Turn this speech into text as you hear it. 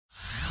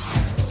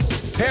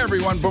Hey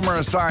everyone, Boomer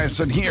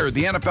Esiason here.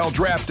 The NFL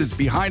Draft is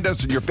behind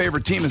us and your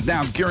favorite team is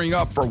now gearing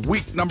up for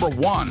week number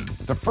 1.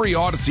 The free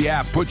Odyssey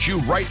app puts you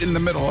right in the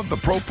middle of the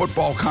pro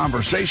football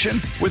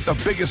conversation with the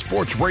biggest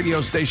sports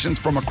radio stations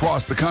from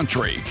across the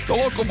country. The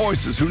local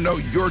voices who know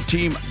your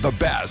team the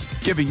best,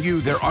 giving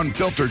you their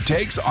unfiltered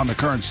takes on the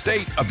current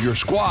state of your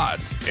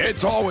squad.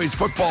 It's always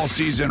football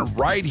season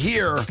right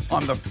here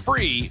on the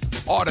free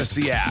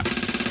Odyssey app.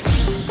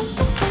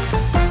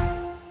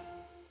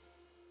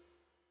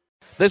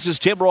 This is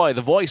Tim Roye,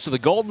 the voice of the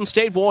Golden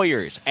State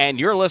Warriors, and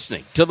you're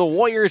listening to the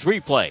Warriors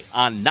Replay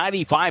on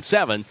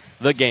 95.7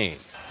 The Game.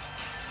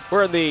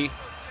 We're in the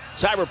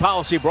Cyber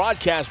Policy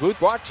broadcast booth,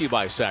 brought to you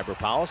by Cyber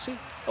Policy,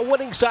 a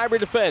winning cyber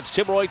defense.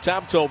 Tim Roye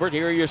Toim Tolbert,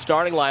 here are your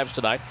starting lineups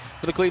tonight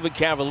for the Cleveland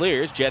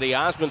Cavaliers. Jetty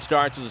Osman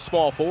starts in the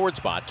small forward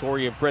spot.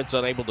 Torian Prince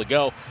unable to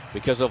go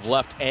because of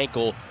left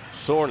ankle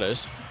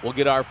soreness. We'll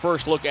get our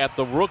first look at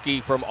the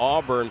rookie from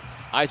Auburn,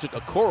 Isaac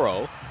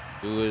Okoro,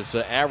 who is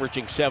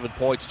averaging 7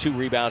 points, 2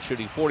 rebounds,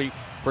 shooting 40%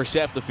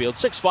 from the field.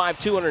 6'5",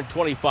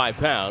 225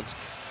 pounds.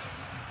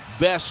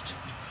 Best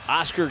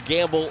Oscar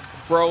Gamble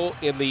throw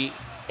in the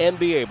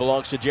NBA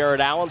belongs to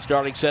Jared Allen,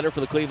 starting center for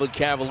the Cleveland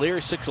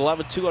Cavaliers.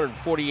 6'11",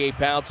 248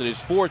 pounds in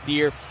his fourth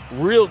year.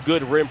 Real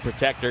good rim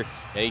protector,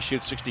 and he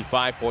shoots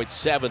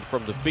 65.7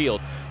 from the field.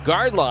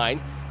 Guard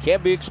line can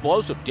be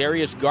explosive.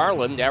 Darius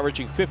Garland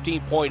averaging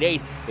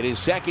 15.8 in his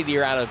second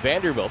year out of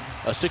Vanderbilt,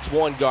 a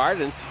 6'1 guard,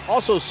 and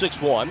also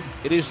 6'1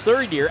 in his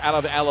third year out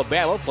of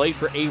Alabama, played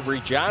for Avery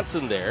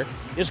Johnson there,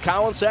 is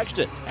Colin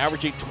Sexton,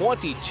 averaging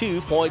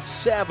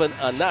 22.7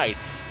 a night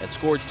and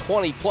scored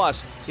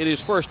 20-plus in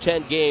his first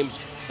 10 games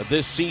of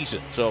this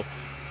season. So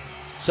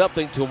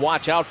something to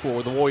watch out for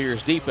with the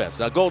Warriors defense.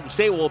 Now Golden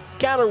State will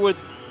counter with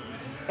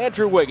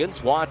Andrew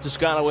Wiggins, Juan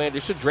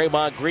Toscano-Anderson,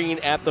 Draymond Green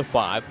at the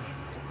 5,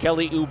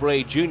 Kelly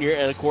Oubre Jr.,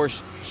 and, of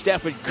course,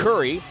 Stephen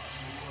Curry.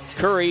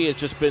 Curry has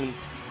just been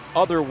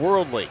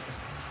otherworldly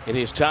in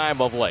his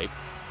time of late.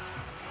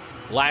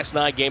 Last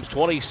 9 games,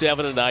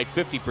 27 a night,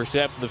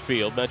 50% from the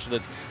field. Mentioned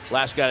that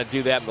last guy to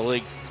do that in the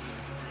league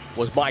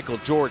was Michael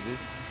Jordan.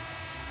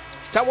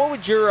 Tom, what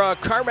would your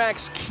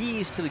CarMax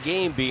keys to the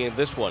game be in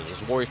this one as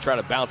the Warriors try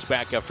to bounce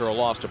back after a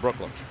loss to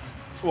Brooklyn?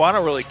 Well, I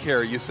don't really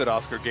care. You said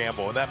Oscar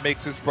Gamble, and that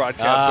makes this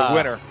broadcast a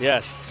winner.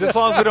 Yes. Just as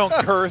long as we don't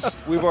curse,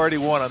 we've already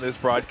won on this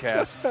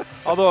broadcast.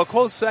 Although a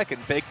close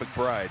second, Bake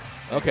McBride.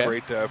 Okay.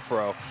 Great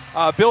throw.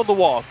 Build the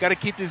wall. Got to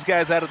keep these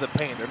guys out of the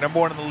paint. They're number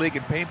 1 in the league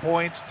in paint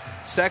points.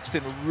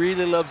 Sexton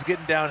really loves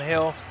getting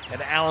downhill,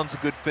 and Allen's a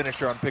good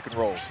finisher on pick and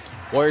rolls.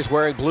 Warriors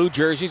wearing blue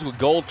jerseys with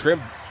gold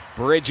trim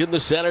bridge in the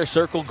center,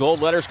 circle,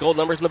 gold letters, gold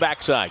numbers in the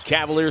backside.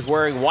 Cavaliers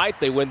wearing white.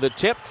 They win the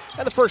tip.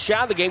 And the first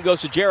shot of the game goes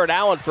to Jared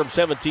Allen from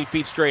 17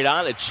 feet straight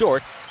on. It's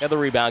short, and the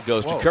rebound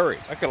goes to Curry.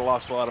 I could have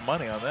lost a lot of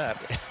money on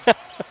that.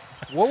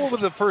 What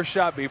would the first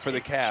shot be for the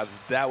Cavs?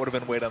 That would have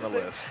been weight on the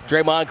list.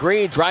 Draymond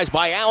Green drives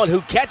by Allen,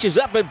 who catches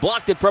up and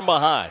blocked it from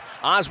behind.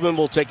 Osman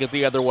will take it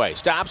the other way.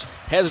 Stops,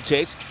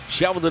 hesitates,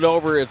 shoveled it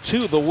over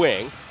to the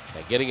wing.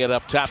 And getting it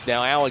up top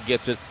now, Allen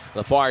gets it on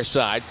the far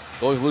side.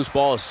 Going loose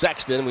ball is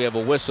Sexton. We have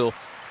a whistle.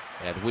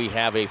 And we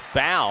have a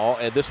foul,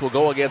 and this will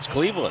go against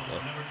Cleveland.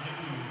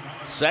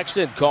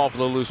 Sexton called for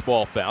the loose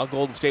ball foul.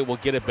 Golden State will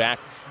get it back.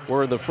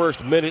 We're in the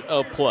first minute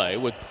of play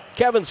with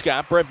Kevin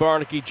Scott, Brett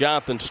Barnaky,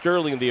 Jonathan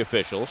Sterling, the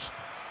officials.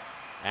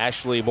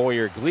 Ashley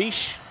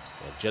Moyer-Gleish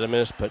and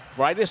Gentleman's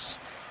Petritis.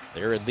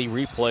 They're in the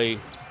replay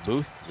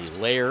booth, the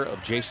lair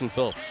of Jason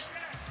Phillips,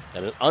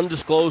 at an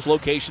undisclosed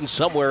location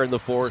somewhere in the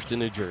forest in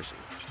New Jersey.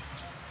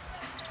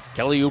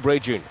 Kelly Oubre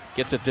Jr.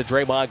 gets it to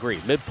Draymond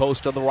Green.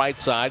 Mid-post on the right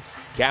side.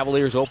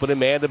 Cavaliers open in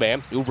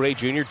man-to-man. Oubre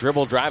Jr.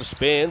 dribble drive,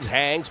 spins,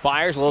 hangs,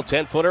 fires. A little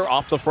 10-footer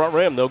off the front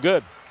rim. No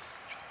good.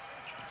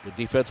 Good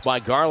defense by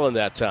Garland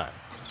that time.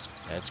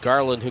 And it's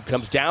Garland who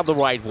comes down the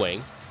right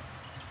wing.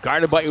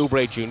 Guarded by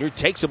Oubre Jr.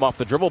 Takes him off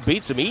the dribble,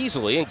 beats him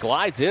easily, and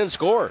glides in and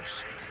scores.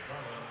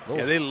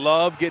 Yeah, they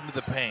love getting to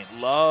the paint.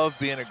 Love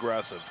being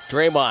aggressive.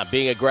 Draymond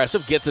being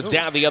aggressive, gets it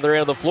down the other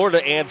end of the floor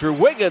to Andrew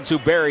Wiggins, who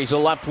buries a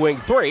left wing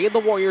 3, and the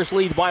Warriors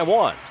lead by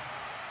 1.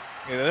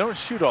 Yeah, they don't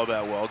shoot all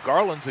that well.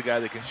 Garland's a guy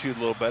that can shoot a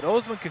little bit.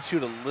 Osman can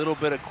shoot a little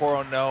bit.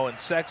 Okoro no, and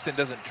Sexton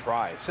doesn't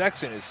try.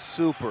 Sexton is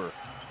super,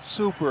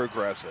 super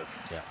aggressive.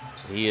 Yeah,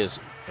 he is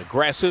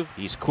aggressive.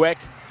 He's quick.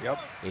 Yep.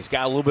 He's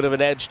got a little bit of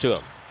an edge to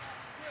him.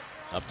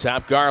 Up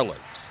top, Garland.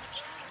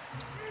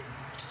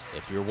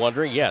 If you're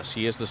wondering, yes,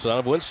 he is the son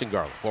of Winston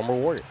Garland, former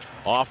Warrior.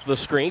 Off the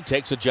screen,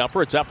 takes a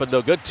jumper. It's up and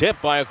no good.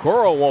 Tip by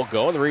Okoro won't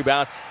go. And the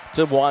rebound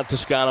to Juan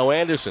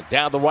Toscano-Anderson.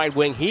 Down the right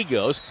wing he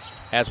goes.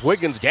 Has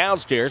Wiggins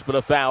downstairs, but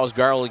a foul as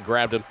Garland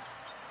grabbed him.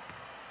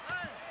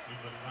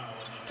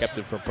 Kept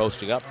him from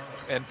posting up.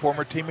 And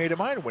former teammate of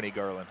mine, Winnie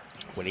Garland.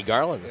 Winnie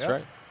Garland, that's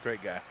right.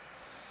 Great guy.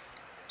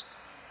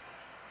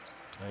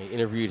 I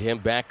interviewed him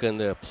back in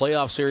the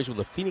playoff series with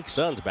the Phoenix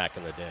Suns back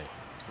in the day.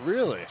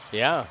 Really?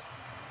 Yeah.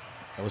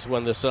 That was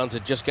when the Suns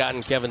had just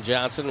gotten Kevin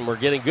Johnson and were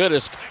getting good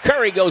as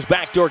Curry goes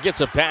backdoor,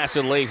 gets a pass,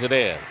 and lays it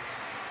in.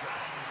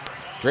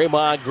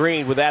 Draymond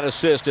Green with that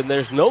assist, and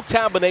there's no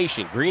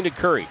combination, Green to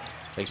Curry.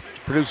 He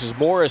produces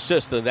more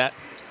assists than that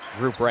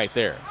group right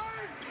there.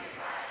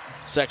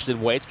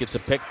 Sexton waits, gets a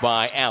pick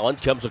by Allen,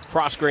 comes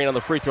across screen on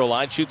the free throw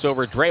line, shoots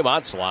over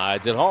Draymond,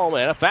 slides it home,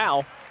 and a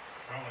foul.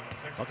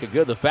 Looking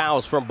good, the foul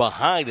is from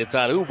behind. It's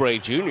on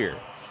Oubre Jr.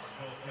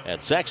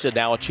 And Sexton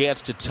now a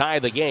chance to tie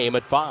the game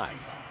at 5.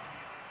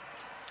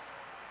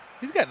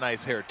 He's got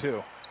nice hair,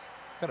 too.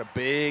 Kind of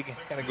big,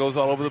 kind of goes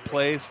all over the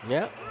place.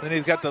 Yeah. Then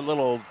he's got the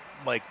little,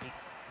 like,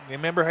 you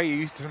remember how you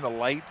used to turn the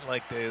light,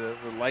 like the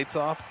lights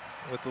off?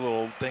 With the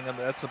little thing on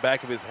that's the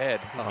back of his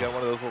head. He's got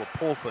one of those little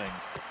pull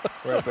things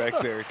right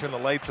back there. Turn the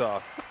lights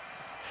off.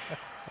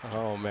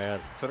 Oh,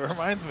 man. So it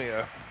reminds me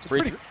of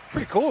pretty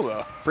cool,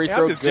 though. Free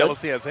throw I'm just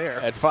jealous he has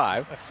hair. At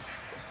 5.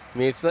 I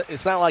mean,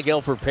 it's not like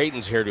Elfrid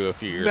Payton's hairdo a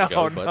few years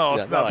ago.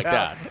 Not like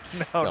that.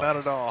 No, not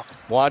at all.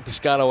 Juan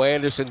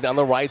Toscano-Anderson on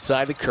the right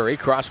side to Curry.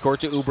 Cross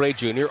court to Oubre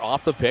Jr.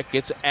 Off the pick.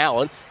 Gets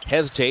Allen.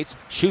 Hesitates.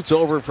 Shoots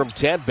over from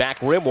 10.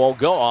 Back rim won't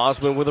go.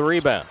 Osman with a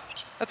rebound.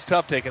 That's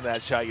tough taking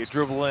that shot. You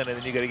dribble in, and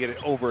then you got to get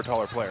it over a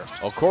taller player.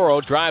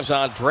 Okoro drives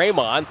on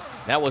Draymond.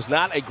 That was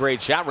not a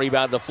great shot.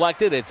 Rebound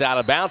deflected. It's out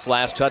of bounds.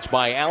 Last touch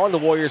by Allen. The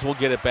Warriors will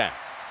get it back.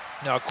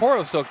 Now,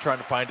 Okoro's still trying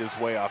to find his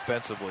way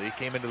offensively. He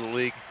came into the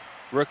league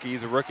rookie.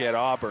 He's a rookie at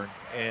Auburn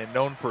and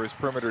known for his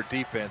perimeter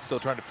defense. Still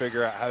trying to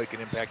figure out how he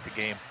can impact the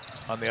game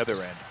on the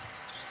other end.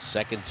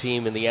 Second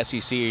team in the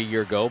SEC a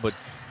year ago, but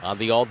on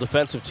the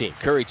all-defensive team.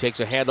 Curry takes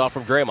a handoff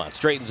from Draymond.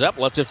 Straightens up,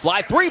 lets it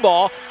fly. 3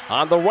 ball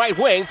on the right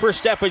wing for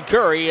Stephen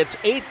Curry. It's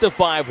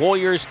 8-5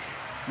 Warriors.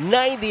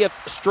 90th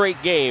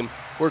straight game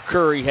where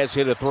Curry has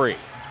hit a 3.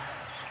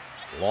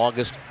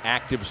 Longest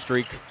active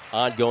streak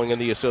ongoing in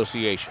the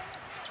association.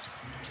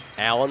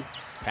 Allen,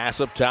 pass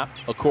up top,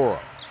 Okoro.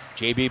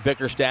 J.B.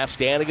 Bickerstaff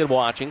standing and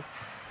watching.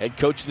 Head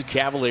coach of the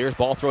Cavaliers.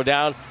 Ball thrown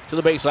down to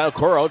the baseline.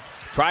 Okoro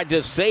tried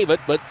to save it,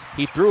 but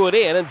he threw it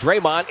in, and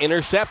Draymond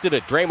intercepted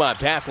it. Draymond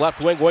pass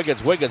left wing,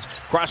 Wiggins. Wiggins,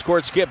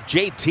 cross-court skip,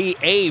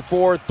 JTA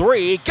for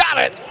 3. Got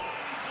it!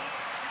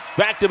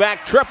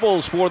 Back-to-back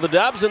triples for the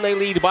Dubs, and they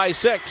lead by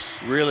 6.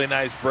 Really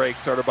nice break.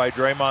 Started by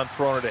Draymond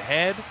throwing it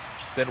ahead.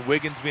 Then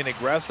Wiggins being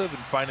aggressive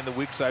and finding the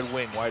weak side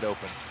wing wide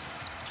open.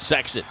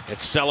 Sexton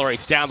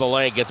accelerates down the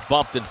lane, gets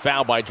bumped and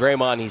fouled by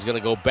Draymond. He's going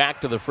to go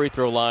back to the free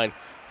throw line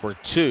for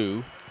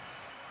 2.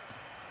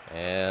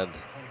 And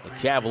the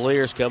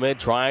Cavaliers come in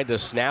trying to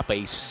snap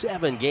a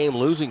 7-game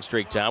losing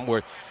streak, Tom,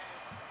 where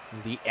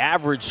the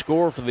average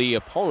score for the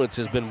opponents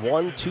has been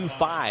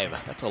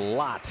 1-5. That's a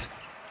lot.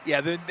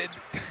 Yeah,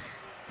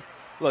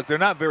 look, they're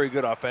not very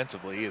good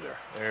offensively either.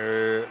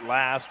 They're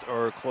last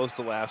or close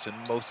to last in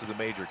most of the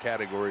major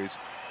categories.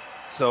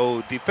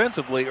 So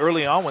defensively,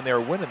 early on when they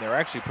were winning, they're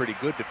actually pretty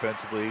good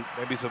defensively.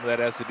 Maybe some of that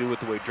has to do with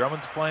the way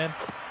Drummond's playing.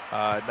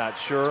 Not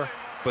sure.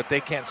 But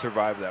they can't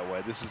survive that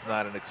way. This is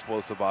not an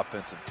explosive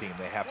offensive team.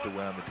 They have to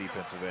win on the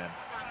defensive end.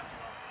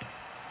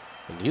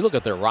 When you look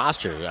at their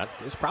roster,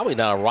 it's probably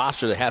not a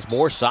roster that has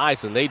more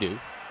size than they do.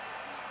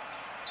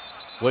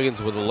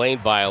 Wiggins with a lane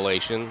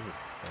violation.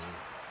 And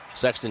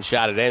Sexton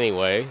shot it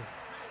anyway.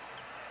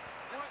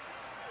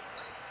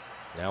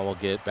 Now we'll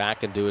get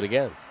back and do it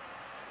again.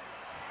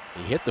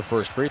 He hit the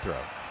first free throw.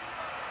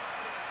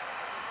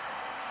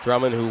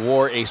 Drummond, who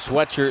wore a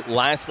sweatshirt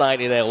last night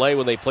in L.A.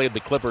 when they played the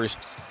Clippers,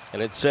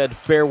 and it said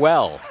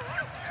farewell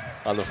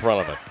on the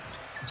front of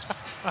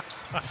it.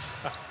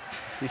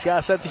 He's got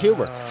a sense of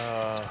humor.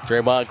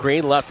 Draymond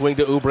Green, left wing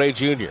to Oubre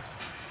Jr.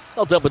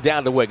 They'll dump it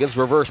down to Wiggins.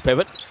 Reverse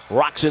pivot.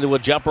 Rocks into a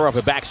jumper off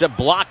a back step.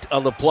 Blocked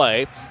on the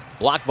play.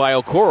 Blocked by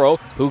Okoro,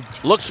 who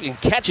looks and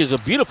catches a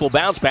beautiful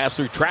bounce pass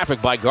through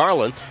traffic by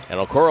Garland. And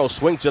Okoro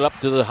swings it up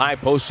to the high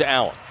post to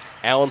Allen.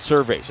 Allen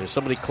surveys. There's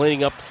somebody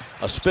cleaning up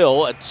a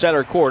spill at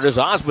center court as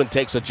Osman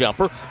takes a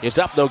jumper. It's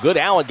up, no good.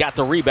 Allen got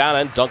the rebound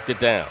and dunked it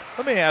down.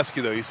 Let me ask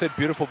you, though. You said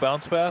beautiful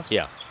bounce pass?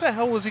 Yeah. What the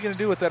hell was he going to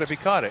do with that if he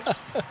caught it?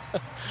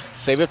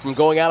 Save it from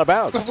going out of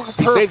bounds.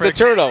 He saved the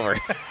turnover.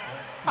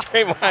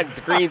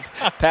 Draymond Green's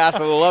pass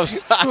on the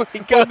left side.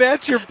 Well,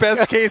 that's your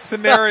best case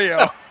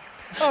scenario.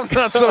 I'm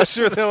not so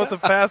sure that was the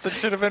pass that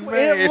should have been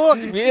made.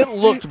 It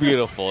looked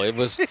beautiful. It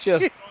was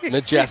just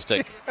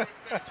majestic.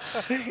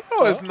 It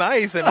was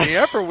nice, and the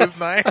effort was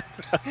nice.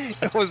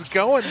 It was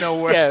going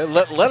nowhere. Yeah,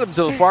 led him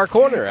to the far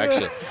corner,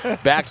 actually.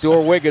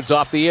 Backdoor Wiggins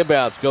off the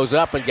inbounds. Goes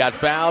up and got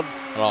fouled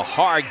on a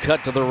hard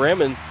cut to the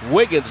rim, and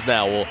Wiggins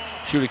now will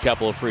shoot a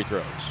couple of free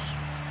throws.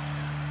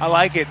 I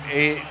like it.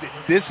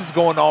 This is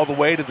going all the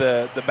way to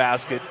the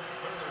basket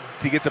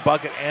to get the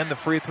bucket and the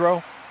free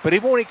throw. But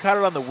even when he caught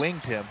it on the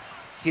wing, Tim,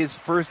 his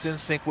first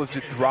instinct was to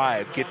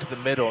drive, get to the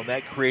middle, and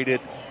that created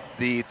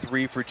the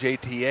 3 for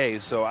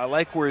JTA. So I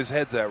like where his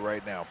head's at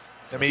right now.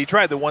 I mean, he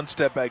tried the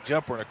one-step back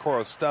jumper, and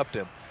Okoro stuffed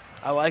him.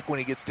 I like when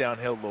he gets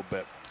downhill a little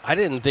bit. I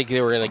didn't think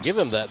they were going to give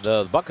him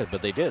the bucket,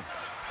 but they did.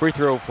 Free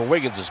throw for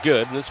Wiggins is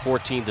good, and it's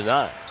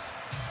 14-9.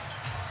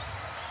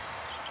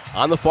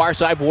 On the far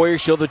side,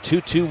 Warriors show the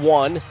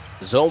 2-2-1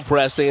 zone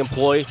press they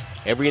employ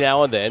every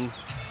now and then.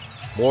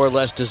 More or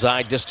less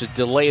designed just to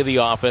delay the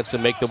offense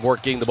and make them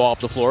work getting the ball up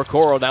the floor.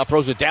 Okoro now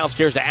throws it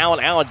downstairs to Allen.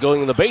 Allen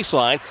going to the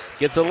baseline,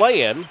 gets a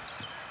lay-in.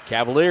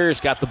 Cavaliers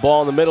got the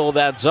ball in the middle of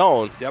that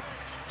zone. Yep.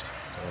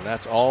 And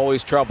that's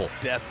always trouble.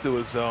 Death to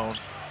a zone.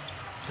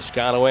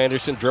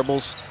 Toscano-Anderson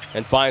dribbles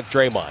and finds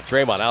Draymond.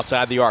 Draymond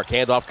outside the arc,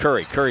 handoff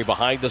Curry. Curry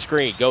behind the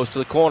screen, goes to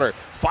the corner,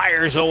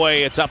 fires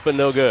away. It's up and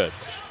no good.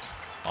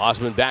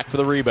 Osman back for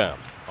the rebound.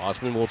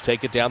 Osman will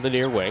take it down the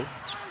near wing.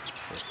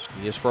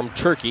 He is from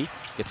Turkey.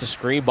 Gets a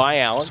screen by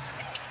Allen.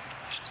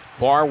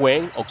 Far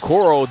wing,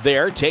 Okoro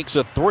there, takes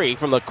a three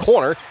from the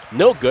corner.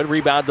 No good.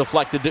 Rebound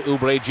deflected to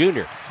Oubre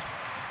Jr.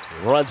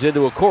 Runs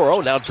into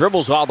Okoro, now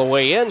dribbles all the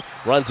way in.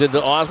 Runs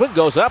into Osman,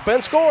 goes up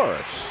and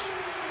scores.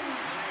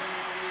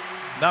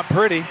 Not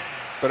pretty,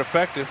 but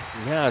effective.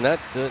 Yeah,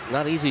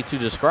 not easy to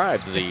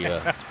describe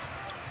the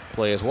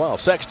play as well.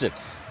 Sexton,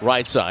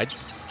 right side.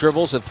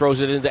 Dribbles and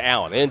throws it into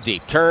Allen. In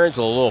deep. Turns,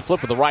 a little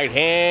flip with the right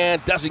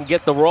hand. Doesn't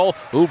get the roll.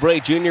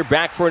 Oubre Jr.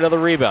 back for another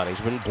rebound.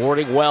 He's been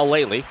boarding well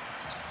lately.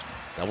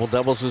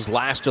 Double-doubles his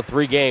last of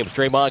 3 games.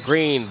 Draymond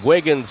Green,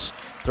 Wiggins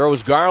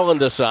throws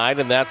Garland aside,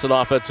 and that's an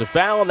offensive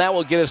foul, and that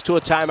will get us to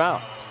a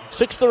timeout.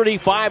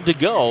 6:35 to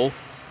go.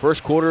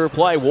 First quarter of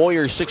play.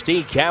 Warriors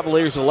 16,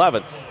 Cavaliers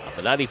 11. On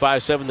the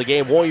 95.7 The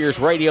Game Warriors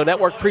Radio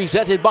Network,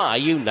 presented by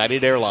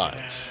United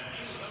Airlines.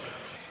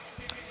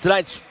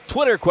 Tonight's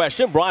Twitter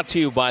question brought to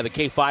you by the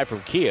K5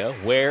 from Kia.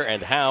 Where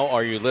and how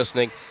are you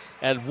listening?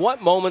 And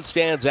what moment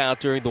stands out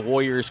during the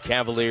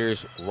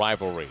Warriors-Cavaliers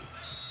rivalry?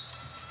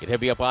 You can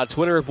hit me up on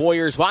Twitter at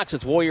WarriorsVox.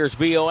 It's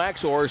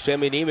WarriorsVox, or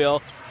send me an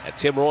email at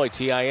Tim Roye,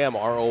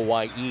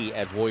 TimRoye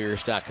at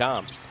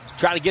Warriors.com.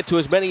 Try to get to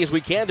as many as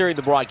we can during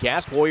the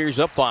broadcast. Warriors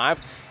up 5.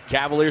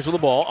 Cavaliers with the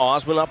ball.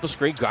 Osman up the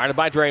screen, guarded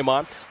by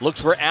Draymond.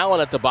 Looks for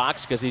Allen at the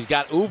box because he's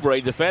got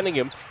Oubre defending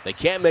him. They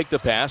can't make the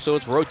pass, so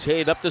it's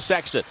rotated up to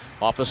Sexton.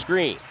 Off a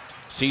screen.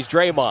 Sees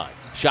Draymond.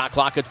 Shot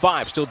clock at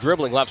 5. Still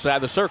dribbling left side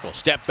of the circle.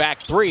 Step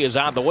back 3 is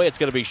on the way. It's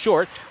going to be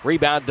short.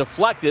 Rebound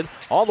deflected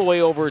all the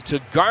way over to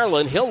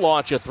Garland. He'll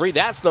launch a 3.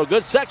 That's no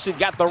good. Sexton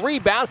got the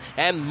rebound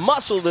and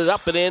muscled it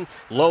up and in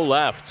low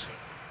left.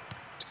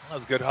 That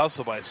was a good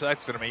hustle by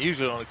Sexton. I mean,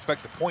 usually don't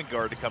expect the point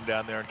guard to come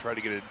down there and try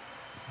to get an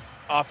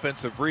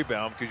offensive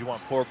rebound because you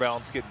want floor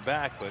balance getting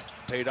back, but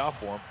paid off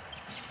for him.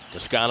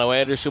 Toscano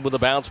Anderson with a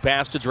bounce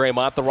pass to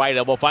Draymond. The right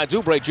elbow finds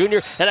Oubre Jr.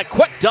 and a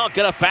quick dunk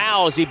and a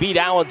foul as he beat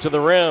Allen to the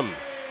rim.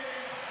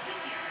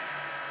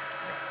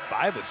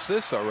 5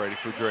 assists already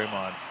for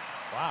Draymond.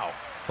 Wow.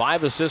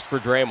 5 assists for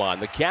Draymond.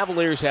 The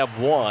Cavaliers have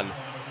won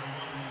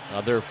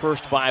their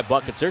first 5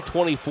 buckets. They're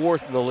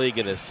 24th in the league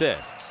in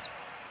assists.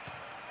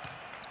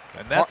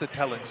 And that's a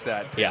telling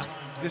stat. Yeah.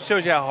 This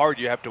shows you how hard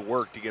you have to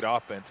work to get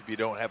offense if you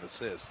don't have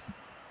assists.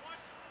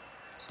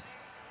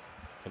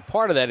 And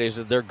part of that is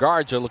that their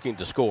guards are looking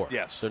to score.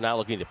 Yes. They're not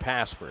looking to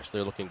pass first.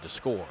 They're looking to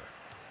score.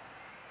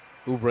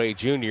 Oubre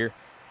Jr.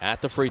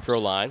 at the free throw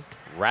line.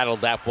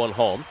 Rattled that one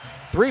home.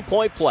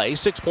 3-point play,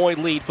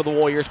 6-point lead for the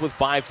Warriors with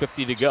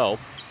 5:50 to go.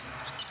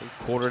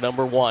 Quarter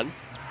number 1.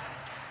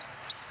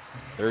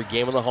 Third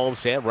game of the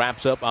homestand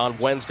wraps up on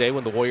Wednesday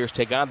when the Warriors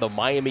take on the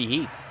Miami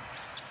Heat.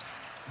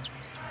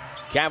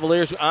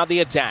 Cavaliers on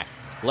the attack.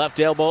 Left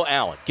elbow,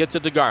 Allen. Gets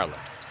it to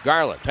Garland.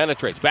 Garland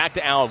penetrates. Back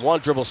to Allen. One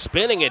dribble,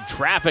 spinning in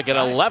traffic, and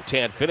a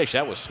left-hand finish.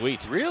 That was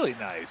sweet. Really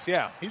nice,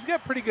 yeah. He's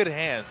got pretty good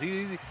hands.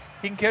 He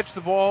can catch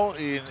the ball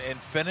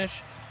and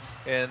finish,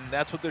 and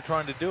that's what they're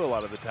trying to do a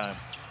lot of the time.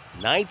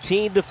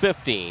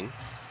 19-15.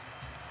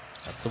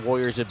 That's the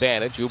Warriors'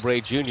 advantage.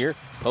 Oubre Jr.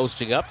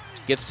 posting up.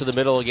 Gets to the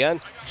middle again.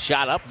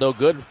 Shot up, no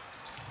good.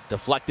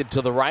 Deflected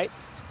to the right.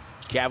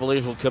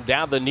 Cavaliers will come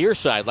down the near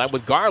sideline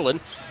with Garland.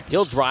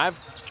 He'll drive.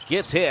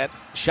 Gets hit.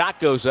 Shot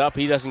goes up.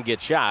 He doesn't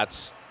get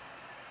shots.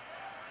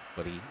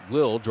 But he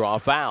will draw a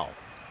foul.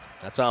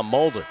 That's on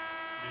Mulder.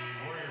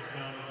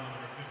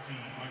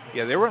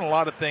 Yeah, they run a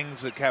lot of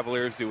things that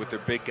Cavaliers do with their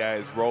big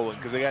guys rolling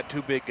because they got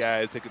 2 big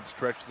guys that can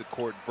stretch the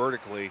court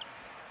vertically.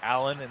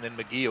 Allen and then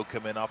McGee will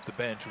come in off the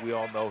bench. We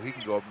all know he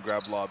can go up and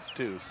grab lobs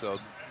too. So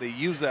they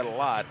use that a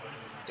lot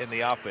in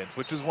the offense,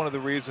 which is one of the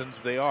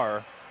reasons they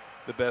are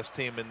the best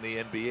team in the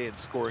NBA in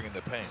scoring in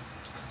the paint.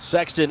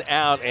 Sexton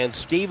out, and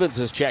Stevens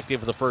has checked in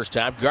for the first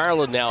time.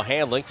 Garland now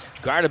handling.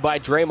 Guarded by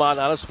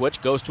Draymond on a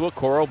switch. Goes to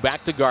Okoro.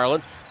 Back to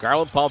Garland.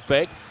 Garland pump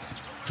fake.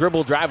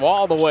 Dribble drive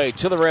all the way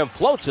to the rim.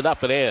 Floats it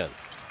up and in.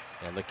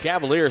 And the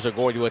Cavaliers are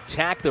going to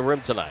attack the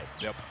rim tonight.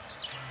 Yep.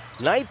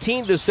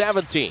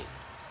 19-17.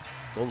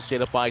 Golden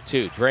State up by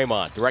 2.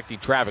 Draymond directing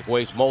traffic.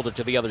 Waves Mulder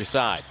to the other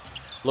side.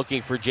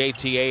 Looking for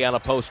JTA on a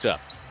post-up.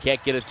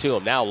 Can't get it to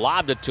him. Now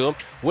lobbed it to him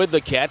with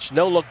the catch.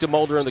 No look to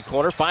Mulder in the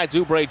corner. Finds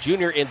Oubre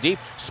Jr. in deep.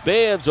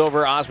 Spins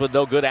over Osman.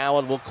 No good.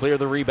 Allen will clear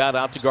the rebound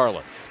out to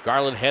Garland.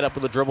 Garland head up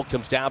with the dribble.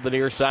 Comes down the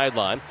near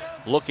sideline.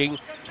 Looking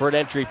for an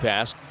entry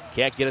pass.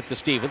 Can't get it to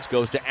Stevens.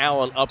 Goes to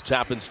Allen up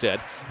top instead.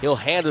 He'll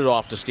hand it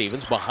off to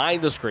Stevens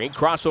behind the screen.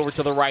 Crossover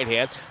to the right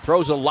hand.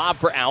 Throws a lob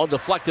for Allen.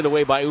 Deflected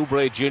away by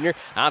Oubre Jr.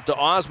 Out to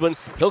Osman.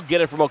 He'll get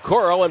it from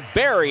Okoro and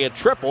bury a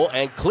triple.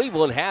 And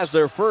Cleveland has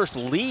their first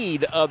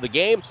lead of the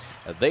game.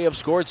 They have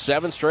scored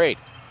 7 straight.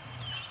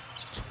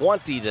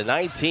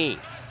 20-19.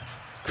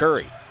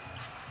 Curry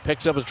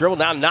picks up his dribble.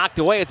 Now knocked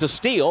away. It's a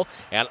steal.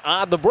 And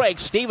on the break,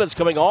 Stevens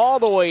coming all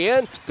the way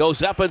in.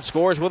 Goes up and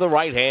scores with a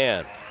right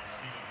hand.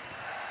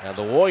 And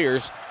the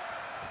Warriors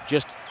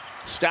just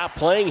stopped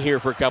playing here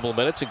for a couple of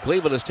minutes, and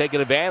Cleveland has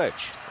taken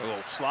advantage. A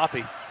little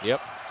sloppy.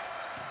 Yep.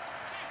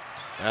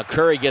 Now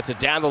Curry gets it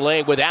down the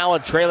lane with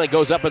Allen trailing,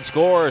 goes up and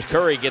scores.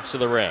 Curry gets to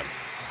the rim.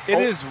 It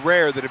is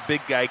rare that a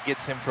big guy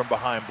gets him from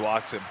behind,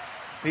 blocks him.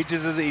 He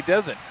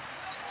doesn't.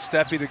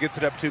 Steph either gets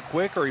it up too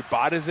quick or he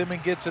bodies him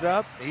and gets it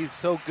up. He's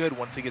so good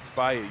once he gets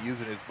by you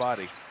using his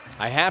body.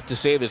 I have to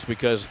say this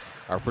because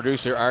our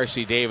producer,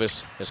 R.C.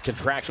 Davis, has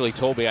contractually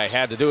told me I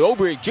had to do it.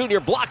 Oubre Jr.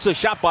 blocks a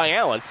shot by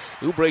Allen.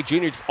 Oubre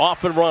Jr.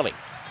 off and running.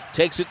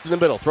 Takes it in the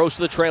middle, throws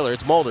to the trailer.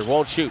 It's Mulder,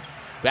 won't shoot.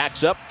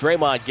 Backs up,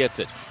 Draymond gets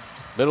it.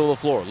 Middle of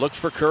the floor, looks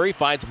for Curry,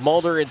 finds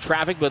Mulder in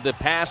traffic, but the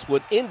pass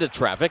went into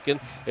traffic, and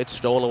it's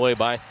stolen away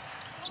by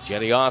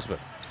Jenny Osmond.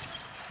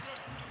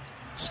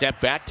 Step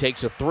back,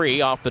 takes a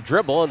three off the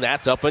dribble, and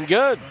that's up and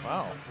good.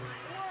 Wow.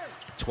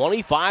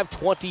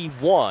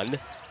 25-21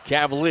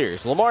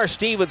 Cavaliers. Lamar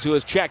Stevens, who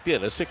has checked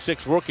in, a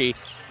 6'6 rookie,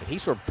 and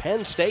he's from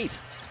Penn State.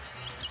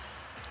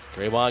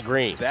 Draymond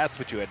Green. That's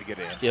what you had to get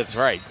in. That's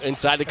right.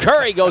 Inside to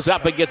Curry, goes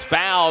up and gets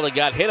fouled and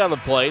got hit on the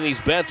play, and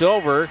he's bent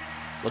over,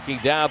 looking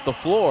down at the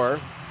floor.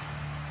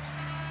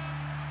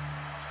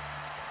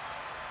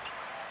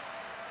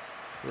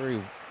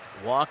 Curry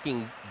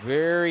walking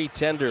very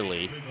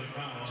tenderly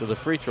to the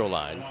free throw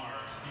line.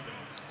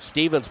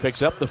 Stevens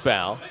picks up the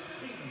foul.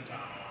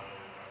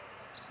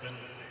 Not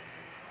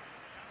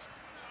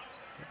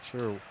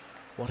sure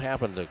what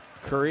happened to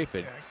Curry.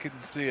 I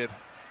couldn't see it.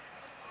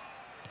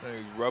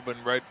 He's rubbing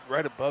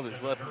right above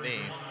his left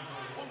knee.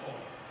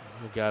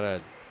 He got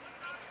a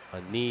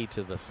knee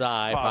to the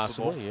thigh,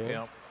 possibly.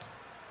 Yeah.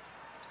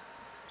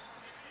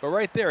 But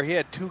right there, he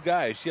had two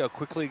guys. See how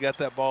quickly he got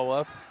that ball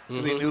up?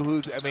 Mm-hmm. He knew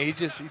who. I mean,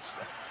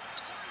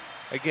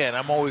 again,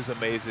 I'm always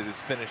amazed at his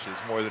finishes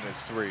more than his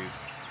threes.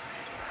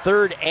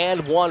 3rd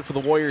and 1 for the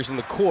Warriors in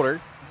the quarter.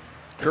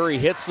 Curry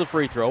hits the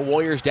free throw.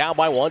 Warriors down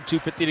by 1,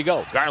 2:50 to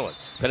go. Garland,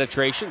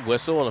 penetration,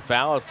 whistle, and a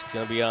foul. It's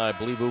going to be, I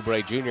believe,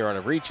 Oubre Jr. on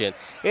a reach-in.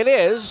 It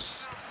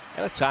is,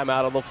 and a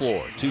timeout on the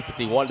floor.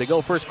 2:51 to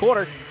go, first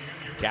quarter.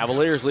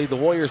 Cavaliers lead the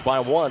Warriors by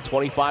 1,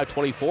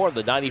 25-24.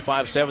 The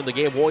 95.7 The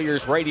Game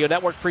Warriors Radio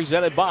Network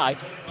presented by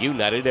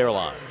United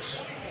Airlines.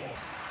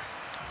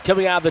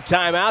 Coming out of the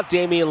timeout,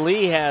 Damian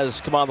Lee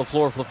has come on the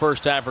floor for the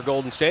first time for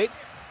Golden State.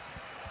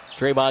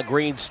 Draymond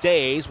Green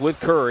stays with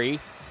Curry,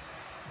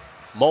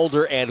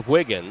 Mulder, and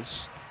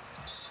Wiggins.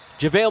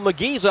 JaVale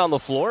McGee's on the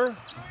floor.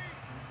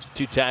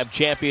 2-time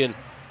champion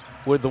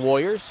with the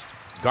Warriors.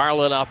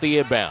 Garland off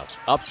the inbounds.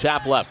 Up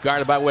top left,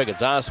 guarded by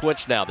Wiggins. On a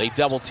switch now. They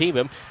double team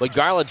him, but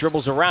Garland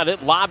dribbles around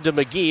it. Lob to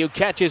McGee, who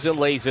catches and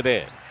lays it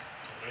in.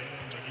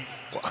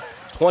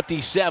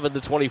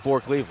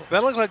 27-24 Cleveland.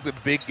 That looked like the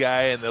big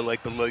guy and the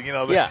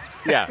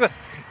yeah.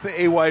 the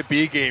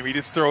AYB game. You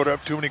just throw it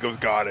up to him and he goes,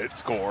 got it,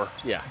 score.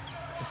 Yeah.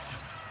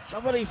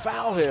 Somebody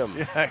foul him.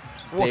 Yeah,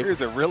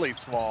 Warriors are really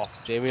small.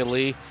 Damian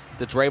Lee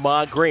to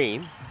Draymond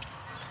Green.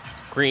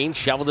 Green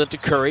shoveled it to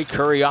Curry.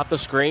 Curry off the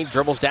screen,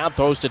 dribbles down,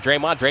 throws to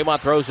Draymond.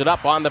 Draymond throws it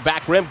up on the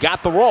back rim,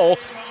 got the roll.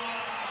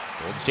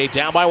 Golden State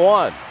down by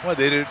 1. Well,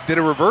 they did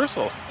a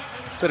reversal.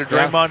 Instead of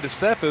Draymond to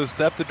Steph, it was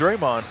Steph to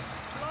Draymond.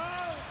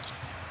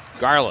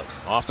 Garland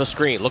off the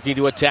screen, looking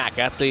to attack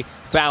at the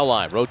foul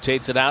line.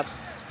 Rotates it out.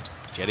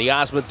 Jenny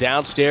Osmond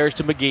downstairs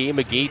to McGee.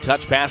 McGee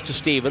touch pass to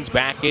Stevens.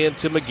 Back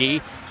into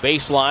McGee.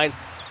 Baseline.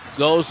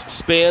 Goes,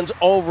 spins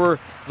over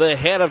the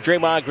head of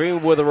Draymond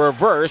Green with a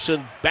reverse,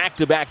 and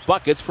back-to-back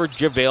buckets for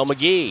JaVale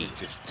McGee.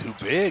 Just too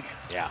big.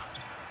 Yeah.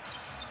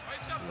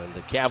 And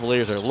the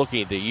Cavaliers are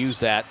looking to use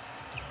that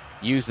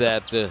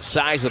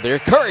size of their.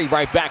 Curry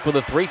right back with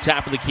a 3,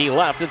 top of the key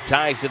left, and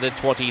ties it at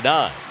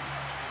 29.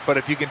 But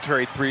if you can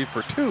trade 3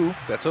 for 2,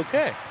 that's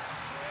okay.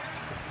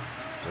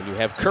 When you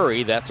have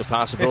Curry, that's a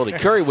possibility.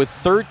 Curry with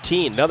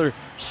 13. Another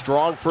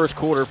strong first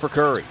quarter for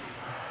Curry.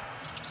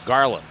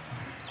 Garland.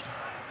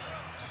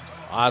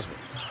 Osmond.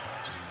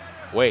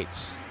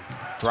 Waits.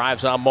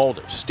 Drives on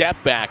Mulder. Step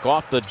back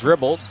off the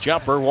dribble.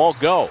 Jumper won't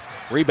go.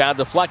 Rebound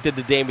deflected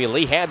to Damian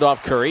Lee.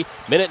 Handoff Curry.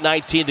 Minute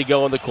 19 to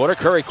go in the quarter.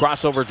 Curry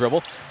crossover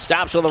dribble.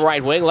 Stops on the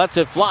right wing. Lets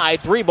it fly.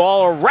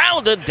 3-ball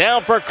around and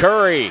down for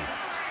Curry.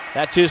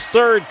 That's his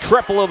 3rd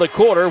triple of the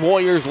quarter.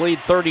 Warriors lead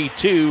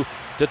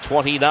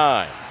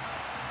 32-29.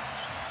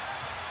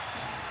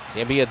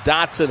 Damian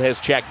Dotson has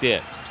checked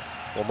in.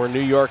 Former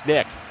New York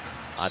Knick.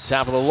 On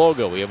top of the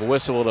logo, we have a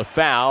whistle and a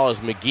foul as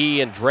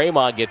McGee and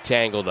Draymond get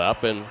tangled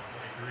up. And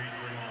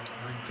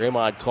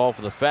Draymond called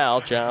for the foul.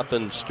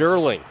 Jonathan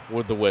Sterling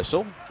with the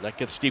whistle. That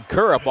gets Steve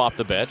Kerr up off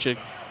the bench.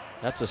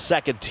 That's a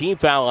second team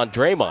foul on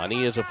Draymond.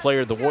 He is a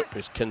player the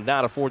Warriors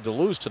cannot afford to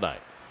lose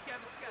tonight.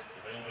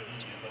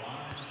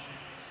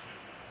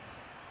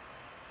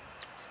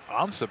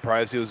 I'm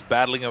surprised he was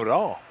battling him at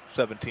all.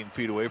 17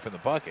 feet away from the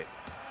bucket.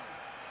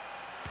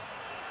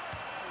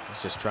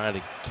 He's just trying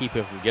to keep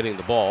him from getting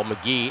the ball.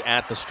 McGee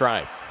at the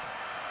stripe.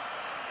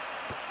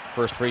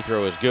 First free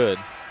throw is good.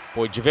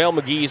 Boy,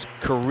 JaVale McGee's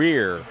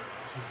career,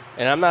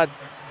 and I'm not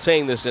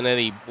saying this in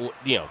any,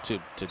 to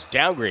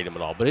downgrade him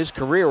at all, but his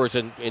career was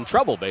in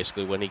trouble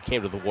basically when he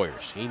came to the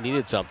Warriors. He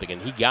needed something, and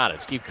he got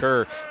it. Steve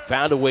Kerr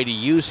found a way to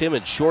use him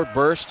in short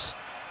bursts,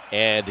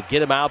 and to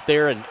get him out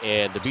there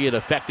and to be an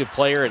effective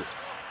player. And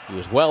he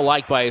was well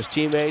liked by his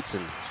teammates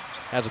and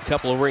has a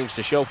couple of rings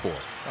to show for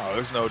it. Oh,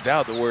 there's no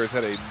doubt the Warriors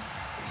had a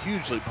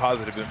hugely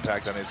positive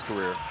impact on his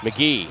career.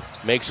 McGee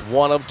makes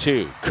one of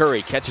two.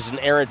 Curry catches an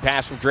errant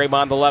pass from Draymond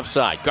on the left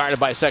side, guarded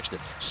by Sexton.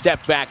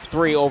 Step back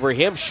three over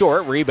him,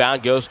 short.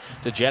 Rebound goes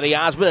to Jetty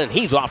Osmond, and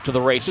he's off to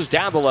the races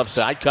down the left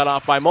side, cut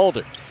off by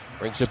Mulder.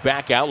 Brings it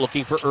back out,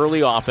 looking for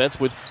early offense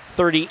with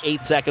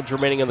 38 seconds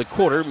remaining in the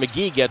quarter.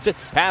 McGee gets it,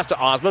 pass to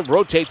Osmond,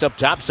 rotates up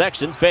top.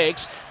 Sexton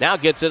fakes, now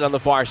gets it on the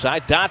far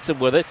side. Dotson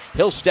with it.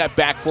 He'll step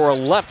back for a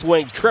left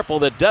wing triple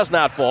that does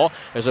not fall.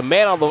 There's a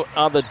man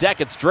on the deck.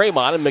 It's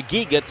Draymond, and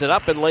McGee gets it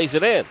up and lays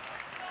it in.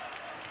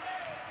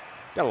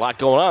 Got a lot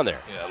going on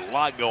there. Yeah, a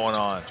lot going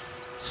on.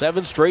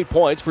 7 straight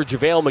points for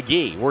JaVale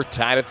McGee. We're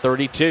tied at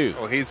 32.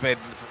 Well, he's made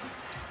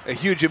a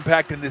huge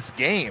impact in this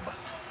game.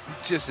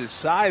 It's just his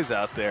size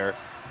out there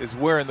is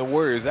wearing the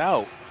Warriors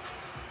out.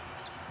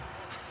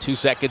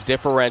 2-second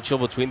differential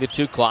between the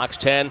two clocks.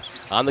 10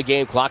 on the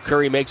game clock.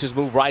 Curry makes his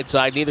move right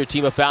side. Neither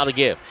team a foul to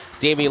give.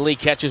 Damian Lee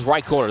catches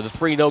right corner. The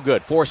three no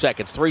good. 4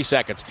 seconds. 3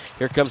 seconds.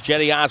 Here comes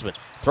Jetty Osmond.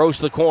 Throws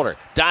to the corner.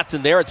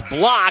 Dotson there. It's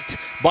blocked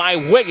by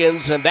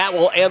Wiggins, and that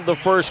will end the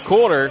first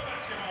quarter.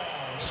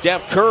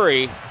 Steph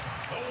Curry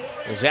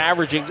is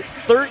averaging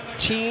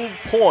 13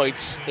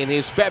 points in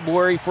his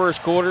February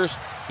first quarters.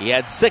 He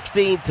had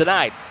 16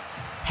 tonight.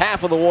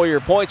 Half of the Warrior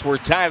points were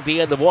tied at the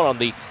end of one on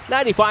the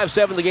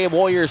 95.7 The Game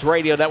Warriors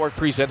Radio Network,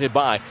 presented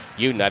by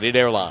United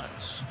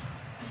Airlines.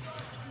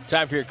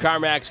 Time for your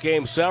CarMax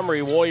game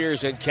summary.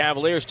 Warriors and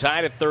Cavaliers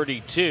tied at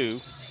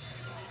 32.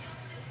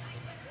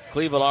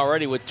 Cleveland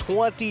already with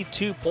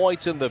 22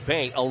 points in the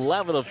paint,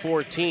 11 of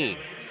 14.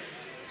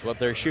 That's what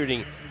they're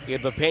shooting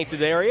in the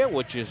painted area,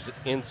 which is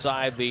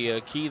inside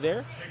the key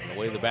there,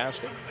 away the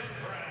basket.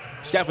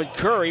 Stephen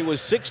Curry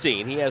was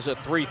 16. He has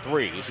 3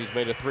 threes. He's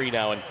made a 3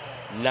 now in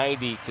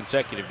 90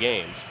 consecutive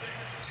games.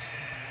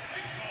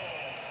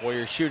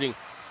 Warriors shooting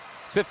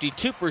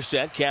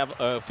 52%,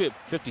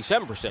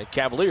 57%,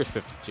 Cavaliers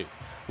 52.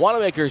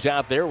 Wanamaker's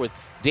out there with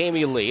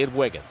Damian Lee and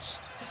Wiggins.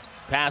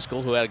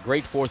 Pascal, who had a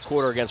great fourth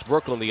quarter against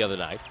Brooklyn the other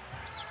night.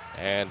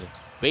 And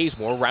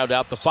Bazemore round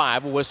out the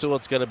 5. A whistle,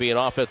 it's going to be an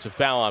offensive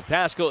foul on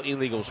Pascal,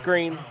 illegal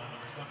screen,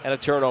 and a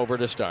turnover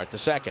to start the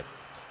second.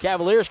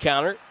 Cavaliers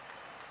counter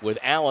with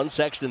Allen,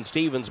 Sexton,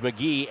 Stevens,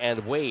 McGee,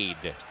 and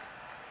Wade.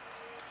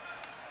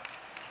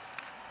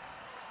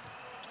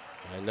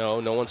 I know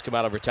no one's come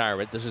out of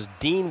retirement. This is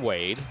Dean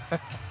Wade,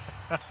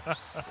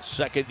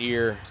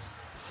 second-year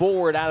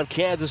forward out of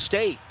Kansas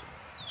State.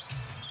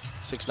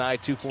 6'9",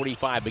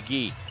 245.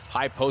 McGee,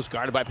 high post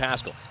guarded by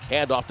Pascal.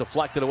 Handoff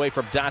deflected away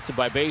from Dotson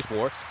by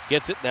Bazemore.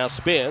 Gets it, now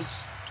spins.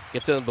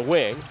 Gets it in the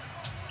wing.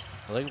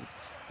 Well,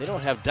 they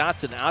don't have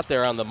Dotson out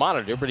there on the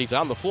monitor, but he's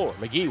on the floor.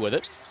 McGee with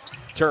it.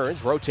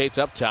 Turns, rotates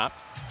up top.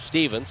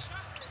 Stevens.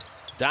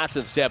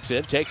 Dotson steps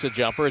in, takes a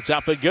jumper. It's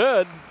up and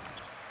good.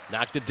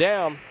 Knocked it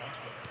down.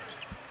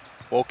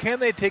 Well, can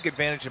they take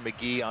advantage of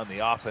McGee on the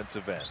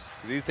offensive end?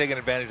 Because he's taking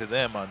advantage of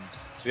them on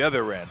the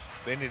other end.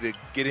 They need to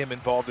get him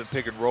involved in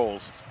pick and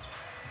rolls.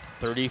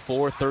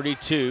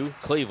 34-32,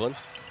 Cleveland.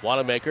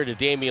 Wanamaker to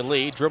Damian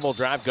Lee. Dribble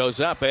drive goes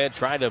up and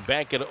tried to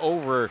bank it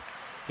over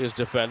his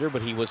defender,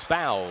 but he was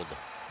fouled.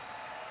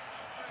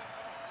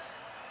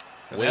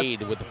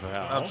 Wade with the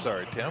foul. I'm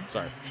sorry, Tim.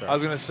 Sorry. I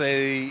was going to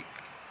say,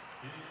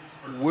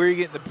 where are you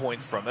getting the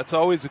points from? That's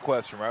always the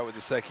question, right, with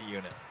the second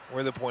unit.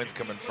 Where are the points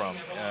coming from?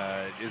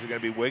 Is it going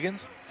to be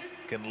Wiggins?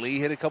 Can Lee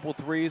hit a couple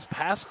threes?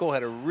 Pascal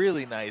had a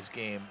really nice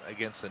game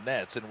against the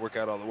Nets. Didn't work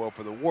out all the well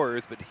for the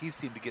Warriors, but he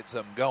seemed to get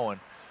something going.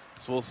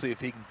 So we'll see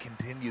if he can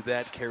continue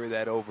that, carry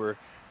that over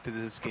to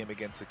this game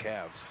against the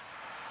Cavs.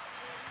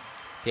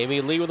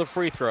 Damian Lee with a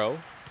free throw.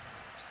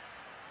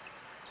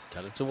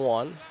 Cut it to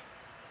 1.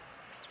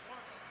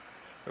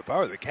 If I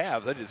were the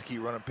Cavs, I'd just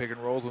keep running pick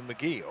and rolls with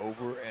McGee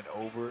over and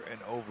over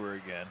and over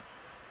again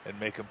and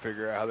make them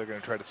figure out how they're going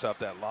to try to stop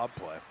that lob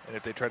play. And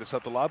if they try to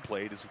stop the lob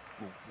play, just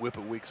whip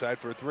it weak side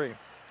for a 3.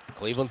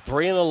 Cleveland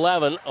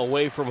 3-11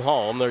 away from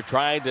home. They're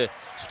trying to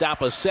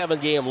stop a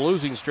 7-game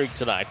losing streak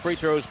tonight. Free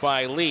throws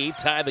by Lee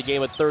tie the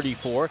game at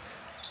 34.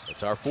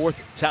 It's our 4th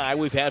tie.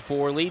 We've had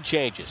 4 lead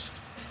changes.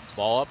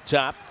 Ball up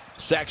top.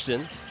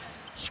 Sexton.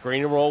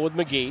 Screen and roll with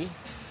McGee.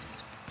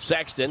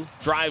 Sexton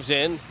drives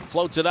in,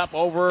 floats it up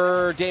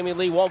over Damian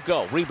Lee, won't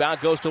go. Rebound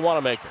goes to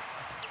Wanamaker.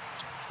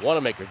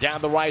 Wanamaker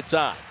down the right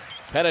side.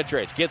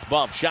 Penetrates, gets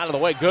bumped, shot of the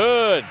way,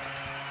 good.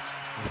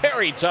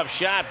 Very tough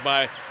shot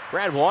by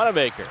Brad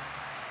Wanamaker.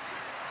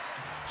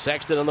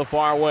 Sexton on the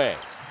far way.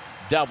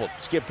 Doubled,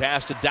 skip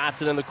pass to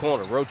Dotson in the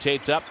corner.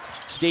 Rotates up,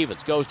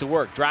 Stevens goes to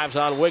work, drives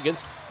on Wiggins,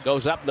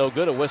 goes up, no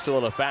good, a whistle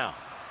and a foul.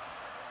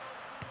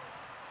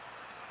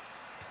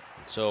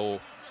 So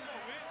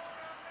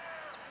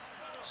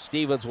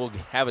Stevens will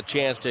have a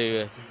chance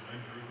to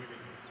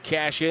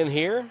cash in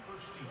here.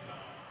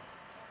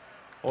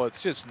 Well,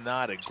 it's just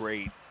not a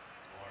great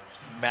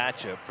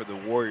matchup for the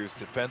Warriors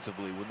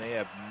defensively when they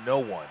have no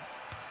one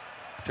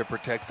to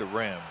protect the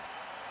rim,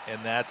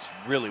 and that's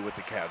really what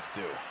the Cavs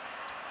do.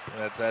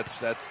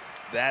 That's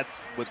That's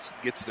what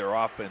gets their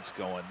offense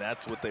going.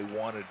 That's what they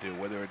want to do,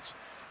 whether it's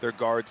their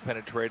guards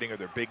penetrating or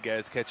their big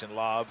guys catching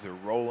lobs or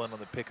rolling on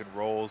the pick and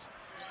rolls.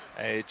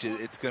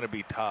 It's going to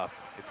be tough.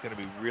 It's going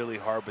to be really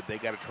hard, but they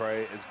got to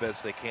try as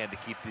best they can to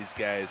keep these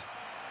guys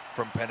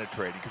from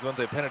penetrating. Because once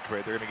they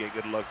penetrate, they're going to get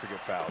good looks to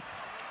get fouled.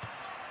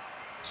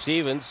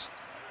 Stevens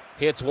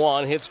hits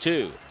one, hits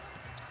two.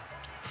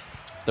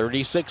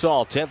 36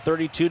 all,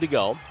 10:32 to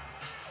go.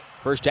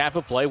 First half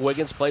of play,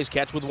 Wiggins plays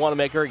catch with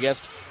Wanamaker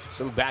against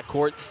some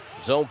backcourt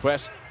zone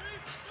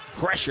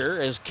pressure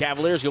as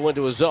Cavaliers go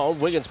into a zone.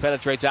 Wiggins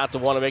penetrates out to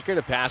Wanamaker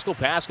to Pascal.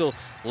 Pascal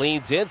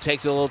leans in,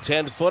 takes a little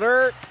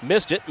 10-footer,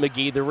 missed it.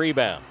 McGee the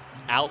rebound.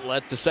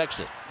 Outlet to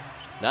Sexton.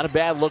 Not a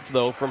bad look,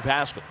 though, from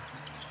Pascal.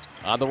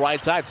 On the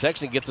right side,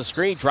 Sexton gets a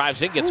screen,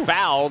 drives in, gets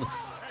fouled,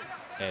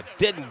 and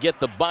didn't get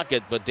the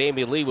bucket, but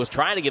Damian Lee was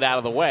trying to get out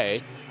of the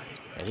way,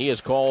 and he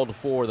is called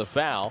for the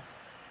foul.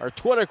 Our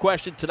Twitter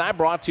question tonight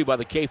brought to you by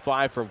the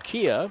K5 from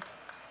Kia.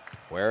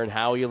 Where and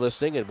how are you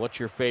listening, and what's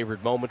your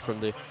favorite moment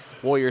from the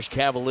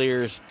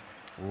Warriors-Cavaliers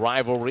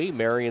rivalry?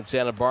 Mary in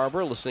Santa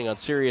Barbara listening on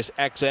Sirius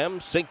XM,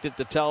 synced at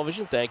the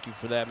television. Thank you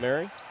for that,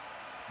 Mary.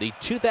 The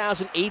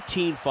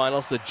 2018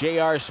 finals, the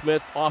J.R.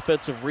 Smith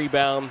offensive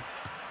rebound,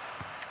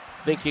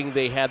 thinking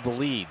they had the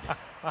lead.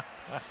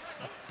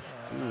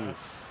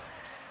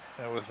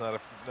 That was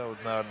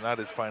not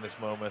his finest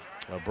moment.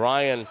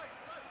 Brian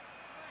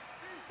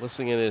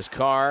listening in his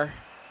car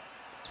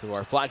to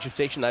our flagship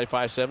station,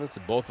 95.7, to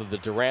both of the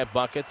Durant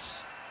buckets.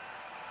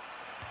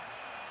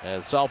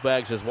 And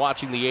Saltbags is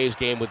watching the A's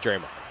game with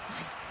Draymond.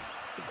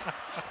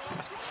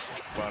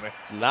 Funny.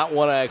 Not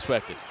what I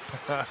expected.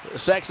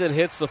 Sexton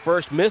hits the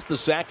first, missed the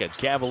second.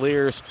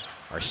 Cavaliers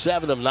are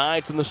 7 of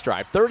 9 from the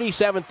stripe.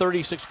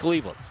 37-36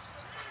 Cleveland.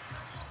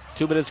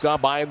 2 minutes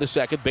gone by in the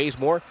second.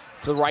 Bazemore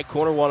to the right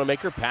corner,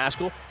 Wanamaker.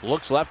 Pascal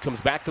looks left, comes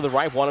back to the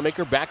right.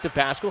 Wanamaker back to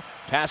Pascal.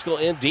 Pascal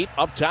in deep,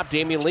 up top.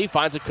 Damian Lee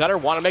finds a cutter.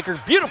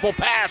 Wanamaker, beautiful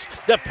pass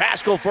to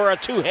Pascal for a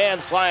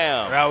two-hand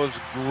slam. That was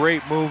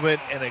great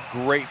movement and a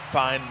great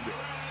find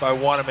by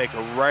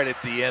Wanamaker right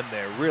at the end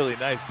there. Really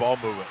nice ball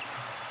movement.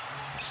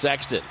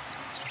 Sexton,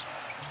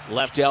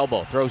 left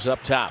elbow, throws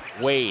up top.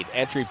 Wade,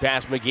 entry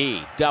pass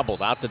McGee.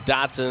 Doubled out to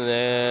Dotson,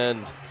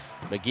 and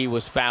McGee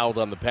was fouled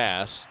on the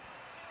pass.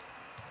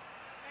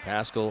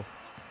 Pascal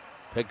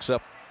picks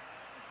up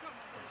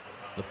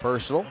the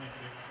personal.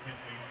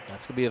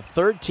 That's going to be a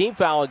third team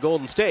foul at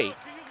Golden State.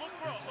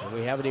 And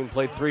we haven't even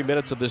played 3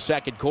 minutes of the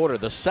second quarter.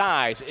 The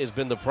size has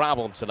been the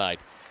problem tonight.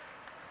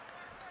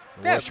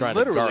 Yeah,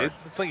 literally.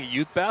 It's like a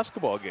youth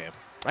basketball game.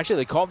 Actually,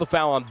 they called the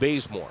foul on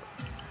Bazemore.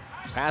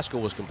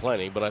 Pascal was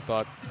complaining, but I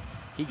thought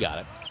he got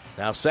it.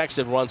 Now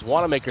Sexton runs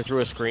Wanamaker through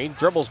a screen,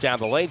 dribbles down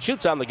the lane,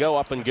 shoots on the go,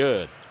 up and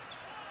good.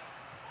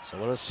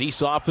 So in a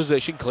seesaw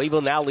position,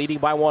 Cleveland now leading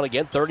by one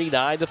again,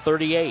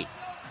 39-38.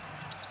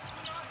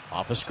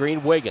 Off a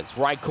screen, Wiggins,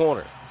 right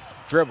corner.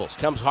 Dribbles,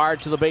 comes hard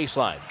to the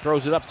baseline,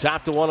 throws it up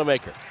top to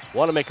Wanamaker.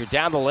 Wanamaker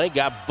down the lane,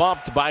 got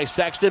bumped by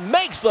Sexton,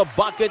 makes the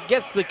bucket,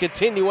 gets the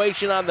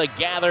continuation on the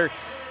gather,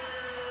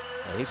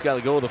 and he's got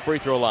to go to the free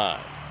throw line.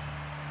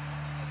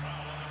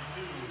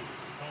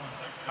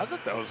 I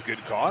thought that was a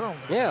good call.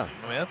 Yeah.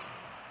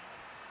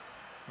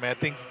 I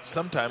think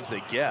sometimes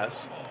they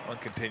guess on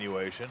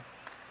continuation,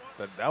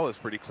 but that was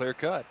pretty clear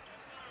cut.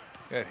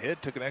 Got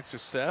hit, took an extra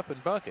step,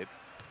 and bucket.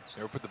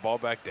 Never put the ball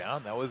back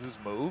down. That was his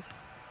move.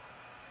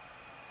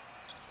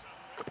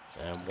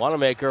 And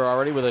Wanamaker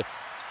already with a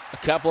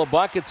couple of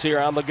buckets here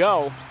on the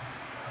go.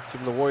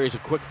 Giving the Warriors a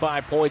quick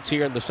 5 points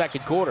here in the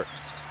second quarter.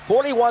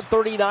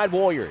 41-39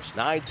 Warriors.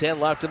 9-10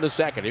 left in the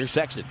second. Here's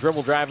Sexton.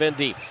 Dribble drive in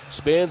deep.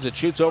 Spins and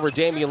shoots over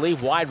Damian Lee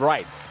wide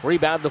right.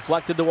 Rebound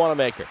deflected to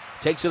Wanamaker.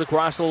 Takes it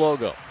across the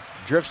logo.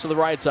 Drifts to the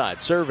right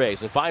side.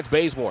 Surveys and finds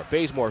Bazemore.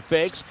 Bazemore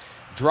fakes.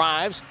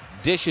 Drives.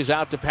 Dishes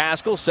out to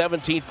Pascal.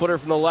 17-footer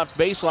from the left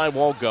baseline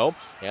won't go.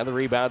 And the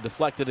rebound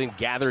deflected and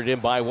gathered in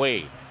by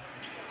Wade.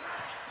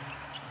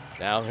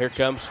 Now here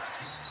comes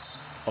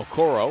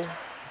Okoro.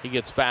 He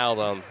gets fouled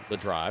on the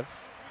drive.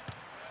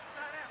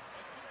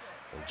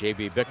 And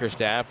J.B.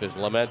 Bickerstaff is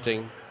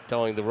lamenting,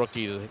 telling the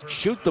rookie to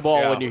shoot the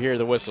ball when you hear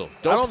the whistle.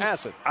 Don't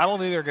pass it. I don't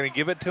think they're going to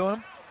give it to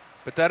him,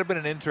 but that would have been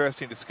an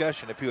interesting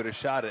discussion if he would have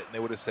shot it and they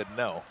would have said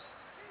no.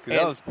 Because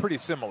that was pretty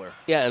similar.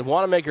 Yeah, and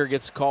Wanamaker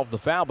gets called the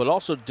foul, but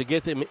also to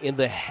get him in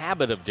the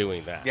habit of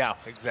doing that. Yeah,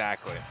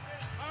 exactly.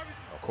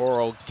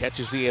 Okoro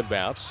catches the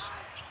inbounds,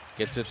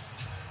 gets it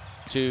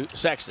to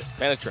Sexton,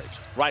 penetrates,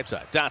 right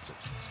side, Dotson.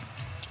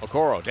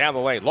 Okoro down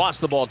the lane,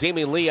 lost the ball,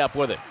 Damian Lee up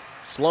with it.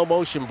 Slow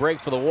motion break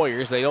for the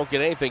Warriors. They don't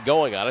get anything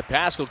going on it.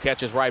 Pascal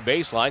catches right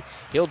baseline.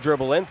 He'll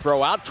dribble in,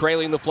 throw out,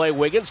 trailing the play.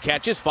 Wiggins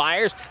catches,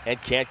 fires,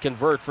 and can't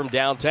convert from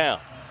downtown.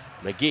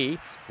 McGee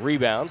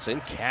rebounds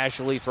and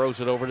casually throws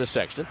it over to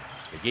Sexton.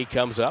 McGee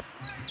comes up,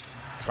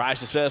 tries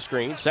to set a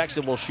screen.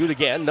 Sexton will shoot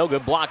again. No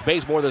good block.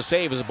 Bazemore the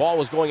save as the ball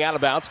was going out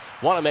of bounds.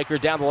 Wanamaker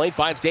down the lane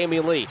finds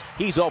Damian Lee.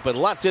 He's open,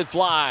 lets it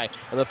fly,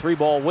 and the three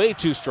ball way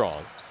too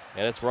strong.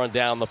 And it's run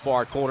down the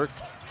far corner.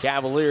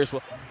 Cavaliers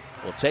will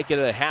will take it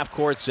in a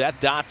half-court set.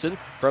 Dotson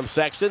from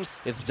Sexton.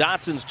 It's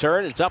Dotson's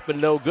turn. It's up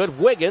and no good.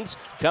 Wiggins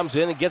comes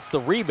in and gets the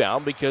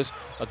rebound because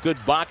a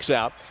good box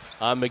out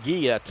on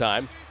McGee that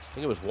time. I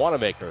think it was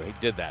Wanamaker who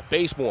did that.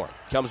 Basemore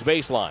comes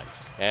baseline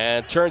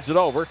and turns it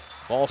over.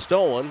 Ball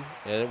stolen,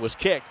 and it was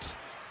kicked.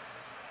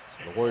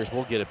 So the Warriors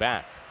will get it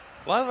back.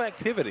 A lot of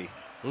activity.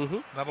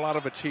 Not a lot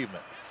of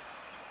achievement.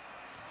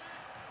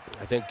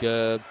 I think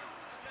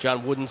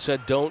John Wooden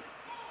said don't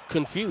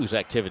confuse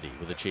activity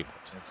with achievement.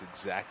 That's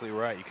exactly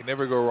right. You can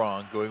never go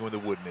wrong going with a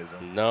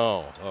Woodenism.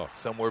 No. Oh.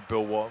 Somewhere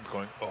Bill Walton's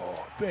going,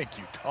 oh, thank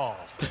you, Tom.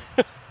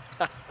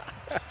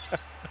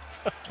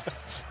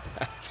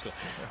 That's good.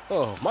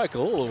 Oh,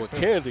 Michael with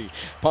candy.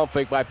 Pump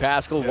fake by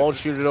Pascal. Won't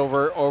shoot it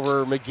over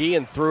McGee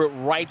and threw it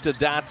right to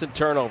Dotson.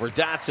 Turnover.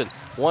 Dotson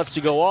wants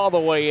to go all the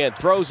way in.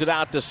 Throws it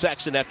out to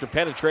Sexton after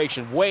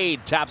penetration.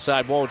 Wade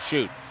topside won't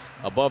shoot.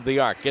 Above the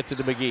arc. Gets it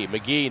to McGee.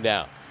 McGee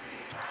now.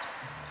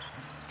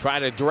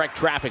 Trying to direct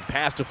traffic.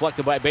 Pass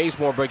deflected by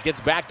Bazemore, but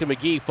gets back to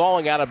McGee.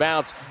 Falling out of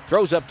bounds.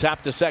 Throws up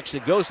top to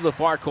Sexton. Goes to the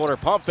far corner.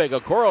 Pump fake.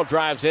 Okoro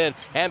drives in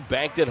and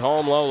banked it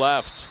home low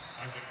left.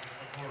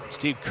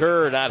 Steve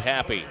Kerr not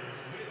happy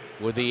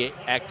with the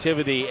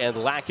activity and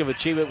lack of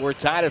achievement. We're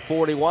tied at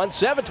 41.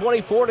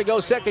 7:24 to go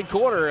second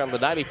quarter on the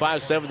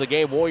 95-7 The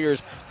Game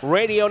Warriors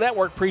Radio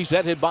Network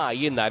presented by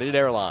United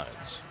Airlines.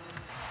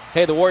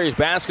 Hey, the Warriors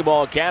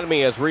Basketball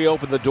Academy has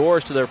reopened the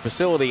doors to their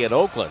facility in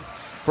Oakland.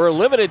 For a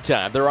limited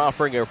time, they're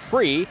offering a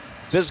free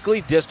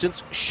physically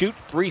distanced Shoot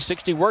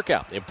 360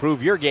 workout.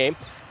 Improve your game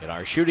in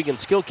our shooting and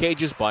skill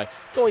cages by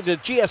going to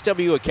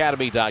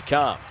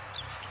gswacademy.com.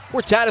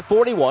 We're tied at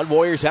 41.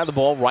 Warriors have the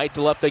ball right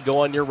to left. They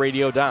go on your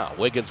radio dial.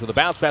 Wiggins with a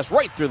bounce pass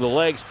right through the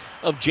legs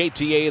of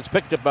JTA. It's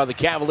picked up by the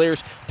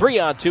Cavaliers.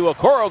 3-on-2.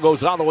 Okoro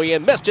goes all the way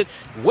in. Missed it.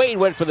 Wade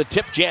went for the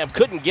tip jam.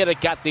 Couldn't get it.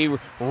 Got the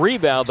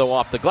rebound, though,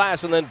 off the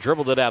glass and then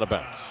dribbled it out of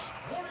bounds.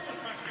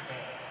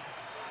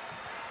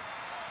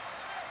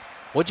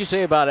 What'd you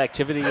say about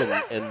activity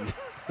and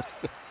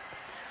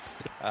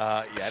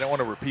I don't want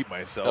to repeat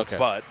myself,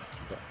 but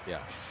yeah.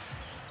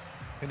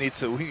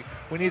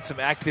 we need some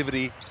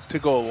activity to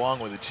go along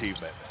with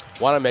achievement.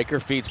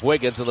 Wanamaker feeds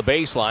Wiggins to the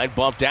baseline.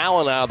 Bumped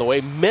Allen out of the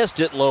way. Missed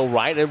it low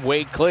right, and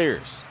Wade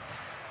clears.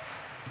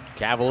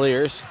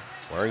 Cavaliers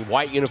wearing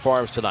white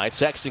uniforms tonight.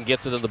 Sexton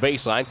gets it to the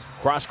baseline.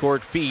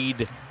 Cross-court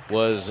feed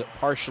was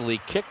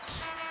partially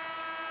kicked.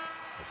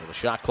 So the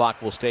shot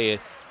clock will stay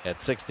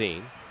at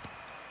 16.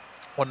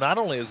 Well, not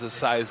only is the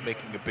size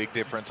making a big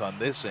difference on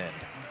this end,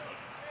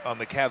 on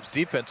the Cavs'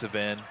 defensive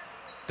end,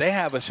 they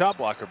have a shot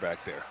blocker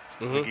back there.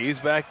 McGee's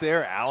back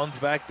there, Allen's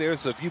back there.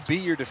 So if you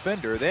beat your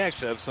defender, they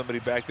actually have somebody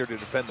back there to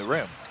defend the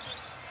rim.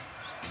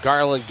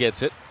 Garland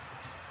gets it.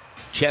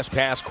 Chest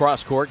pass,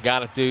 cross court,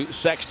 got it to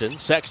Sexton.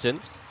 Sexton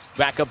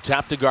back up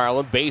top to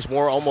Garland.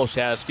 Bazemore almost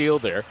had a steal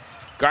there.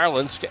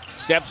 Garland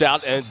steps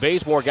out, and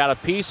Bazemore got a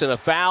piece and a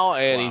foul,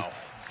 and he's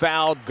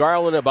fouled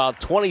Garland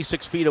about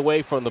 26 feet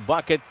away from the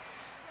bucket,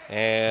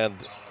 and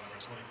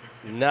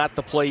not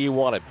the play you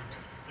wanted.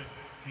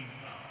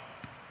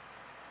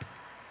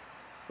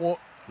 Well,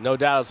 no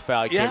doubt it's a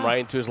foul. He came right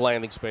into his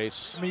landing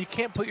space. I mean, you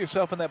can't put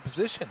yourself in that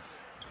position.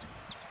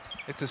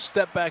 It's a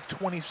step-back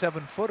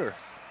 27-footer.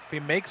 If he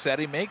makes that,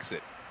 he makes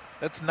it.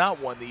 That's not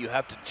one that you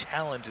have to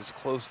challenge as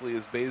closely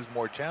as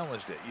Bazemore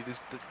challenged it. You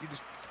just.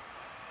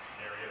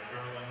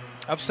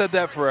 I've said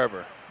that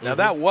forever. Now,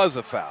 that was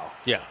a foul.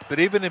 Yeah. But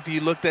even if you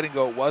looked at it and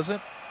go, it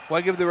wasn't,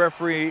 why give the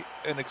referee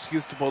an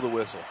excuse to pull the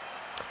whistle?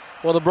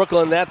 Well, the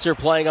Brooklyn Nets are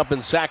playing up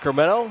in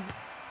Sacramento.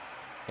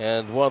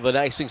 And one of the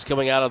nice things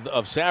coming out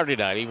of Saturday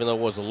night, even though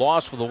it was a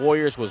loss for the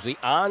Warriors, was the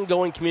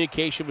ongoing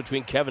communication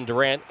between Kevin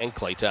Durant and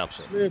Klay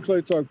Thompson. Me and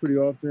Klay talk pretty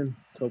often,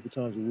 a couple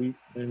times a week,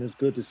 and it's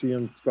good to see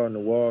him starting to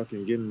walk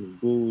and getting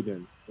booed.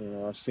 And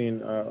I've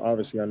seen,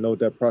 obviously, I know what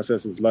that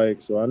process is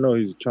like, so I know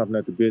he's chomping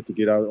at the bit to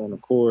get out on the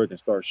court and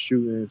start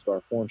shooting,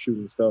 start form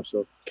shooting and stuff.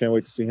 So can't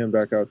wait to see him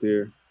back out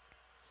there.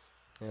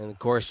 And of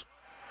course,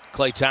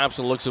 Klay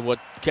Thompson looks at what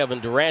Kevin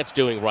Durant's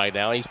doing right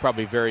now. He's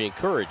probably very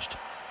encouraged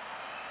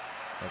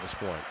at this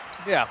point.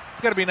 Yeah,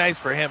 it's got to be nice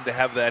for him to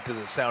have that as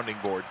a sounding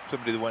board.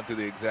 Somebody that went through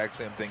the exact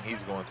same thing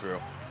he's going through.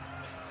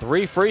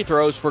 3 free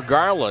throws for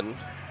Garland.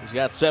 He's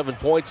got 7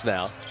 points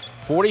now.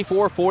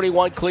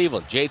 44-41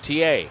 Cleveland.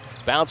 JTA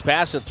bounce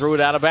pass and threw it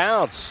out of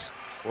bounds.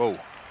 Whoa.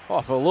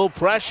 Off a little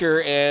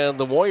pressure, and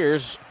the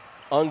Warriors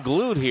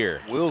unglued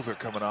here. Wheels are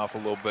coming off a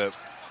little bit.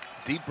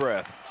 Deep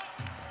breath.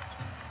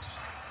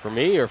 For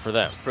me or for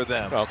them? For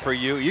them. Okay. For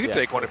you. You can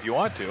take one if you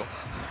want to.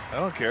 I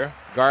don't care.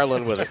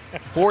 Garland with it.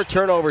 4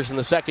 turnovers in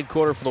the second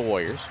quarter for the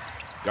Warriors.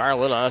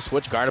 Garland on a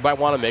switch, guarded by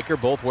Wanamaker,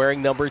 both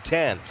wearing number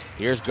 10.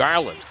 Here's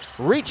Garland.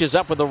 Reaches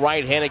up with the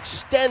right hand,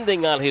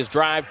 extending on his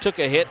drive, took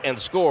a hit and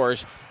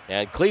scores.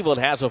 And Cleveland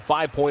has a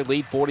 5-point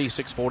lead,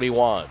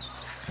 46-41.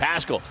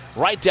 Pascal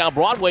right down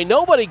Broadway.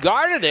 Nobody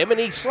guarded him, and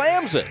he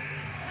slams it.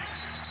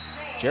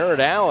 Jared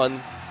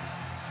Allen,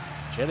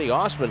 Jenny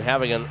Osman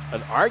having an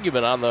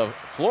argument on the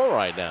floor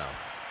right now.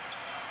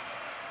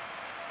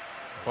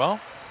 Well,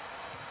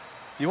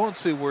 you won't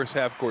see worse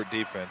half-court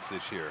defense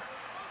this year.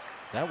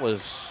 That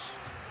was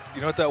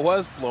You know what that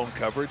was? Blown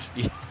coverage.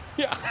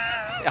 Yeah,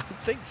 I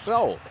think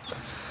so.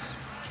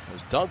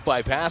 Dunk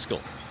by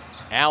Pascal.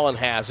 Allen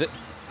has it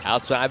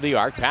outside the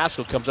arc.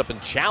 Pascal comes up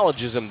and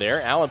challenges him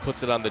there. Allen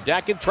puts it on the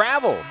deck and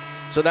travel.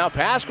 So now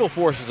Pascal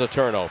forces a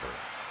turnover.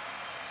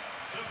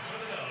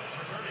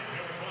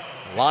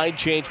 Line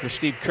change for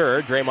Steve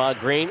Kerr. Draymond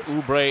Green,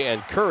 Oubre,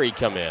 and Curry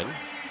come in.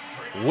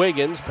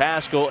 Wiggins,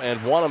 Pascal,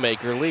 and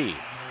Wanamaker leave.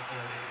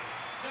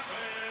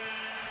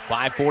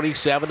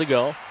 5:47 to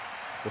go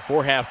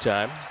before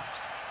halftime.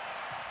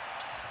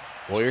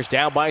 Warriors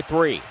down by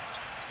 3.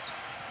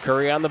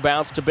 Curry on the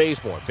bounce to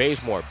Bazemore.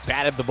 Bazemore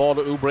batted the ball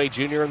to Oubre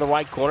Jr. in the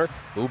right corner.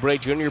 Oubre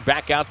Jr.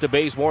 back out to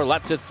Bazemore.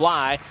 Lets it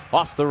fly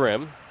off the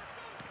rim.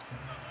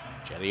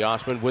 Cedi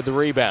Osman with the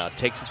rebound.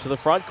 Takes it to the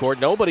front court.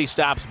 Nobody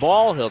stops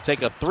ball. He'll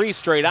take a 3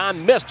 straight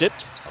on. Missed it.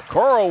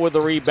 Okoro with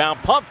the rebound.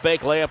 Pump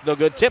fake. Layup no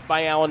good. Tip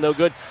by Allen no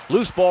good.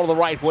 Loose ball to the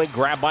right wing.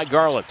 Grabbed by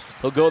Garland.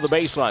 He'll go to the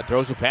baseline.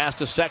 Throws a pass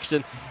to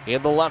Sexton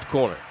in the left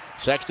corner.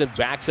 Sexton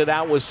backs it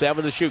out with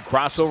 7 to shoot.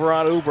 Crossover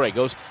on Oubre.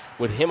 Goes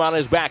with him on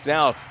his back.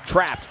 Now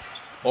trapped.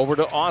 Over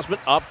to Osman,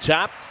 up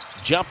top.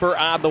 Jumper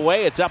on the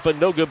way. It's up and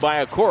no good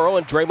by Okoro.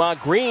 And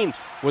Draymond Green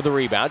with the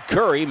rebound.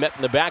 Curry met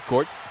in the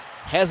backcourt.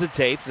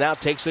 Hesitates. Now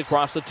takes it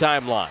across the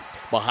timeline.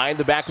 Behind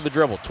the back of the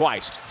dribble.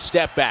 Twice.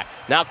 Step back.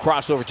 Now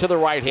crossover to the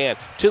right hand.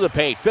 To the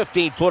paint.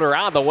 15-footer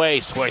on the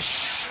way.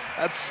 Swish.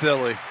 That's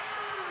silly.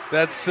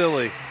 That's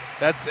silly.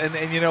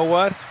 And you know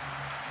what?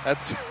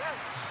 That's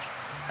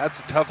a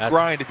tough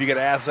grind if you get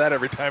asked that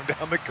every time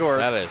down the court.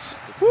 That is.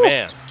 Woo.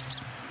 Man.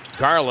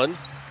 Garland.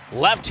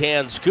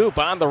 Left-hand scoop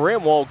on the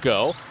rim won't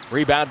go.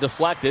 Rebound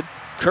deflected.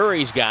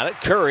 Curry's got it.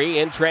 Curry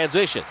in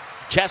transition.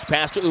 Chest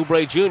pass to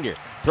Oubre Jr.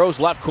 Throws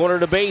left corner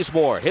to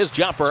Bazemore. His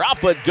jumper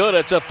up and good.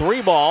 It's a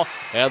 3-ball.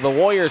 And the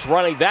Warriors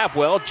running that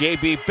well.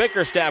 J.B.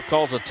 Bickerstaff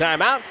calls a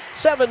timeout.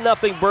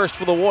 7-0 burst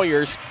for the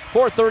Warriors.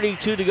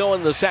 4:32 to go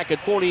in the second.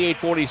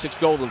 48-46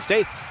 Golden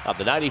State on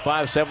the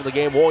 95.7 The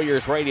Game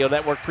Warriors Radio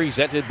Network,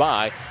 presented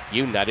by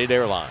United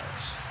Airlines.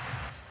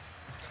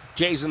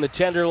 Jay's in the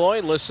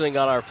Tenderloin, listening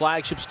on our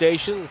flagship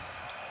station.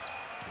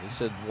 He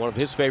said one of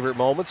his favorite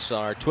moments,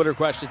 our Twitter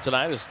question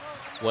tonight, is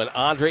when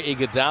Andre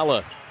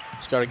Iguodala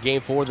started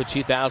Game 4 of the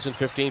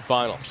 2015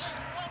 Finals.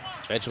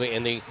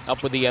 Eventually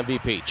up with the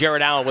MVP.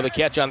 Jared Allen with a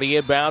catch on the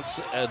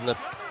inbounds, and the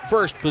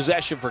first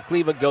possession for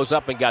Cleveland goes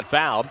up and got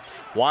fouled.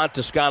 Juan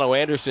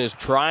Toscano-Anderson is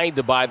trying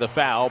to buy the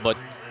foul, but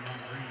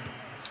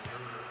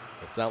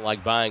it's not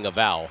like buying a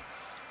vowel.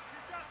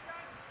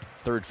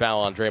 Third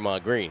foul on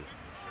Draymond Green.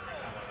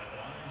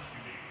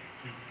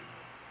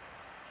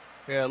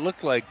 Yeah, it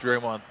looked like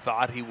Draymond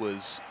thought he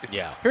was.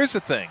 Yeah. Here's the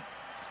thing.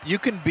 You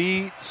can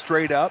be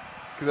straight up,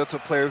 because that's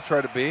what players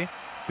try to be,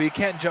 but you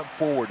can't jump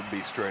forward and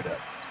be straight up.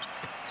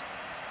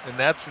 And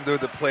that's where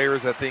the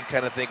players, I think,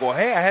 kind of think, well,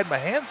 hey, I had my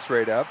hands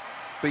straight up.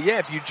 But, yeah,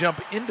 if you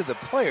jump into the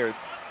player,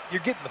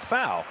 you're getting the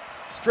foul.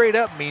 Straight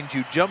up means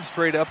you jump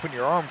straight up and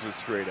your arms are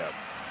straight up.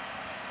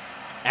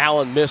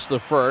 Allen missed the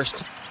first.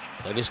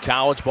 In his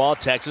college ball,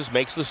 Texas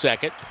makes the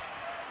second.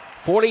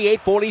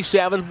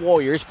 48-47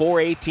 Warriors,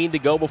 4:18 to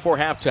go before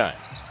halftime.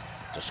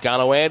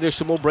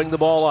 Toscano-Anderson will bring the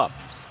ball up.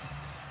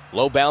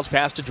 Low bounce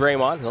pass to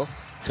Draymond. He'll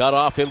cut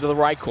off him to the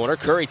right corner.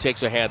 Curry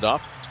takes a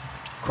handoff.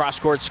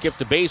 Cross-court skip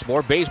to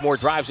Bazemore. Bazemore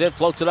drives in,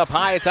 floats it up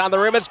high. It's on the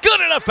rim. It's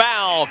good and a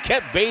foul.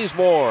 Kent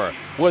Bazemore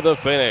with a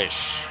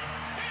finish.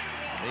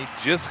 He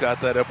just got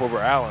that up over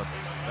Allen.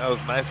 That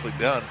was nicely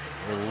done.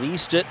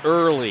 Released it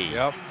early.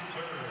 Yep.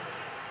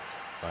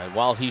 And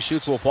while he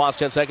shoots, we'll pause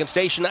 10 seconds.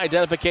 Station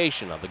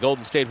identification on the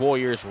Golden State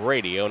Warriors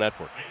Radio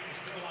Network.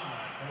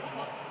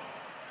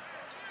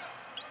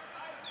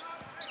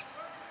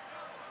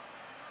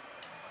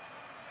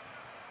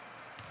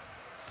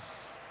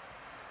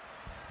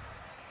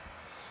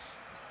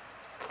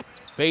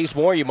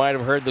 Bazemore, you might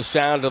have heard the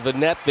sound of the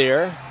net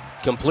there.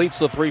 Completes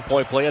the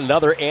three-point play.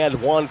 Another and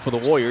one for the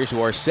Warriors,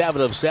 who are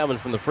 7 of 7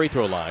 from the free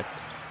throw line.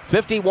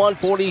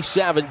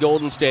 51-47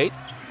 Golden State.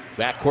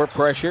 Backcourt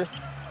pressure.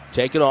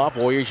 Taken off.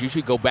 Warriors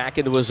usually go back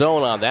into a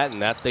zone on that,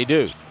 and that they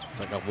do. It's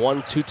like a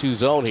 1-2-2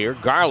 zone here.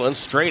 Garland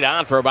straight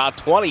on for about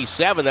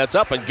 27. That's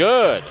up and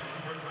good.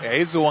 Yeah,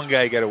 he's the one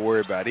guy you got to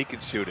worry about. He can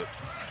shoot it.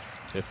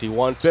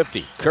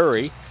 51-50.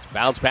 Curry,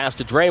 bounce pass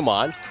to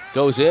Draymond.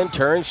 Goes in,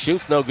 turns,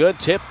 shoots, no good.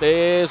 Tip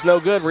is no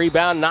good.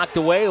 Rebound knocked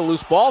away. A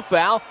loose ball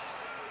foul.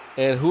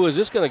 And who is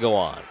this going to go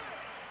on?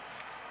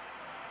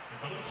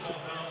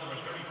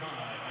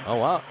 Oh,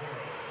 wow.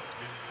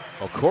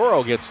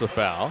 Okoro gets the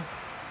foul.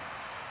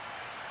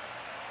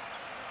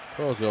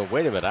 Okoro's going,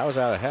 wait a minute, I was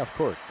out of half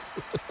court.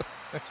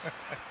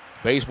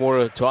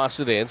 Bazemore tossed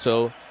it in,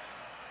 so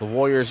the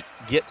Warriors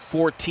get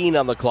 14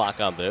 on the clock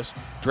on this.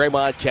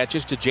 Draymond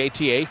catches to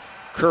JTA.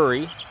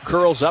 Curry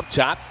curls up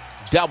top,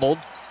 doubled.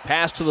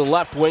 Pass to the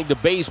left wing to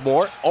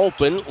Bazemore.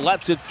 Open,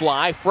 lets it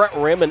fly. Front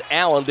rim, and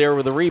Allen there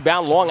with a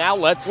rebound. Long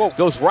outlet.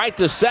 Goes right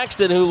to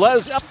Sexton, who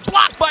lets a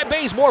block by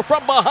Bazemore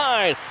from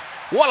behind.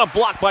 What a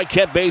block by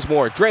Kent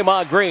Bazemore.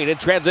 Draymond Green in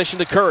transition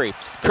to Curry.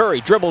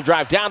 Curry dribble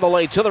drive down the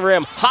lane to the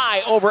rim.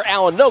 High over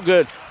Allen. No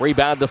good.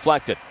 Rebound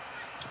deflected.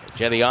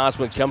 Cedi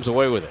Osman comes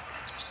away with it.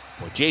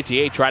 Well,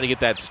 JTA tried to get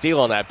that steal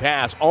on that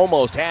pass.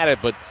 Almost had it,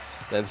 but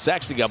then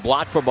Sexton got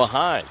blocked from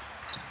behind.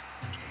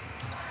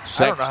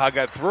 I don't know how it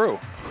got through.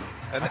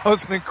 And that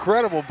was an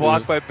incredible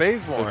block by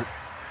Bazemore.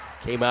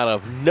 Came out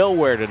of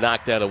nowhere to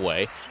knock that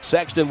away.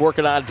 Sexton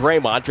working on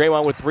Draymond.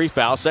 Draymond with 3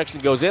 fouls. Sexton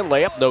goes in,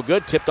 layup, no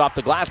good. Tipped off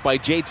the glass by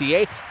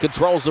JTA.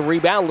 Controls the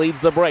rebound, leads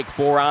the break.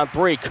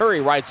 4-on-3. Curry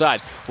right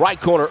side. Right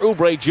corner,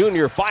 Oubre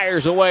Jr.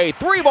 fires away.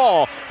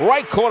 3-ball,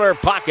 right corner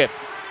pocket.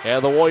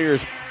 And the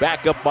Warriors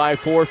back up by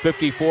 4,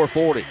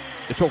 54-40.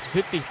 It's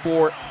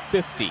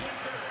 54-50.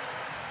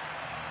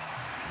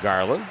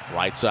 Garland,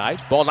 right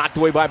side. Ball knocked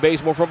away by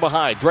Bazemore from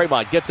behind.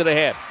 Draymond gets it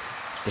ahead.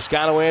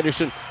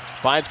 Toscano-Anderson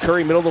finds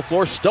Curry middle of the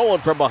floor,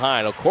 stolen from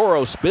behind.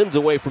 Okoro spins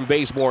away from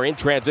Bazemore in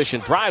transition,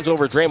 drives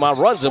over Draymond,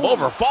 runs him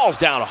over, falls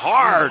down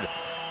hard.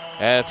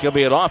 And it's going to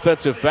be an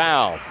offensive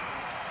foul.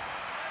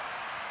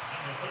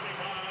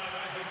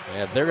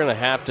 And they're going to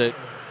have to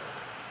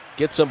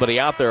get somebody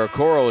out there.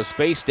 Okoro is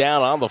face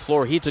down on the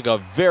floor. He took a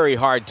very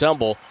hard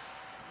tumble.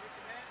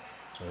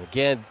 And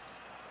again,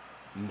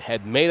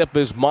 had made up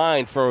his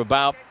mind from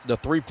about the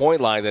three-point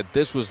line that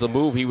this was the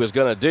move he was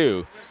going to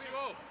do.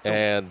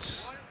 And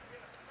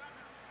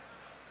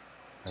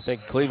I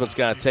think Cleveland's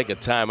got to take a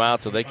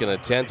timeout so they can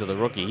attend to the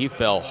rookie. He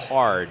fell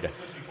hard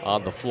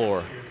on the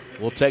floor.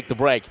 We'll take the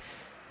break.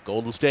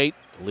 Golden State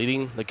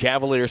leading the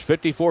Cavaliers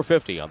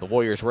 54-50 on the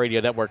Warriors Radio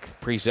Network,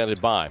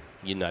 presented by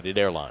United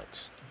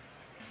Airlines.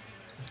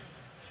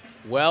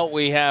 Well,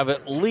 we have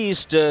at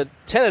least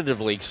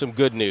tentatively some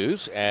good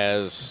news,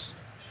 as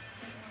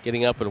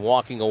getting up and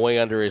walking away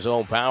under his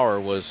own power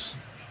was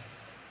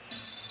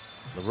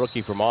the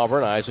rookie from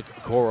Auburn, Isaac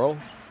Okoro.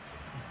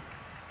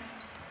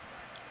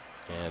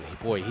 And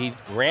he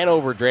ran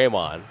over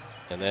Draymond,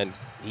 and then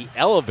he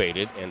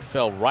elevated and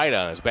fell right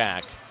on his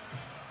back.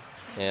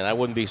 And I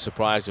wouldn't be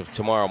surprised if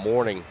tomorrow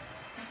morning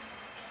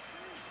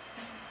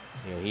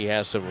he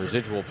has some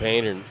residual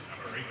pain. And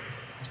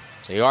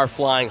they are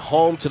flying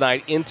home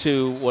tonight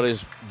into what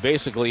is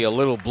basically a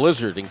little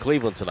blizzard in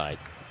Cleveland tonight.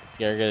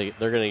 They're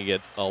going to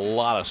get a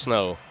lot of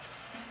snow.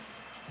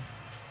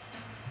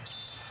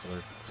 So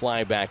they're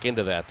flying back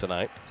into that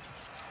tonight.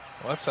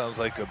 Well, that sounds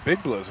like a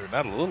big blizzard,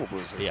 not a little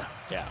blizzard. Yeah.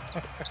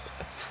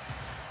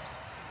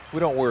 We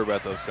don't worry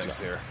about those things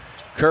here.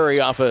 Curry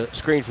off a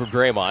screen from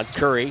Draymond.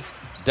 Curry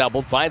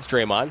doubled, finds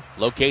Draymond,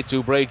 locates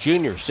Oubre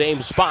Jr.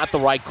 Same spot, the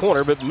right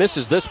corner, but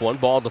misses this one.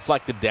 Ball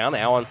deflected down.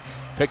 Allen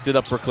picked it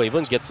up for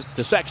Cleveland, gets it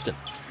to Sexton.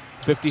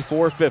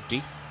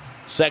 54-50.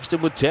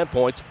 Sexton with 10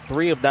 points,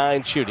 3 of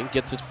 9 shooting,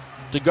 gets it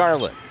to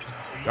Garland.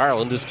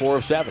 Garland is 4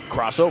 of 7.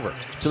 Crossover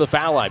to the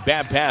foul line.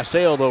 Bad pass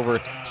sailed over.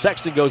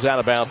 Sexton goes out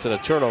of bounds and a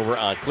turnover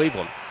on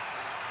Cleveland.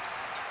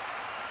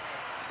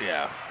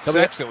 Yeah.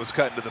 Sexton was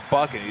cutting to the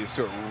bucket. He just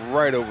threw it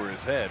right over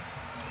his head.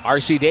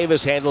 R.C.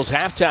 Davis handles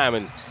halftime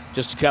in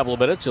just a couple of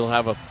minutes. He'll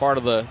have a part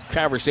of the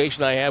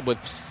conversation I had with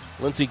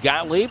Lindsey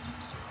Gottlieb,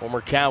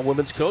 former Cal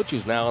women's coach,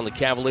 who's now on the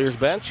Cavaliers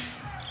bench.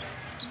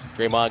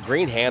 Draymond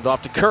Green, hand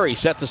off to Curry.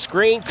 Set the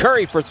screen.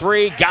 Curry for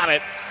 3. Got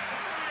it.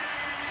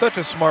 Such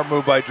a smart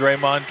move by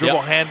Draymond.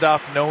 Dribble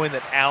handoff knowing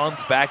that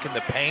Allen's back in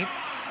the paint.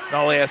 And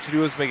all he has to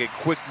do is make a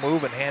quick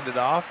move and hand it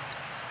off.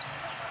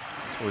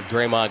 That's where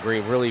Draymond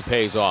Green really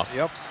pays off.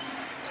 Yep.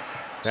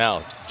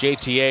 Now,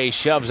 JTA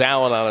shoves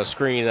Allen on a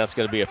screen. That's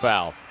going to be a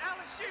foul.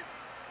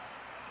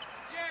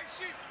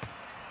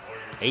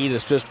 8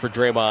 assists for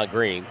Draymond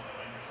Green.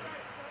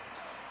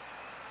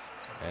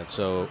 And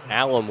so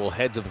Allen will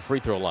head to the free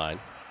throw line.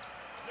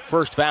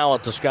 First foul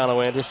at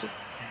Toscano-Anderson.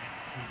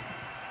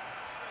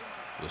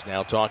 He's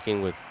now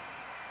talking with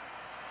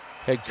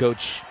head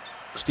coach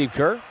Steve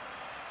Kerr.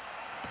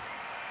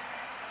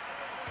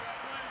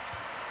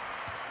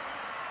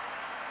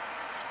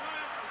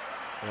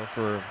 Well,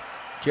 for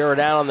Jared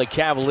Allen, the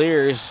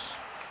Cavaliers,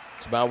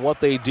 it's about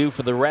what they do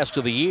for the rest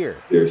of the year.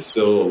 There's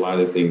still a lot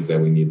of things that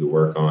we need to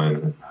work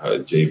on.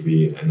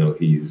 JB, I know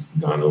he's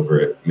gone over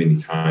it many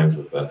times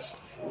with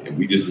us, and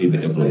we just need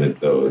to implement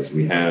those.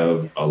 We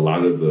have a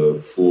lot of the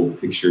full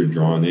picture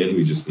drawn in.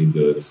 We just need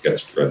to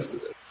sketch the rest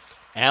of it.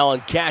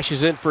 Allen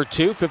cashes in for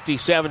 2,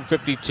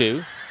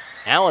 57-52.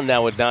 Allen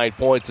now with 9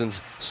 points and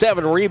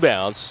 7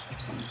 rebounds.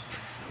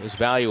 His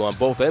value on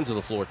both ends of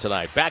the floor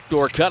tonight.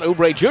 Backdoor cut.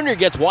 Oubre Jr.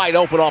 gets wide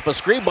open off a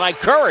screen by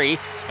Curry.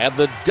 And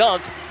the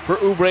dunk for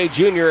Oubre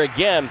Jr.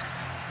 again.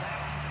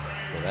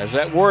 And there's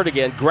that word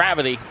again,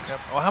 gravity.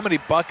 Well, how many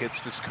buckets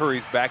does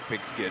Curry's back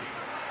picks get?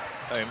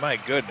 I mean, my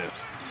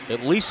goodness.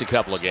 At least a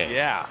couple of games.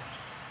 Yeah.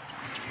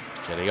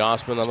 Jenny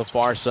Osman on the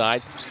far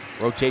side.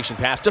 Rotation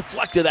pass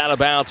deflected out of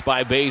bounds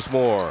by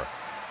Bazemore.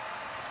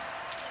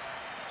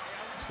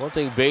 One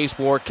thing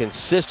Bazemore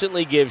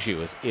consistently gives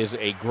you is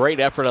a great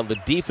effort on the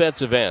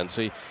defensive end.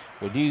 So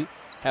when you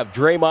have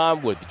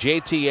Draymond with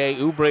JTA,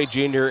 Oubre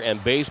Jr.,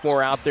 and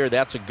Bazemore out there,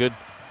 that's a good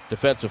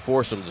defensive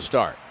foursome to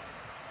start.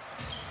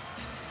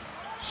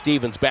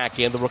 Stevens back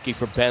in, the rookie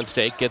from Penn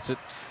State, gets it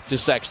to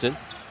Sexton.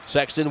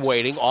 Sexton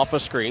waiting off a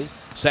screen.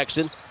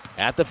 Sexton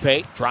at the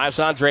paint, drives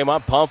on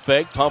Draymond, pump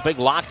fake,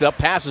 locked up,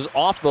 passes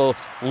off the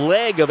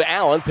leg of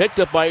Allen, picked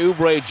up by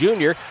Oubre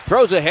Jr.,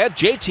 throws ahead,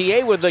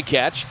 JTA with the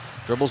catch.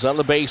 Dribbles on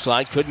the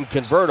baseline, couldn't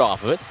convert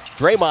off of it.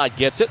 Draymond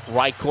gets it,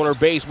 right corner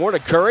base, more to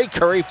Curry.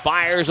 Curry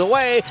fires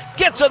away,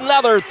 gets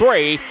another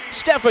three.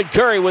 Stephen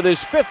Curry with his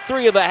 5th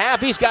three of the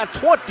half. He's got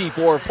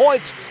 24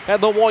 points,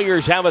 and the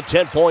Warriors have a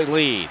 10-point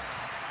lead.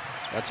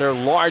 That's their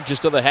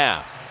largest of the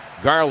half.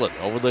 Garland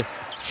over the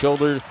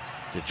shoulder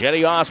to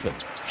Cedi Osman.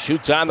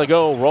 Shoots on the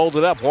go, rolled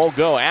it up, won't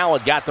go.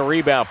 Allen got the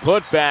rebound,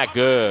 put back,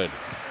 good.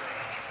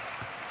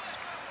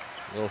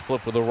 Little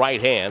flip with the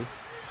right hand.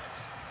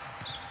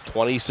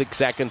 26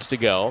 seconds to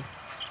go.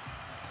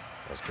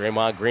 As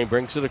Draymond Green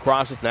brings it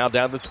across, it's now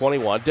down to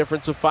 21.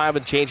 Difference of 5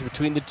 and change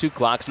between the two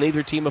clocks.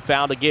 Neither team a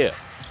foul to give.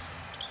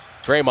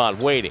 Draymond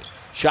waiting.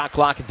 Shot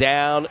clock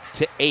down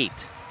to 8.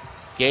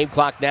 Game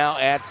clock now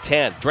at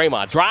 10.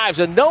 Draymond drives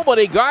and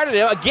nobody guarded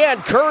him.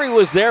 Again, Curry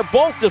was there.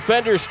 Both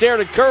defenders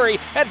stared at Curry,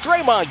 and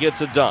Draymond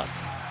gets it done.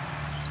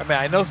 I mean,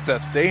 I know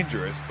Steph's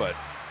dangerous, but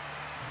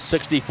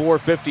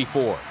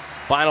 64-54.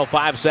 Final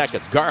 5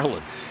 seconds.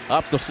 Garland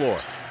up the floor.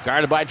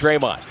 Guarded by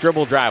Draymond.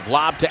 Dribble drive.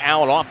 Lob to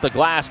Allen off the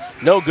glass.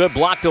 No good.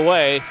 Blocked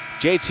away.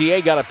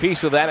 JTA got a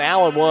piece of that.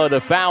 Allen wanted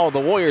a foul. The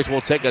Warriors will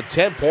take a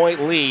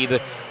 10-point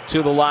lead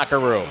to the locker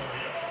room.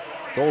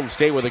 Golden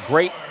State with a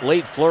great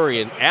late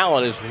flurry, and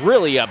Allen is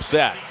really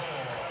upset.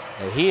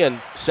 And he and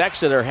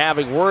Sexton are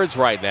having words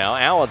right now.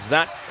 Allen's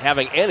not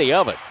having any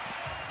of it.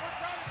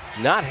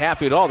 Not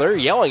happy at all. They're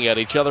yelling at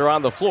each other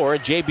on the floor.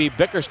 J.B.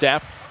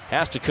 Bickerstaff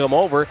has to come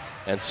over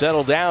and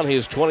settle down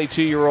his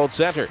 22-year-old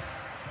center.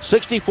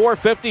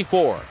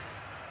 64-54.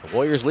 The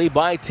Warriors lead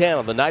by 10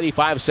 on the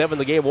 95.7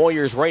 The Game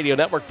Warriors Radio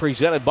Network,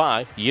 presented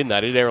by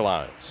United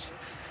Airlines.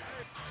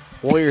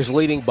 Warriors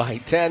leading by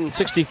 10,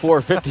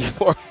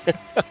 64-54.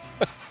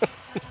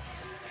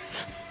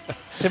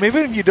 Tim,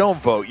 even if you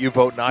don't vote, you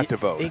vote not to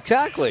vote.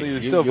 Exactly. So you're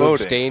still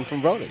voting. Abstain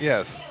from voting.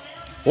 Yes.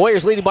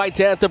 Warriors leading by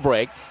 10 at the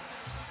break.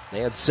 They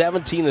had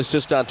 17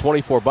 assists on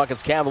 24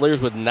 buckets. Cavaliers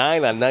with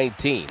 9 on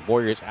 19.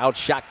 Warriors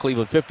outshot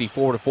Cleveland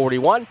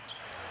 54-41.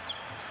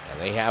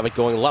 And they have it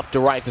going left to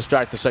right to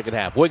start the second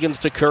half. Wiggins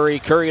to Curry.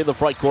 Curry in the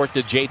front court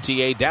to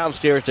JTA.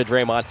 Downstairs to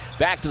Draymond.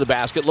 Back to the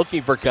basket,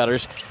 looking for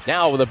cutters.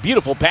 Now with a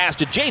beautiful pass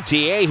to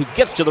JTA, who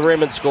gets to the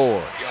rim and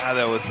scores. God,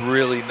 that was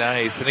really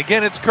nice. And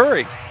again, it's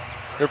Curry.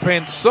 They're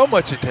paying so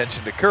much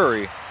attention to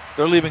Curry,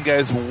 they're leaving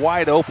guys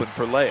wide open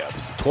for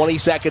layups. 20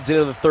 seconds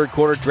into the third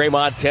quarter,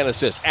 Draymond 10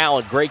 assists.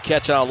 Allen, great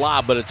catch on a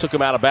lob, but it took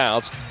him out of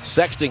bounds.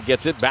 Sexton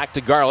gets it back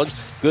to Garland.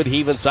 Good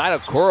heave inside.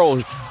 Okoro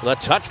with a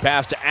touch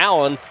pass to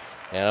Allen.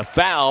 And a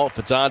foul. If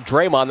it's on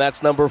Draymond,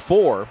 that's number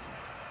 4.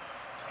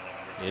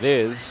 It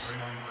is.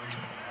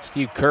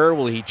 Steve Kerr,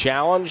 will he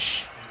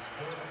challenge?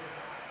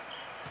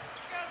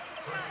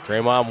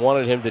 Draymond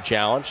wanted him to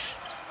challenge.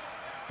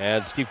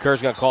 And Steve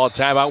Kerr's going to call a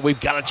timeout. We've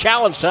got a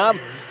challenge, Tom.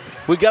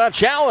 We've got a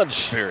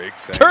challenge. Very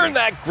exciting. Turn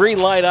that green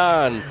light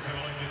on.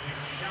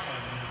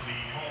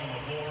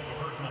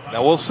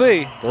 Now we'll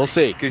see. We'll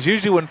see. Because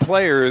usually when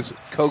players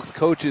coax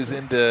coaches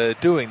into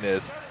doing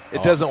this,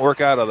 it doesn't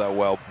work out all that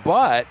well.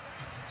 But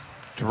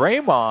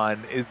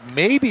Draymond is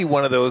maybe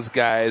one of those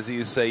guys that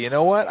you say, you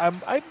know what,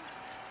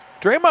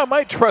 Draymond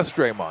might trust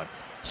Draymond.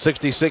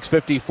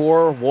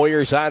 66-54,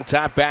 Warriors on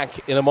top.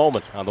 Back in a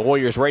moment on the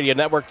Warriors Radio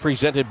Network,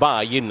 presented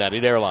by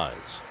United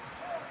Airlines.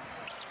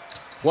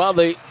 Well,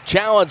 the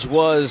challenge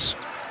was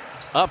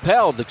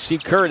upheld.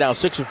 Steve Kerr now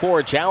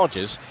 6-4 in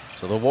challenges.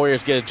 So the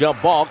Warriors get a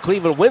jump ball.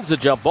 Cleveland wins the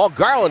jump ball.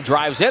 Garland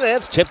drives in, and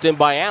it's tipped in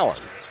by Allen.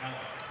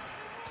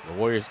 The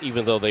Warriors,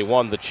 even though they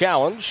won the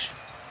challenge,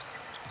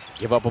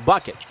 give up a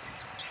bucket.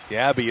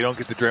 Yeah, but you don't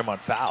get the Draymond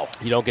foul.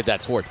 You don't get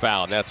that 4th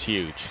foul, and that's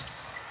huge.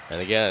 And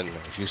again,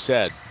 as you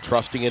said,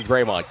 trusting in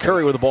Draymond.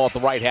 Curry with the ball at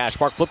the right hash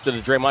mark. Flipped it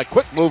to Draymond.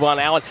 Quick move on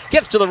Allen.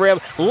 Gets to the rim.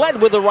 Led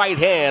with the right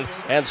hand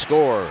and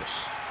scores.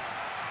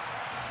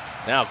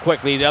 Now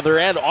quickly the other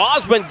end.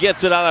 Osman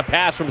gets it on a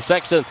pass from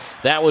Sexton.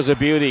 That was a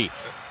beauty.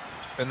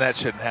 And that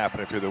shouldn't happen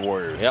if you're the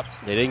Warriors. Yep,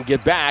 they didn't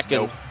get back.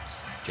 Nope.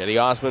 And Cedi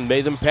Osman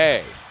made them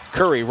pay.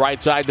 Curry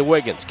right side to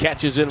Wiggins.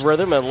 Catches in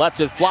rhythm and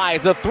lets it fly.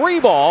 It's a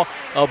 3-ball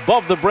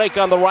above the break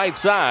on the right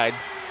side.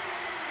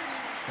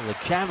 And the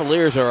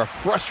Cavaliers are a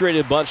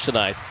frustrated bunch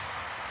tonight,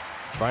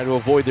 trying to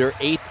avoid their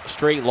 8th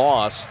straight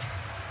loss. There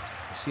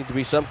seems to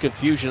be some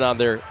confusion on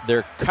their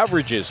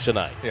coverages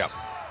tonight. Yeah.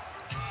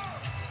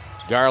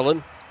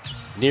 Garland,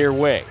 near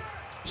wing.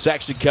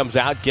 Sexton comes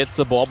out, gets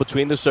the ball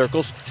between the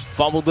circles,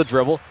 fumbled the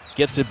dribble,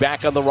 gets it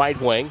back on the right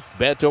wing,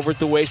 bent over at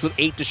the waist with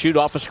 8 to shoot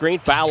off a screen,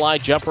 foul line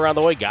jumper on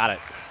the way, got it.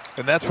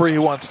 And that's where he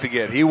wants to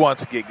get. He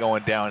wants to get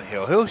going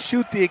downhill. He'll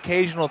shoot the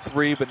occasional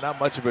 3, but not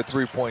much of a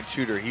three-point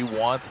shooter. He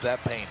wants that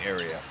paint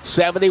area.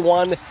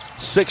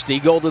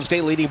 71-60, Golden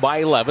State leading by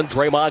 11.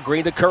 Draymond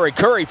Green to Curry.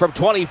 Curry from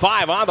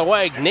 25 on the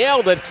way,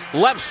 nailed it,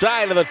 left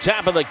side of the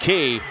top of the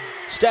key.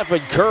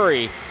 Stephen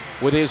Curry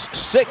with his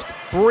 6th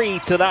 3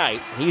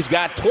 tonight. He's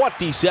got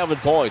 27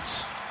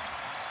 points.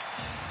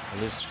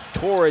 And his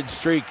torrid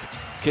streak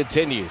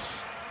continues.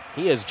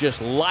 He is just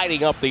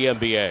lighting up the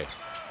NBA.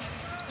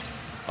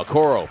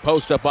 Okoro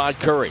post up on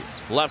Curry.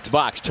 Left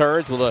box,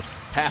 turns with a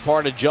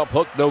half-hearted jump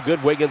hook. No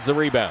good. Wiggins the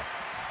rebound.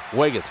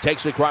 Wiggins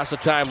takes it across the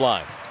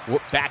timeline.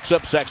 Backs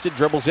up Sexton,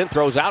 dribbles in,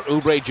 throws out.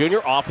 Oubre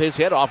Jr. off his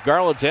head, off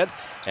Garland's head.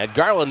 And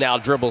Garland now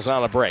dribbles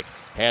on a break.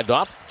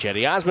 Handoff.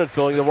 Cedi Osman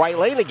filling the right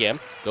lane again.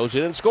 Goes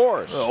in and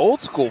scores.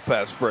 Old school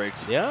fast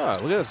breaks. Yeah,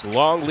 look at this.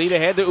 Long lead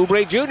ahead to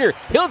Oubre Jr.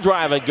 He'll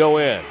drive and go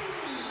in.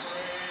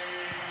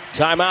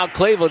 Timeout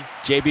Cleveland.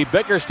 J.B.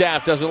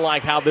 Bickerstaff doesn't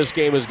like how this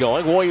game is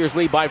going. Warriors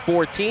lead by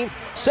 14,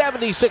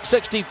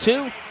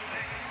 76-62.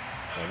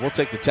 And we'll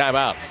take the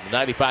timeout.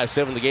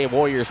 95-7 The Game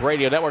Warriors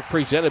Radio Network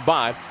presented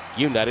by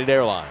United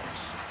Airlines.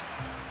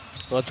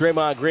 Well,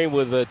 Draymond Green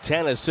with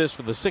 10 assists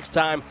for the sixth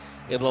time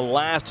in the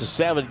last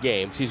 7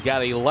 games. He's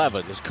got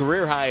 11. His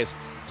career high is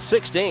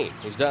 16.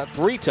 He's done it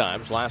 3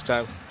 times, last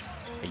time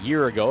a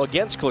year ago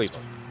against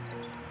Cleveland.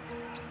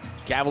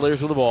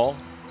 Cavaliers with the ball,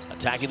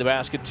 attacking the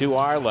basket to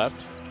our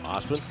left.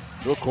 Osman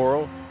to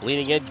Okoro,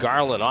 leaning in.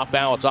 Garland off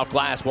balance, off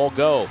glass, won't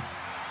go.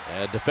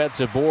 And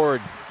defensive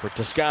board for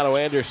Toscano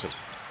Anderson.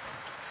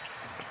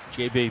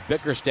 J.B.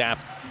 Bickerstaff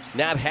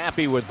not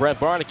happy with Brett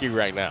Barnaky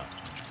right now.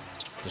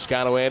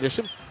 Toscano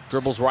Anderson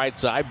dribbles right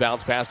side,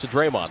 bounce pass to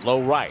Draymond,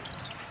 low right.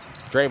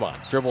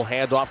 Draymond dribble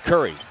handoff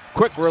Curry.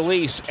 Quick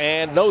release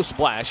and no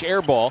splash.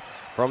 Air ball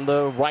from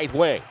the right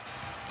wing.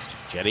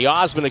 Cedi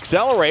Osman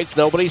accelerates.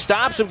 Nobody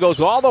stops him. Goes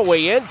all the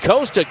way in,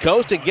 coast to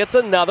coast, and gets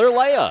another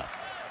layup.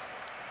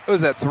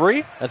 Was that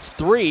 3? That's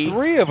 3.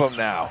 3 of them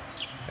now.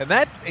 And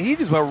that he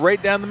just went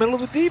right down the middle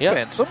of the defense.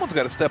 Yep. Someone's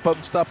got to step up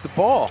and stop the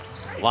ball.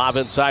 Lob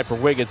inside for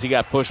Wiggins. He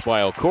got pushed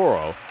by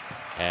Okoro,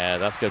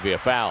 and that's going to be a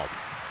foul.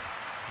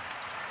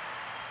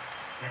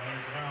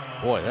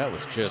 Boy, that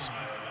was just...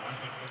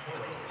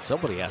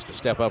 Somebody has to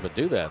step up and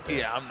do that there.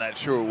 Yeah, I'm not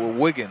sure. Well,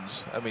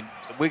 Wiggins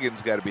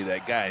got to be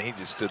that guy, and he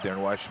just stood there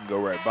and watched him go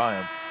right by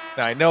him.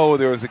 Now, I know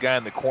there was a guy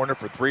in the corner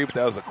for 3, but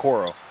that was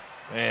Okoro.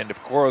 And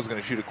if Okoro's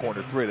going to shoot a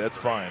corner 3, that's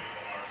fine.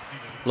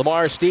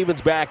 Lamar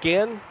Stevens back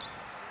in.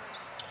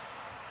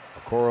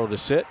 Okoro to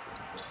sit.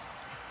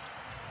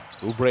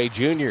 Oubre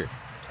Jr.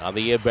 on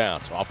the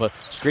inbounds. Off a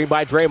screen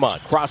by Draymond.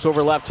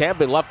 Crossover left hand,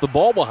 but left the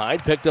ball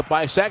behind. Picked up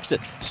by Sexton.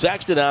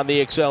 Sexton on the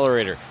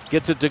accelerator.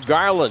 Gets it to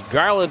Garland.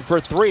 Garland for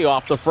 3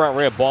 off the front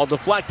rim. Ball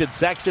deflected.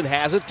 Sexton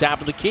has it.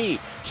 Top of the key.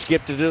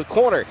 Skipped it to the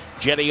corner.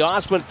 Cedi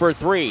Osman for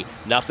 3.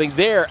 Nothing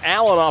there.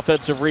 Allen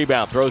offensive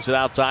rebound. Throws it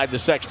outside to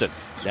Sexton.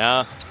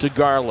 Now to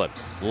Garland.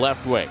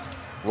 Left wing.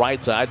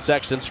 Right side.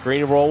 Sexton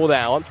screen and roll with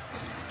Allen.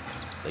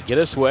 They get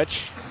a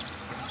switch.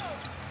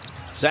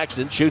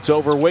 Sexton shoots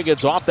over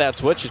Wiggins off that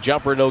switch. A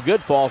jumper no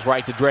good. Falls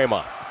right to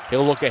Draymond.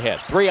 He'll look ahead.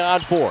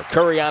 3-on-4.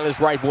 Curry on his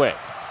right wing.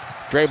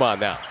 Draymond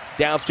now.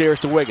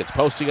 Downstairs to Wiggins.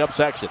 Posting up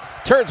Sexton.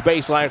 Turns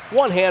baseline.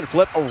 One hand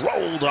flip.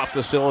 Rolled off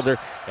the cylinder.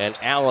 And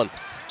Allen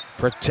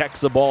protects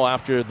the ball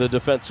after the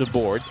defensive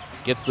board.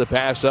 Gets the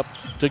pass up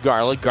to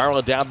Garland.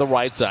 Garland down the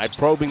right side.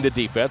 Probing the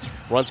defense.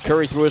 Runs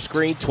Curry through a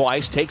screen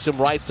twice. Takes him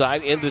right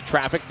side into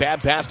traffic.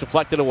 Bad pass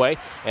deflected away.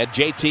 And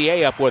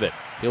JTA up with it.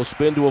 He'll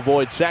spin to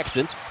avoid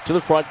Sexton. To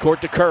the front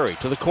court to Curry.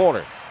 To the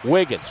corner.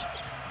 Wiggins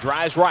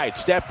drives right.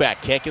 Step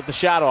back. Can't get the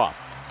shot off.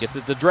 Gets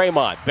it to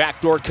Draymond.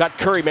 Backdoor cut.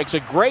 Curry makes a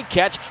great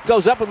catch.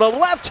 Goes up with the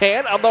left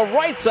hand on the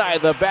right side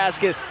of the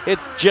basket.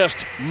 It's just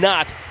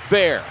not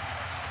fair.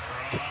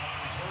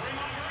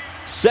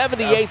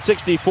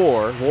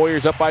 78-64.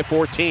 Warriors up by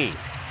 14.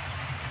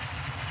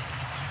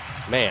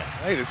 Man.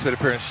 I need to sit up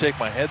here and shake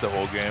my head the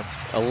whole game.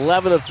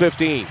 11 of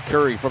 15.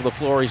 Curry from the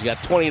floor. He's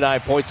got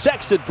 29 points.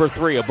 Sexton for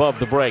 3 above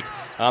the break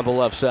on the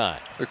left side.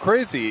 The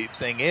crazy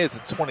thing is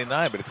it's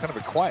 29, but it's kind of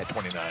a quiet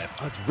 29.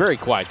 Oh, it's very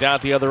quiet. Down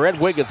at the other end,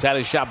 Wiggins had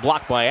his shot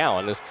blocked by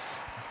Allen.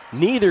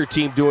 Neither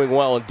team doing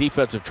well in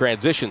defensive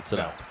transition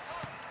tonight.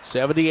 No.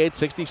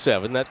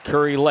 78-67. That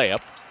Curry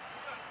layup.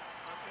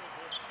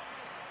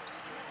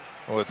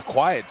 Well, it's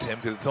quiet, Tim,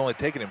 because it's only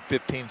taken him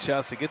 15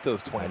 shots to get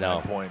those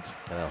 29 points.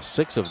 I know.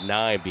 6 of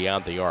 9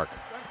 beyond the arc.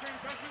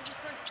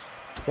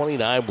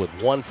 29 with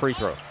 1 free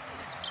throw.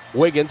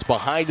 Wiggins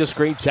behind the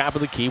screen, top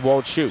of the key,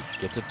 won't shoot.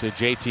 Gets it to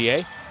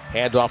JTA.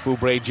 Handoff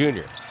Oubre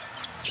Jr.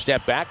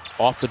 Step back,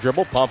 off the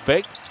dribble, pump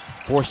fake.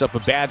 Forced up a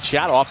bad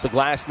shot, off the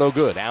glass, no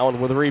good. Allen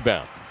with a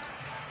rebound.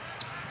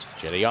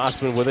 Cedi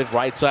Osman with it,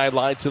 right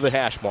sideline to the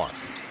hash mark.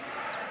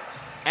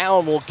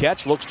 Allen will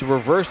catch, looks to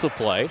reverse the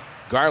play.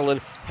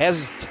 Garland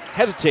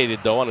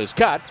hesitated, though, on his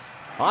cut.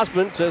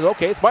 Osman says,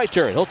 okay, it's my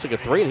turn. He'll take a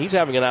 3, and he's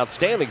having an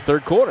outstanding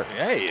third quarter.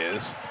 Yeah, he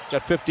is.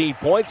 Got 15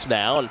 points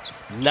now, and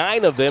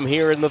 9 of them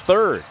here in the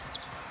third.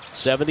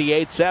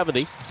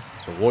 78-70.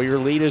 The Warrior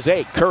lead is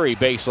 8. Curry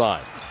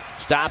baseline.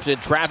 Stops in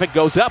traffic,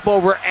 goes up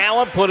over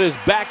Allen, put his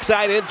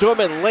backside into him,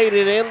 and laid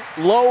it in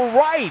low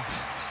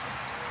right.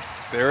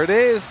 There it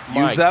is.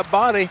 Use that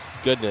body.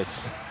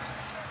 Goodness.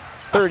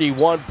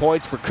 31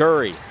 points for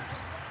Curry.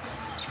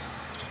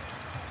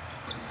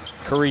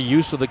 Curry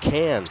use of the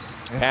can.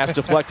 Pass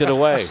deflected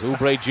away.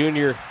 Oubre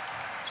Jr.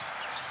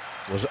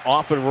 was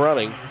off and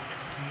running.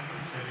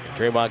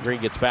 Draymond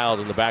Green gets fouled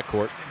in the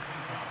backcourt.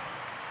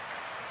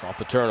 Off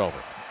the turnover.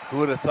 Who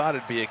would have thought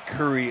it'd be a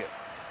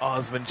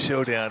Curry-Osman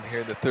showdown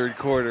here in the third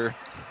quarter?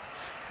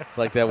 It's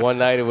like that one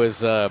night it was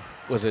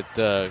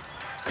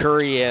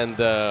Curry and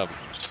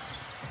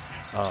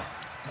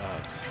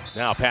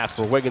Now pass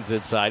for Wiggins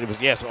inside. It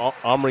was,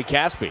 Omri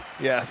Caspi.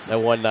 Yes. That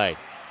one night.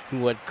 He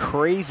went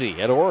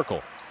crazy at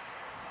Oracle.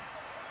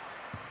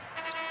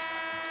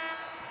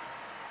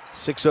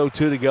 6:02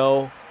 to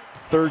go,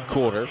 third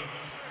quarter.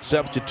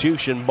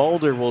 Substitution,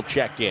 Mulder will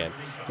check in.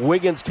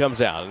 Wiggins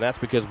comes out, and that's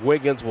because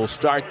Wiggins will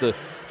start the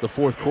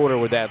fourth quarter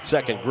with that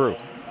second group.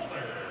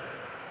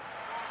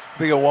 I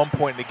think at one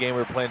point in the game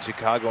we were playing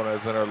Chicago and I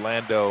was in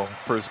Orlando.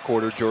 First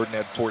quarter, Jordan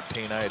had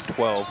 14, I had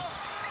 12.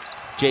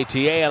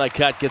 JTA on a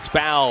cut, gets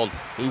fouled.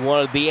 He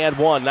wanted the and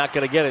one, not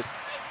going to get it.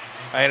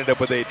 I ended up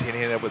with 18, he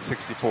ended up with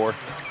 64.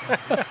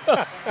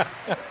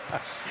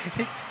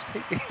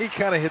 he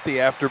kind of hit the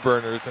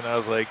afterburners, and I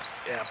was like,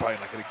 yeah, I'm probably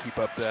not going to keep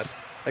up that.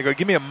 I go,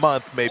 give me a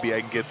month, maybe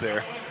I can get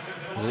there.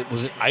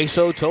 Was it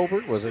ISO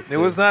Tolbert? It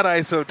was not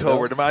ISO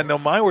Tolbert. No? I know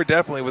mine were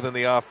definitely within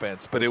the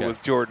offense, but okay. It was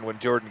Jordan. When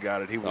Jordan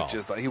got it, he was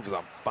just like, he was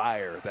on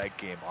fire that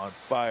game, on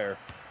fire.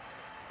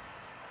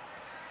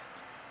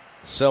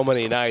 So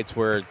many nights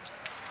where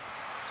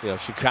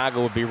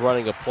Chicago would be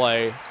running a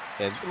play,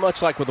 and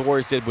much like what the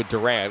Warriors did with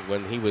Durant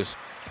when he was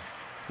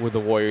with the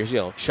Warriors,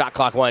 shot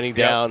clock winding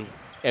down.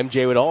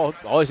 MJ would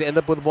always end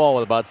up with the ball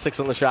with about 6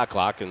 on the shot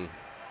clock. And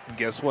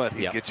guess what?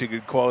 He'd get you a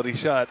good quality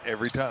shot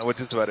every time,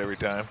 just about every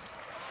time.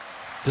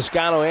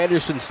 Toscano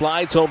Anderson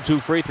slides home 2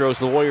 free throws.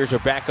 The Warriors are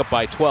back up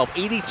by 12,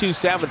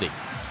 82-70,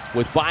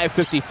 with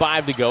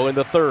 5:55 to go in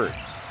the third.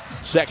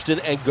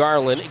 Sexton and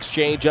Garland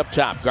exchange up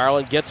top.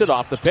 Garland gets it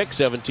off the pick,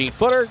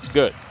 17-footer,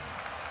 good.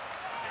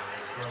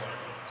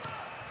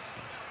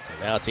 So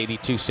now it's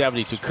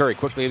 82-70 to Curry.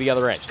 Quickly to the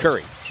other end.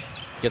 Curry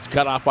gets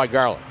cut off by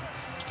Garland.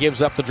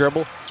 Gives up the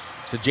dribble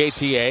to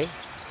JTA.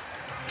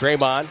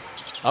 Draymond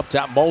up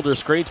top. Mulder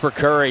screens for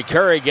Curry.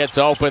 Curry gets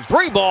open.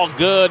 3-ball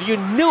good. You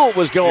knew it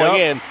was going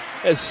in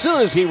as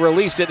soon as he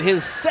released it.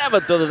 His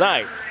 7th of the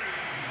night.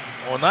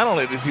 Well, not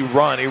only does he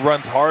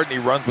runs hard and he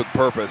runs with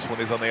purpose when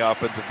he's on the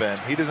offensive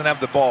end. He doesn't have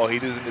the ball. He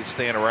doesn't just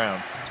stand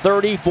around.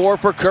 34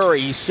 for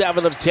Curry. He's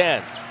 7 of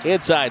 10.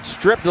 Inside,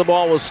 stripped the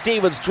ball with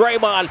Stevens.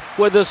 Draymond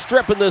with the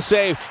strip and the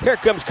save. Here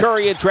comes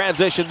Curry in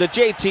transition to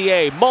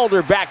JTA.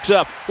 Mulder backs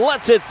up,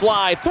 lets it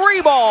fly.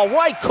 3-ball,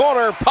 right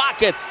corner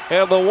pocket.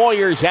 And the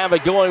Warriors have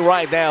it going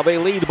right now. They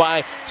lead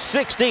by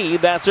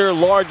 16. That's their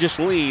largest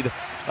lead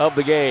of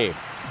the game.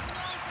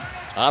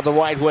 On the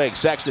right wing,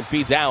 Sexton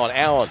feeds Allen.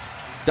 Allen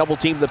double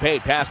team the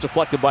paint. Pass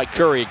deflected by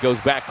Curry. It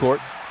goes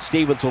backcourt.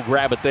 Stevens will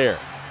grab it there.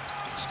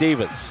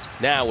 Stevens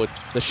now with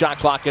the shot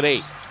clock at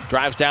 8.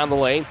 Drives down the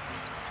lane.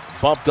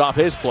 Bumped off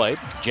his plate.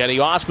 Jenny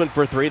Osman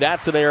for 3.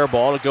 That's an air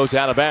ball. It goes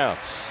out of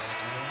bounds.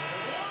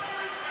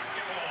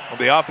 Well,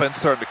 the offense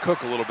starting to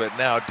cook a little bit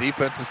now.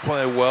 Defense is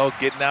playing well,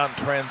 getting out in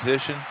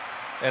transition.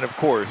 And, of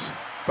course,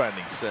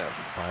 finding Steph.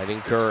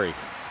 Finding Curry.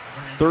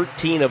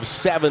 13 of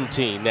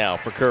 17 now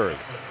for Curry.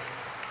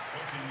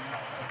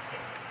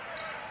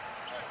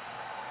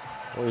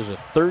 Well, there's a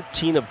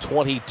 13 of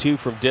 22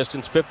 from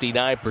distance,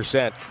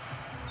 59%.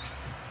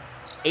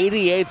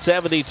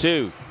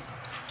 88-72.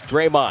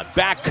 Draymond,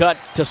 back cut,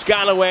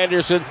 Toscano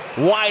Anderson,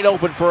 wide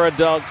open for a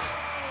dunk.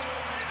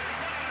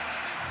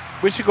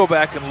 We should go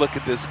back and look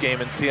at this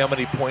game and see how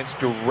many points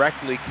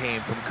directly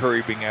came from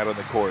Curry being out on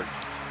the court.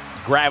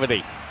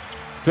 Gravity,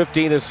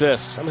 15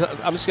 assists. I'm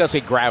just going to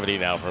say gravity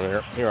now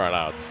from here on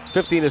out.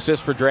 15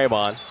 assists for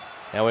Draymond.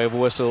 Now we have a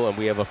whistle and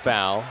we have a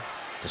foul.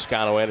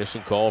 Toscano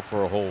Anderson called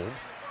for a hold.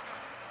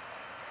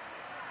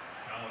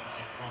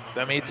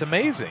 I mean, it's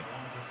amazing.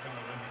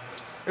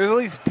 There's at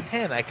least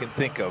 10 I can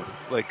think of,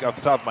 like off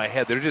the top of my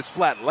head. They're just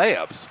flat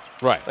layups.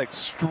 Right. Like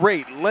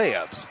straight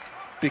layups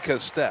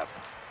because Steph.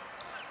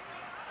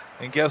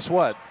 And guess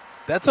what?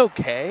 That's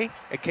okay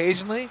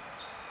occasionally,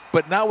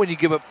 but not when you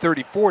give up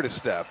 34 to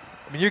Steph.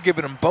 I mean, you're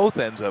giving them both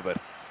ends of it.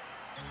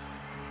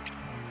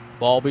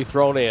 Ball be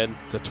thrown in.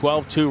 It's a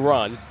 12-2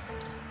 run.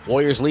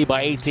 Warriors lead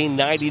by 18,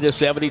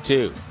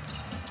 90-72.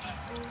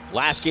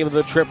 Last game of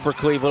the trip for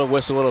Cleveland, a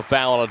whistle and a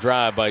foul on a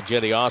drive by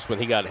Jetty Osman.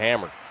 He got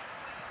hammered.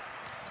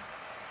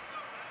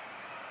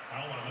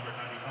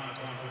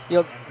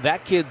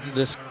 That kid,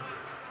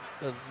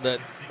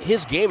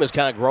 his game has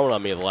kind of grown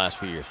on me in the last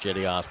few years,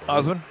 Jetty Osman.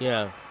 Osman?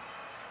 Yeah.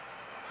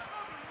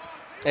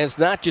 And it's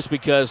not just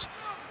because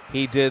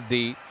he did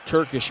the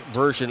Turkish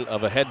version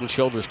of a Head and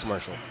Shoulders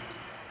commercial.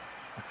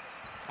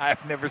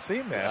 I've never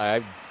seen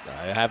that.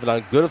 I have it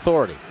on good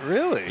authority.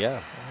 Really?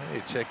 Yeah.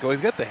 Hey, check. Oh,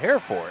 he's got the hair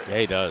for it. Yeah,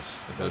 he does.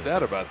 No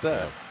doubt about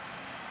that. Yeah.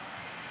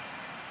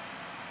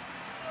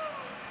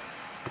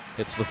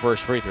 It's the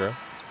first free throw.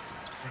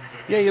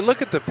 Yeah, you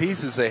look at the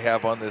pieces they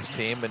have on this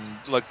team, and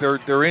look,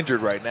 they're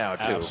injured right now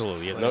too.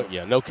 Absolutely.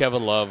 No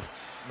Kevin Love.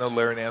 No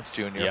Larry Nance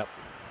Jr. Yep.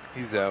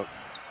 He's out.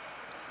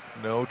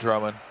 No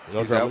Drummond.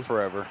 He's out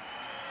forever.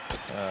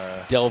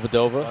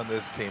 Dellavedova on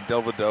this team.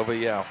 Dellavedova,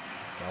 yeah.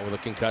 Now with a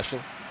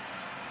concussion.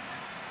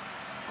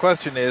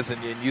 Question is,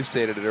 and you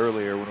stated it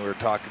earlier when we were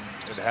talking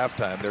at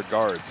halftime, they're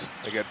guards.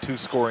 They got 2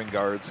 scoring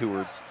guards who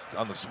were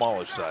on the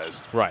smallish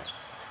size. Right.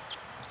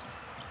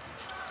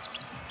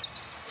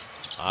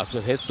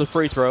 Osman hits the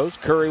free throws.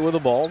 Curry with the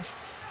ball.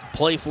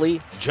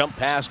 Playfully jump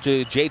pass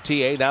to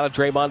JTA, now to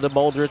Draymond to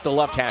Mulder at the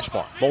left hash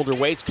mark. Mulder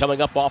waits,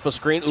 coming up off a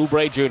screen.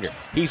 Oubre Jr.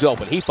 He's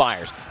open. He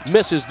fires.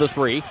 Misses the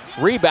three.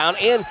 Rebound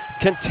in.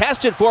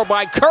 Contested for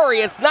by Curry.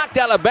 It's knocked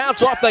out of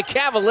bounds off the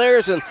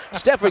Cavaliers, and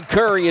Stephen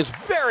Curry is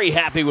very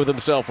happy with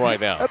himself right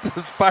now. That's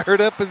as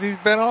fired up as he's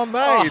been all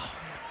night.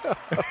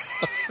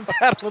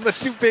 Battling the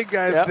two big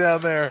guys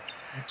down there.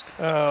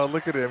 Oh,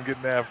 look at him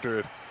getting after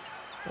it.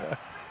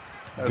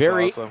 That's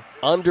very awesome.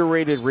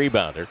 Underrated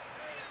rebounder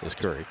is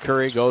Curry.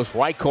 Curry goes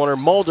right corner.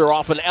 Mulder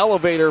off an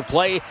elevator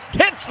play.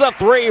 Hits the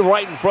three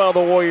right in front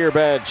of the Warrior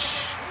bench.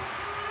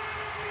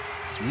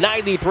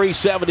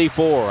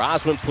 93-74.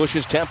 Osman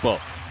pushes tempo.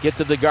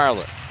 Gets it to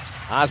Garland.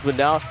 Osman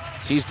now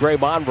sees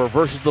Draymond.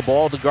 Reverses the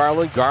ball to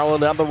Garland.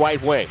 Garland on the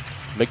right wing.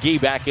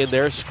 McGee back in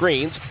there.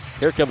 Screens.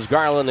 Here comes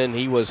Garland, and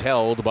he was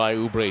held by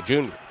Oubre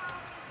Jr.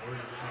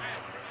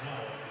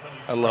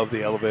 I love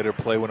the elevator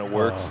play when it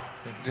works.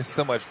 Just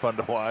so much fun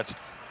to watch.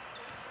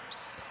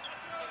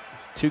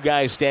 Two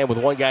guys stand with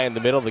one guy in the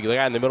middle. The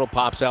guy in the middle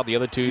pops out. The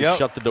other two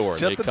shut the door.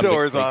 Shut the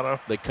doors on them.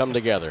 They come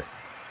together.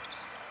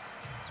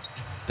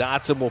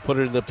 Dotson will put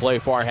it in the play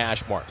far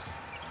hash mark.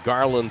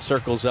 Garland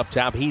circles up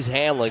top. He's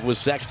handling with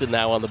Sexton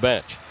now on the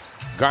bench.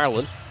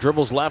 Garland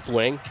dribbles left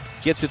wing.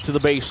 Gets it to the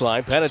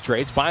baseline.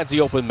 Penetrates. Finds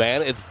the open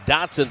man. It's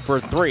Dotson for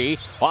three.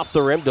 Off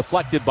the rim.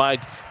 Deflected by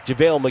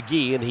JaVale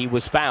McGee, and he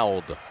was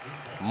fouled.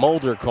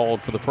 Mulder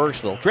called for the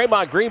personal.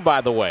 Draymond Green,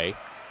 by the way,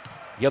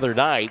 the other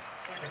night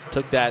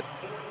took that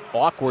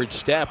awkward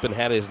step and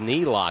had his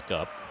knee lock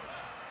up.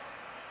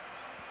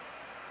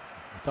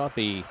 I thought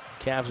the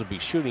Cavs would be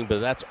shooting, but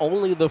that's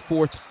only the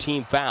fourth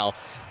team foul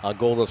on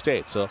Golden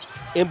State. So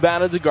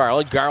inbounded to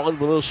Garland. Garland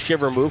with a little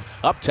shiver move.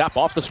 Up top,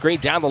 off the screen,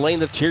 down the lane.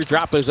 The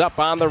teardrop is up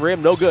on the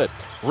rim. No good.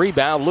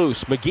 Rebound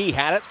loose. McGee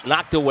had it.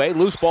 Knocked away.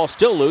 Loose ball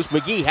still loose.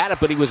 McGee had it,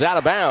 but he was out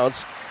of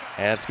bounds.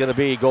 And it's going to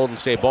be Golden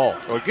State ball.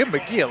 Well, give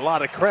McGee a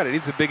lot of credit.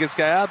 He's the biggest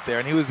guy out there,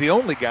 and he was the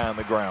only guy on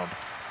the ground.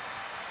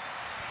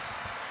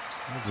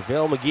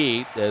 JaVale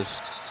McGee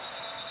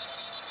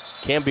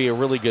can be a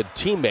really good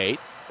teammate.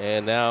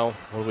 And now,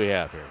 what do we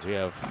have here? We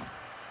have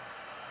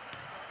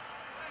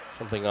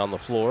something on the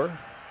floor.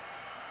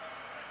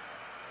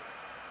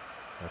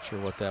 Not sure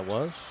what that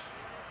was.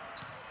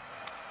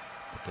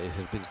 But it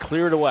has been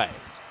cleared away.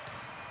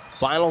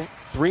 Final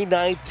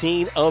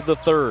 3:19 of the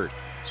third.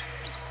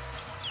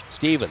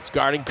 Stevens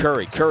guarding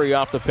Curry. Curry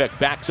off the pick.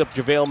 Backs up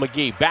JaVale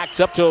McGee.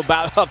 Backs up to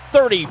about a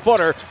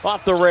 30-footer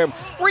off the rim.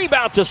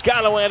 Rebound to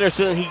Toscano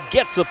Anderson, and he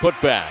gets the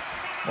putback.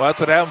 Well,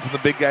 that's what happens when the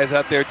big guy's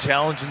out there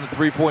challenging the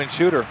three-point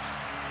shooter.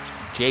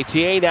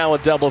 JTA now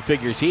in double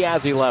figures. He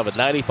has 11,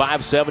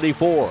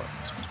 95-74.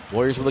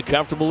 Warriors with a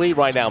comfortable lead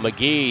right now.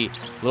 McGee,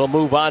 little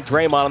move on.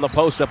 Draymond on the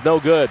post-up, no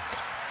good.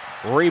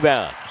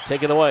 Rebound,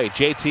 taken away.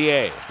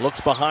 JTA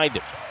looks behind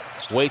him.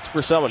 Waits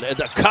for someone. And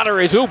the cutter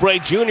is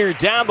Oubre Jr.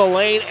 down the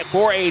lane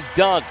for a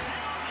dunk.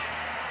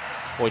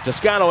 Boy,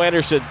 Toscano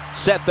Anderson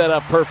set that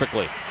up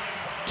perfectly.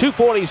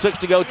 2:46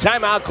 to go.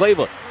 Timeout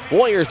Cleveland.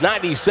 Warriors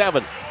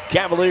 97.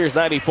 Cavaliers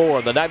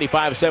 94. The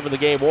 95-7 The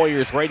Game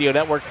Warriors Radio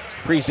Network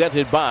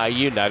presented by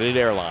United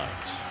Airlines.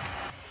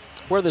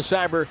 We're the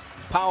Cyber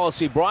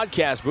Policy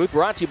broadcast booth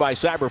brought to you by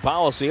Cyber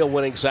Policy, a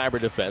winning cyber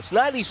defense.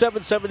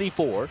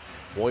 97-74.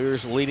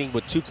 Warriors leading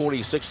with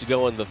 2:46 to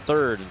go in the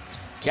third.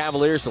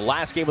 Cavaliers, the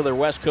last game of their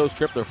West Coast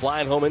trip. They're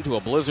flying home into a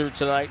blizzard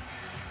tonight.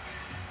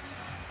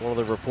 One of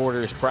the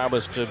reporters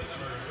promised to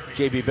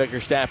J.B.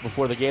 Bickerstaff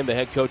before the game, the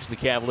head coach of the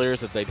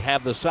Cavaliers, that they'd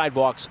have the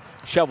sidewalks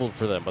shoveled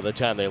for them by the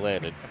time they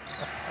landed.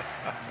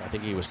 I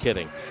think he was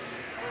kidding.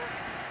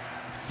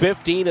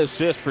 15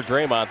 assists for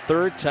Draymond.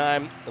 Third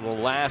time in the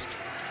last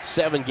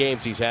 7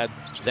 games he's had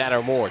that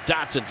or more.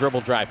 Dotson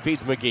dribble drive,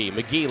 feeds McGee.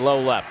 McGee low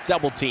left,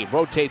 double team,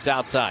 rotates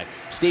outside.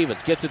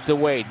 Stevens gets it to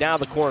Wade, down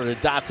the corner to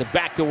Dotson,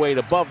 back to Wade,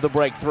 above the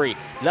break three.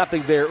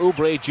 Nothing there.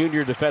 Oubre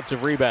Jr.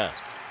 defensive rebound.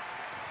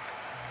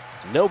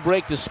 No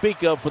break to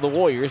speak of for the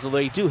Warriors, though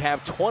they do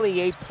have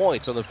 28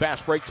 points on the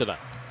fast break tonight.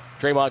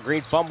 Draymond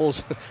Green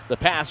fumbles the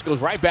pass, goes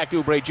right back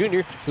to Oubre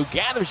Jr., who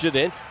gathers it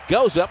in,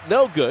 goes up,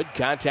 no good.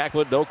 Contact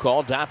with no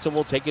call. Dotson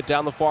will take it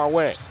down the far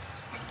wing.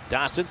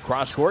 Dotson,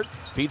 cross court,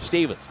 feeds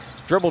Stevens.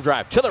 Dribble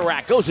drive to the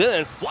rack, goes in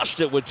and flushed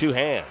it with 2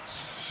 hands.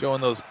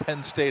 Showing those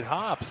Penn State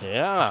hops.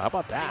 Yeah, how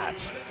about that?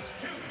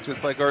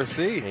 Just like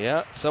RC.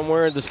 Yeah,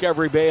 somewhere in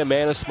Discovery Bay, a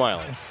man is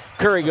smiling.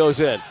 Curry goes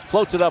in,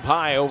 floats it up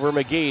high over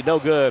McGee, no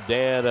good.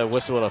 And a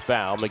whistle and a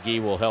foul.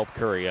 McGee will help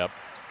Curry up.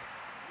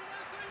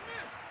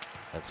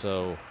 And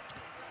so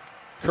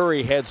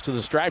Curry heads to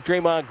the stripe.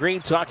 Draymond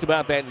Green talked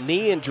about that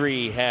knee injury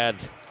he had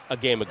a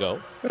game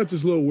ago. That's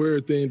just a little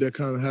weird thing that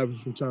kind of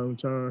happens from time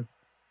to time,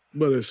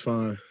 but it's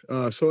fine.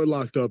 So it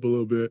locked up a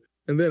little bit.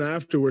 And then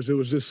afterwards, it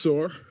was just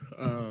sore,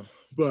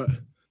 but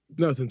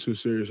nothing too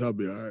serious. I'll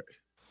be all right.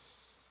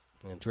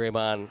 And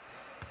Draymond,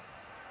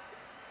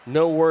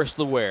 no worse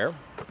the wear.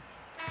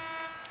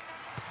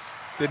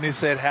 Didn't he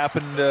say it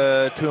happened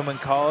to him in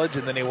college,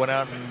 and then he went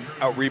out and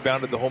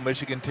out-rebounded the whole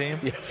Michigan team?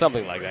 Yeah,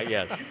 something like that,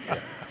 yes.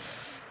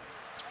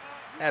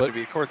 Yeah.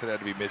 Of course it had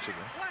to be Michigan.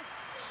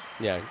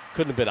 Yeah,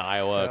 couldn't have been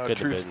Iowa. Couldn't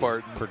true have been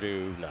Spartan.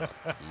 Purdue. No,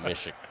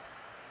 Michigan.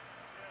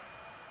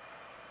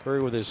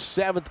 Curry with his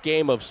 7th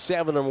game of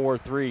 7 or more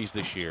threes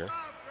this year.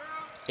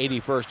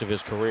 81st of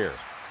his career.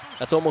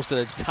 That's almost an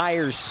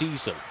entire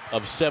season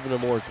of 7 or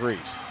more threes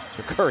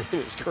for Curry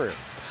in his career.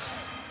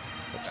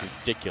 That's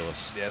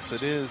ridiculous. Yes,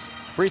 it is.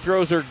 Free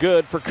throws are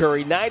good for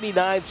Curry.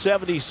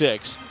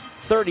 99-76.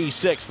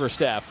 36 for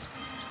Steph.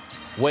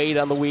 Wade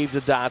on the weave to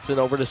Dotson,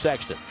 over to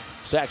Sexton.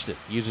 Sexton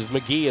uses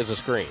McGee as a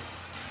screen.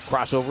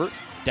 Crossover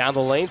down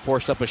the lane,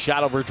 forced up a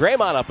shot over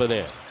Draymond, up and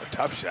in. A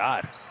tough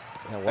shot.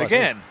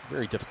 Again,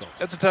 very difficult.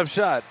 That's a tough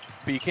shot,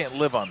 but you can't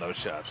live on those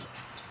shots.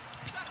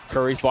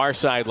 Curry far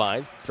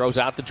sideline, throws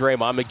out to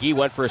Draymond. McGee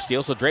went for a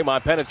steal, so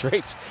Draymond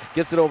penetrates,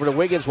 gets it over to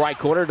Wiggins, right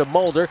corner to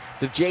Mulder,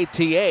 to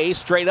JTA,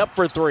 straight up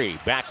for 3.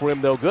 Back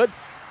rim, no good.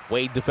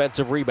 Wade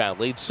defensive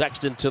rebound, leads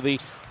Sexton to the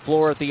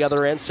floor at the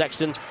other end.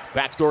 Sexton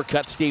backdoor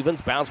cut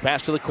Stevens, bounce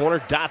pass to the corner.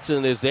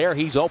 Dotson is there,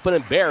 he's open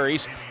and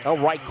buries a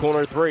right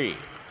corner 3.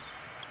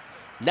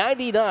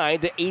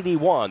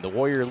 99-81, the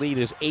Warrior lead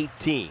is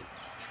 18.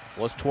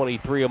 Was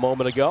 23 a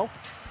moment ago.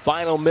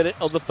 Final minute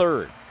of the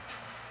third.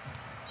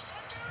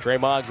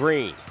 Draymond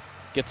Green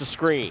gets a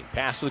screen.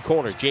 Pass to the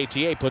corner.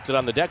 JTA puts it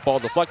on the deck. Ball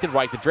deflected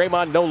right to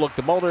Draymond. No look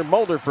to Mulder.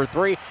 Mulder for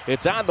 3.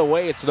 It's on the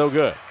way. It's no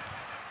good.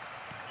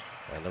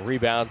 And the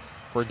rebound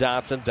for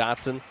Dotson.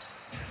 Dotson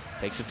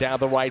takes it down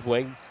the right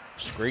wing.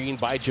 Screened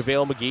by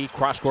JaVale McGee.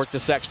 Cross court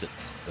to Sexton.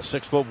 The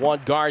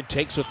 6'1" guard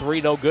takes a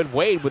 3. No good.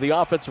 Wade with the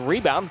offensive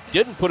rebound.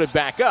 Didn't put it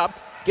back up.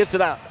 Gets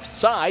it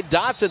outside.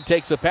 Dotson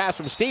takes the pass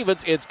from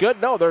Stevens. It's good.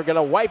 No, they're going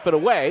to wipe it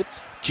away.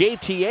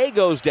 JTA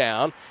goes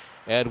down,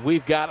 and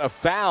we've got a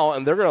foul,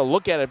 and they're going to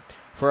look at it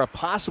for a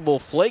possible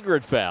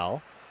flagrant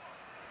foul.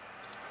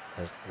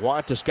 As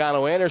Juan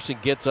Toscano-Anderson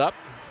gets up.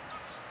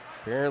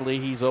 Apparently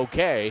he's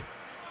okay.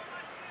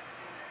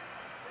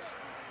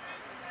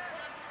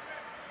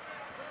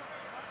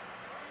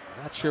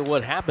 Not sure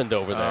what happened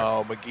over there.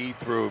 Oh, McGee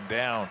threw him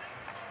down.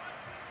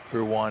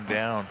 Threw Juan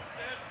down.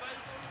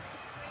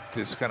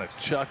 Just kind of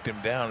chucked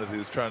him down as he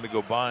was trying to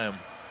go by him.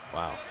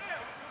 Wow.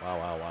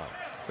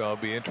 So it'll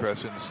be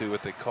interesting to see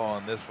what they call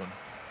on this one.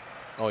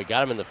 Oh, he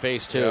got him in the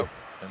face, too. Yep.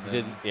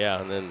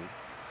 And then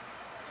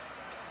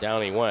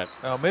down he went.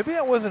 Oh, maybe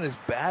that wasn't as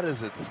bad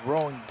as it's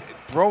throwing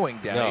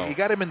down. No. He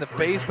got him in the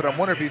face, but I'm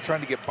wondering if he's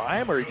trying to get by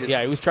him or he just...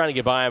 Yeah, he was trying to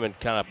get by him and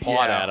kind of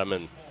pawed at him.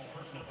 And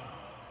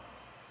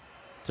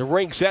it's a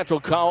Ring Central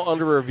call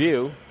under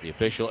review. The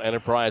official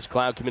enterprise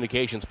cloud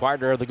communications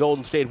partner of the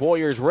Golden State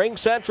Warriors. Ring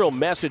Central,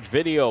 message,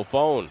 video,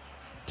 phone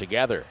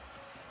together.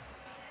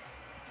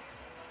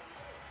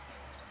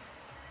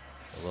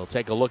 We'll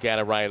take a look at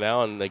it right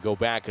now, and they go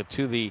back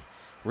to the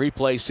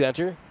replay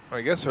center.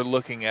 I guess they're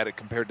looking at it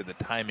compared to the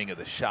timing of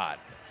the shot.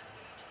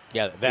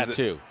 Yeah, that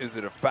too. Is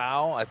it a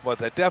foul? Well,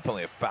 that's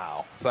definitely a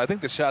foul. So I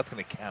think the shot's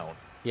going to count.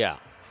 Yeah.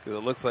 Because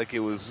it looks like it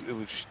was.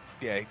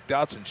 Yeah,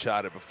 Dotson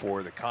shot it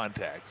before the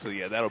contact. So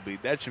yeah,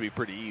 that should be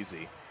pretty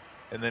easy.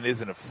 And then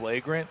isn't it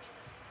flagrant?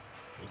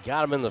 He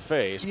got him in the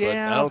face, but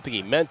I don't think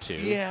he meant to.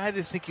 Yeah, I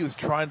just think he was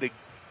trying to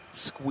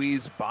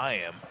squeeze by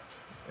him,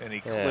 and he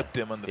clipped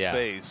him on the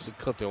face. He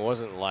clipped him. It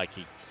wasn't like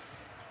he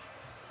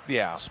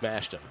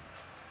smashed him.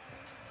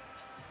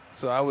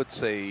 So I would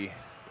say,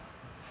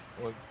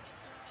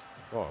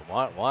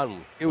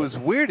 Juan. It was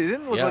weird. It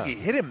didn't look like he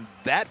hit him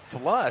that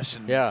flush.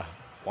 And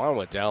Juan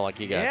went down like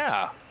he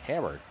got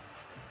hammered.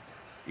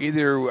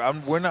 Either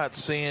we're not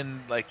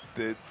seeing like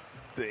the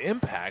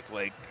impact,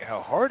 like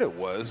how hard it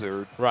was,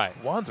 or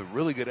Juan's a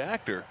really good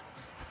actor.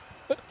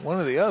 One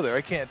or the other.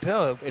 I can't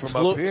tell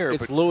from up here.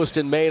 It's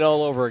Lewiston Maine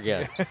all over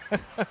again.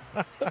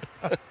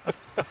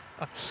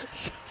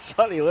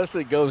 Sonny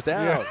Liston goes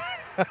down.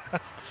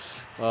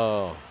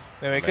 Oh.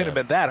 I mean, it couldn't have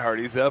been that hard.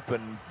 He's up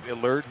and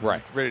alert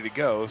and ready to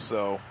go.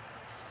 So,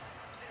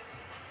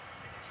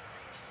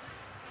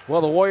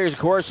 well, the Warriors, of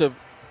course, have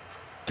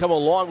come a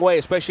long way,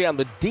 especially on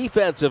the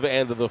defensive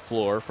end of the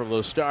floor from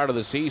the start of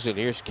the season.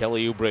 Here's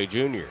Kelly Oubre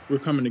Jr. We're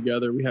coming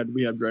together. We have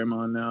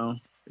Draymond now.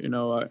 You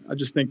know, I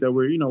just think that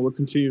we're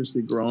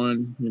continuously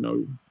growing. You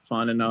know,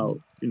 finding out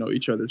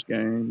each other's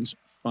games,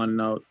 finding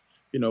out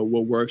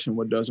what works and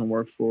what doesn't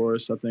work for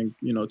us. I think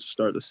to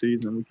start the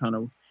season,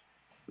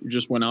 we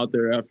just went out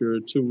there after a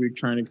 2-week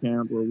training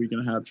camp or a week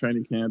and a half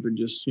training camp and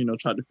just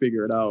tried to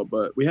figure it out.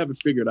 But we haven't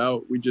figured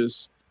out. We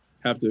just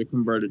have to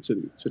convert it to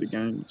the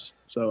games.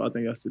 So I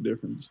think that's the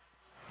difference.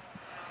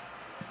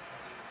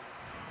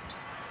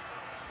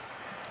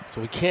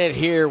 So we can't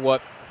hear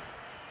what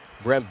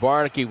Brent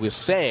Barnaky was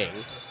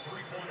saying.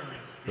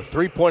 The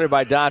three-pointer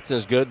by Dotson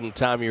is good, and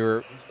Tom, you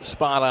were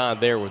spot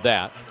on there with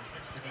that.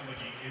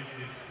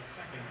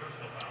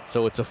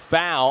 So it's a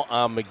foul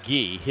on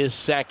McGee, his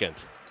second.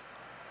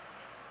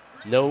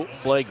 No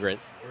flagrant,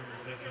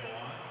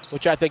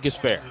 which I think is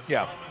fair.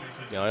 Yeah.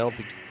 I don't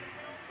think.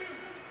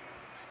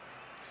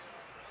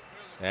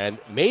 And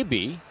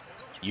maybe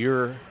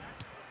your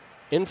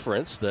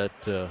inference that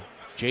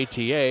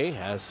JTA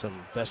has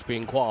some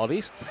thespian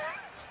qualities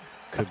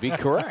could be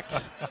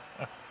correct.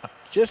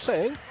 Just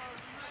saying.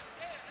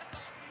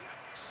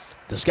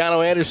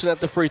 Toscano-Anderson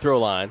at the free throw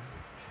line.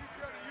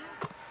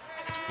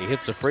 He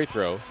hits the free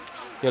throw.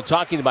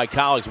 Talking to my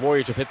colleagues,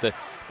 Warriors have hit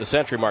the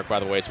century mark, by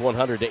the way. It's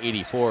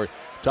 100-84.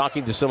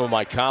 Talking to some of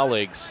my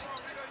colleagues,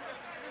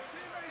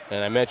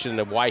 and I mentioned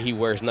why he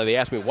wears. They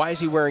asked me, why is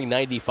he wearing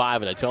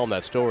 95? And I tell them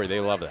that story. They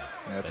love that.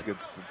 Yeah,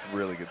 that's a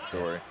really good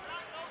story.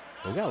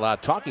 We got a lot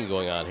of talking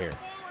going on here.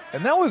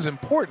 And that was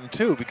important,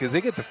 too, because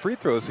they get the free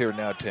throws here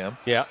now, Tim.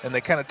 Yeah. And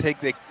they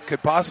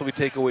could possibly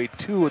take away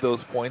 2 of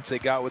those points they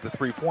got with the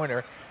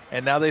three-pointer,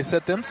 and now they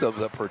set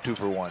themselves up for a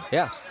 2-for-1.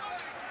 Yeah.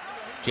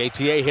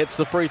 JTA hits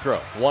the free throw,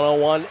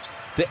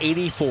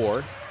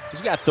 101-84.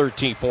 He's got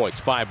 13 points,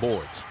 5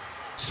 boards.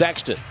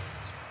 Sexton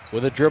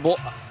with a dribble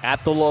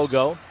at the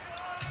logo.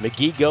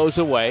 McGee goes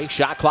away.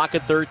 Shot clock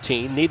at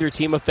 13. Neither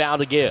team a foul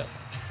to give.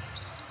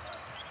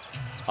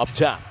 Up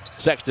top,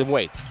 Sexton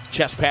waits.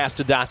 Chest pass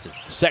to Dotson.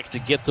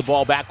 Sexton gets the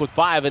ball back with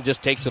 5 and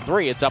just takes a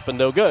 3. It's up and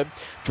no good.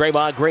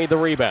 Draymond Green the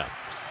rebound.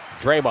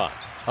 Draymond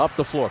up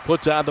the floor,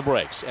 puts on the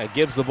brakes, and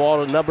gives the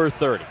ball to number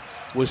 30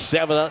 with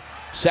 7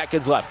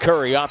 seconds left.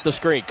 Curry off the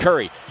screen.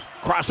 Curry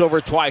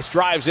crossover twice,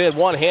 drives in,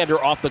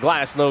 one-hander off the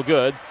glass, no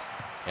good.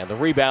 And the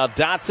rebound,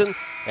 Dotson,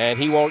 and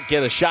he won't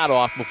get a shot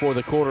off before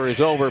the quarter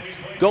is over.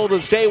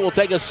 Golden State will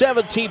take a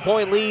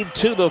 17-point lead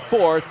to the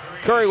fourth.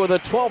 Curry with a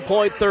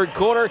 12-point third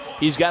quarter.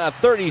 He's got a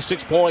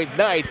 36-point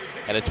night,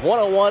 and it's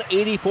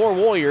 101-84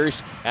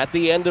 Warriors at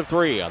the end of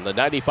 3 on the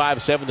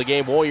 95.7 The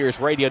Game Warriors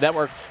Radio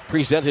Network,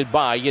 presented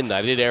by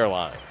United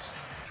Airlines.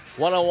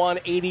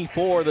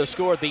 101-84 the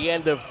score at the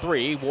end of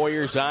 3.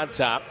 Warriors on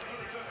top.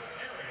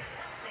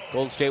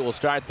 Golden State will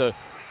start the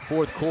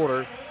fourth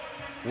quarter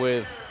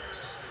with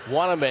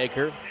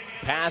Wanamaker,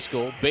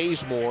 Pascal,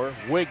 Bazemore,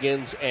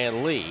 Wiggins,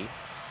 and Lee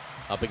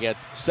up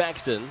against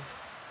Sexton,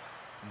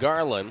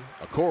 Garland,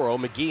 Okoro,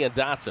 McGee, and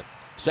Dotson.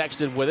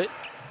 Sexton with it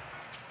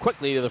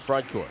quickly to the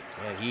front court.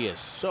 And he is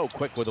so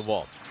quick with the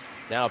ball.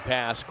 Now a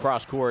pass,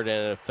 cross court,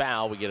 and a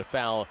foul. We get a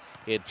foul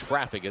in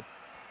traffic.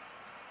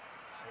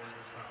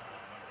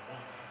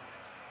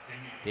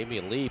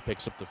 Damian Lee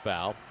picks up the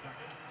foul.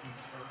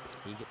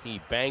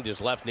 He banged his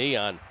left knee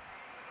on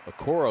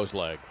Okoro's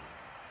leg.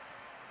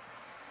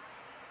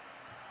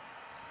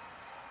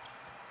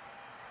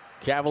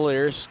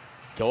 Cavaliers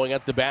going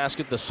at the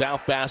basket, the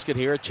south basket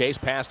here. Chase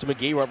pass to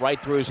McGee, went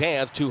right through his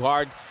hands. Too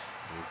hard,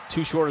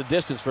 too short a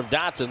distance from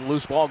Dotson.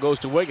 Loose ball goes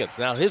to Wiggins.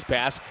 Now his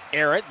pass,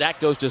 errant. That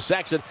goes to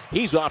Sexton.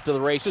 He's off to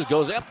the races,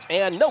 goes up,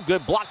 and no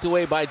good. Blocked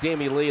away by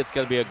Damian Lee. It's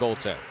going to be a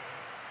goaltend.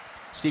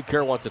 Steve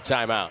Kerr wants a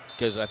timeout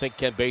because I think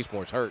Ken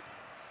Bazemore's hurt.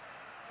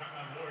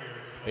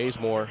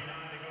 Bazemore.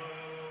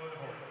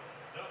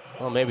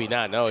 Well, maybe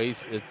not. No,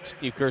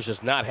 Steve Kerr's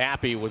just not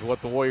happy with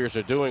what the Warriors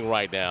are doing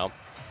right now.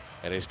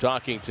 And he's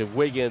talking to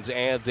Wiggins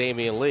and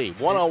Damian Lee.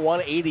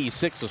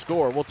 101-86 the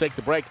score. We'll take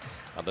the break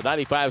on the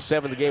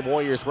 95.7 The Game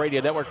Warriors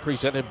Radio Network,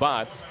 presented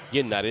by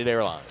United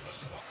Airlines.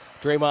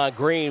 Draymond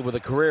Green with a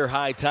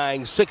career-high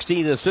tying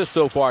 16 assists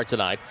so far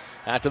tonight.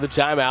 After the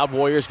timeout,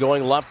 Warriors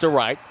going left to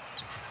right.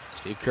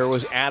 Steve Kerr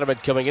was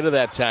adamant coming into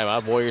that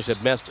timeout. Warriors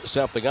had messed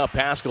something up.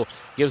 Pascal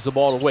gives the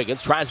ball to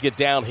Wiggins, tries to get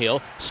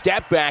downhill.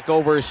 Step back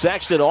over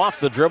Sexton off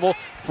the dribble.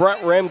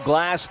 Front rim,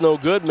 glass, no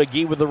good.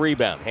 McGee with the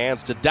rebound.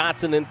 Hands to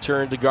Dotson and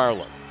turn to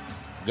Garland.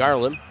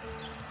 Garland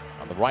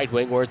on the right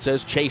wing where it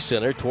says Chase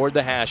Center toward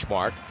the hash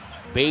mark.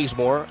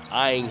 Bazemore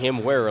eyeing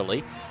him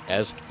warily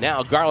as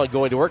now Garland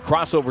going to work.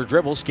 Crossover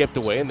dribble, skipped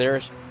away, and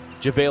there's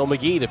JaVale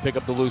McGee to pick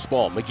up the loose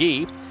ball.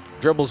 McGee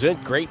dribbles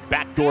in, great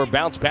backdoor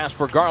bounce pass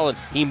for Garland.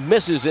 He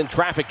misses in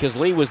traffic because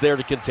Lee was there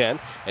to contend.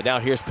 And now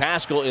here's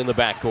Pascal in the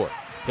backcourt.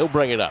 He'll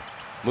bring it up.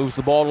 Moves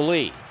the ball to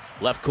Lee.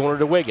 Left corner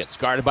to Wiggins,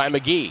 guarded by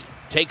McGee.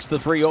 Takes the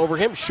 3 over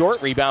him. Short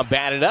rebound,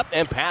 batted up,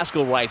 and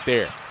Pascal right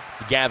there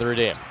to gather it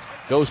in.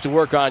 Goes to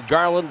work on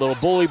Garland. Little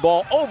bully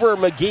ball over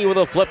McGee with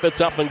a flip.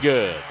 It's up and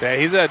good. Yeah,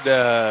 he's had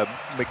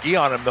McGee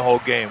on him the whole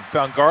game.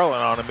 Found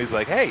Garland on him. He's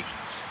like, hey,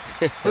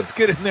 let's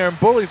get in there and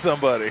bully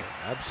somebody.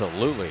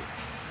 Absolutely.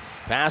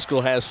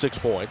 Pascal has 6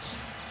 points.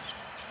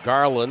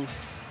 Garland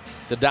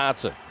to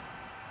Dotson.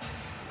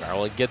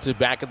 Garland gets it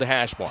back at the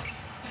hash mark.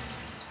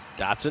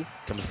 Dotson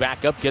comes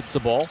back up, gets the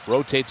ball,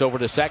 rotates over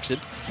to Sexton.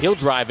 He'll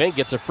drive in,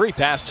 gets a free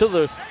pass to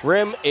the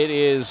rim. It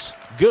is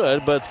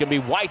good, but it's going to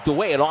be wiped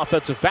away. An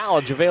offensive foul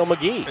on JaVale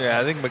McGee. Yeah,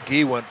 I think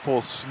McGee went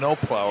full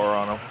snowplower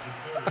on him.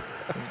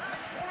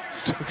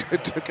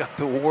 took out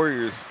the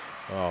Warriors.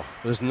 Oh,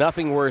 there's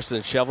nothing worse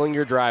than shoveling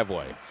your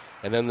driveway,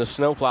 and then the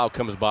snowplow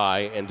comes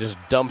by and just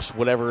dumps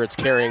whatever it's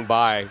carrying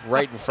by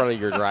right in front of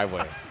your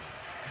driveway.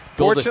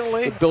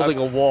 Fortunately, building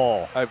a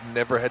wall. I've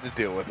never had to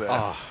deal with that.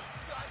 Oh,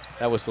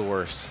 that was the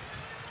worst.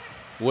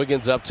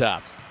 Wiggins up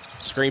top.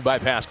 Screen by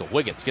Pascal.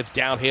 Wiggins gets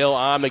downhill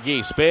on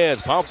McGee.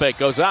 Spins. Pump fake.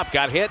 Goes up.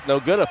 Got hit. No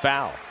good. A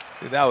foul.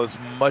 That was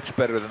much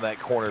better than that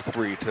corner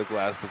 3 he took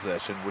last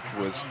possession, which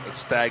was a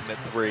stagnant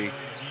 3.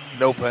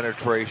 No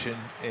penetration.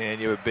 And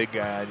you have a big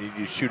guy and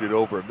you shoot it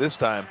over him. This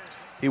time,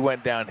 he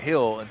went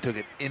downhill and took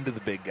it into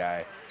the big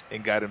guy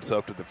and got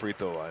himself to the free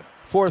throw line.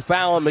 4th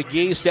foul on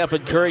McGee.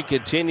 Stephen Curry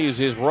continues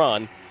his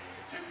run.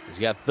 He's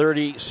got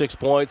 36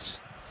 points,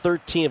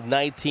 13 of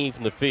 19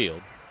 from the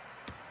field.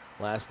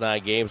 Last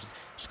 9 games.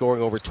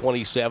 scoring over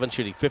 27,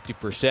 shooting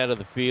 50% of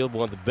the field,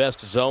 one of the best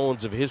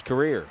zones of his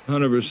career.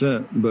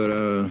 100%, but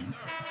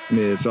I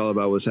mean, it's all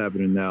about what's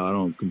happening now. I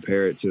don't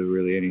compare it to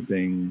really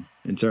anything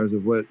in terms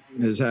of what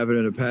has happened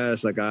in the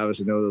past. Like, I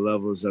obviously know the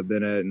levels I've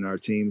been at and our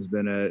team's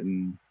been at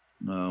and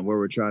where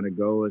we're trying to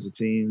go as a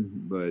team,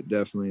 but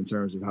definitely in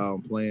terms of how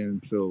I'm playing,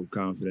 I feel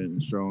confident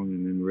and strong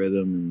and in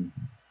rhythm, and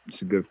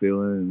it's a good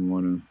feeling and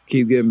want to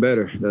keep getting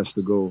better. That's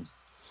the goal.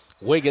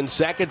 Wiggins'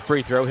 second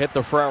free throw hit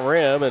the front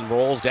rim and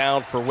rolls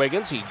down for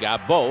Wiggins. He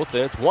got both,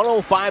 and it's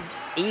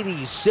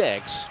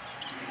 105-86.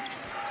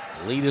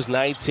 Lead is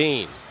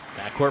 19.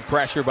 Backcourt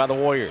pressure by the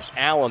Warriors.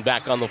 Allen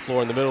back on the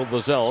floor in the middle of the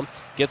zone.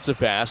 Gets the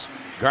pass.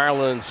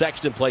 Garland and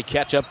Sexton play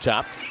catch up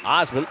top.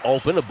 Osman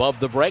open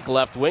above the break.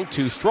 Left wing,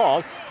 too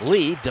strong.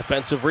 Lee,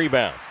 defensive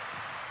rebound.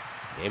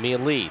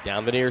 Damian Lee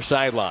down the near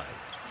sideline.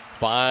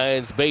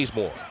 Finds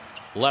Bazemore.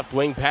 Left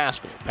wing,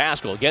 Pascal.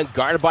 Pascal again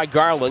guarded by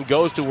Garland.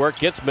 Goes to work,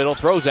 gets middle,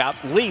 throws out.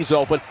 Lee's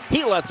open.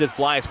 He lets it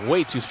fly. It's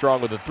way too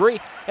strong with a three.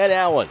 And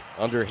Allen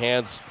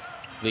underhands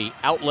the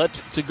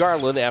outlet to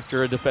Garland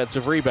after a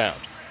defensive rebound.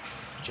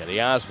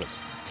 Cedi Osman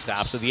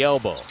stops at the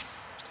elbow.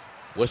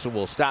 Whistle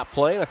will stop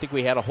play, and I think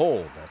we had a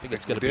hold. I think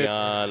it's going to be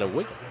on a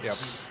Wiggins. Yep.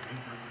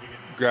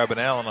 Grabbing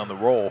Allen on the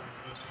roll.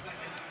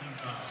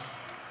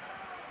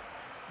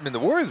 I mean, the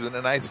Warriors did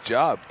a nice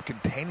job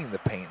containing the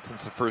paint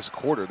since the first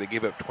quarter. They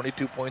gave up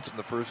 22 points in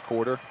the first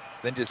quarter,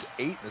 then just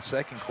 8 in the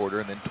second quarter,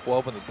 and then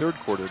 12 in the third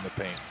quarter in the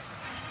paint.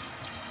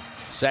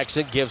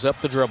 Sexton gives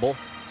up the dribble.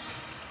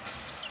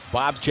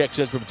 Bob checks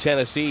in from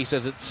Tennessee. He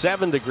says it's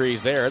 7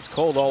 degrees there. It's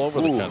cold all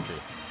over the country.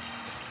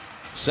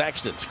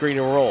 Sexton, screen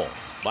and roll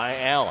by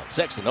Allen.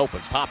 Sexton open,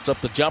 pops up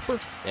the jumper,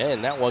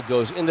 and that one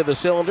goes into the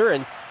cylinder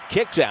and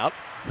kicks out.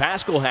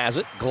 Pascal has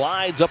it,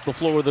 glides up the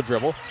floor with the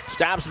dribble,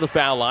 stops at the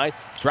foul line,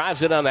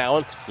 drives it on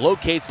Allen,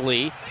 locates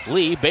Lee.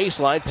 Lee,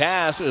 baseline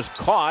pass is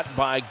caught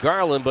by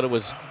Garland, but it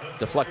was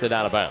deflected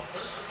out of bounds.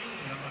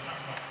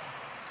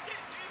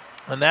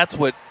 And that's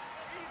what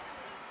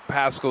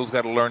Pascal's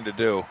got to learn to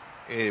do.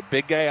 A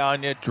big guy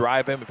on you,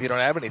 drive him. If you don't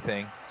have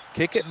anything,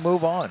 kick it and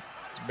move on.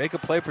 Make a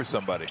play for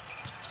somebody.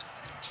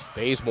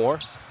 Bazemore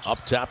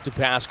up top to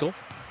Pascal.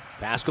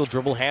 Pascal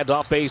dribble,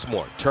 handoff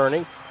Bazemore.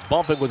 Turning,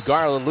 bumping with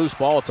Garland, loose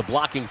ball. It's a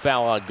blocking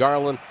foul on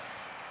Garland.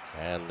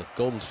 And the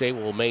Golden State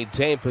will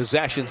maintain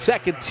possession.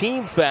 Second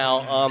team foul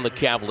on the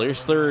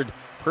Cavaliers. Third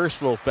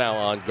personal foul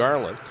on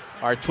Garland.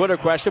 Our Twitter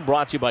question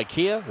brought to you by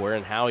Kia. Where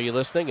and how are you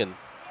listening? And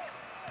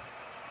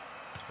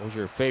what was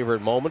your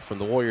favorite moment from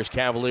the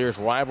Warriors-Cavaliers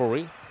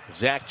rivalry?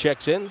 Zach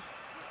checks in.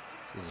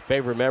 His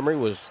favorite memory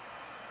was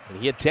when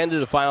he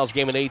attended a finals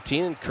game in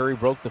 18 and Curry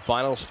broke the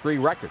finals 3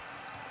 record.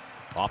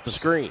 Off the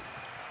screen.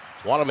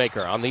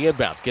 Wanamaker on the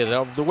inbounds. Get it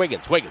over to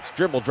Wiggins. Wiggins,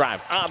 dribble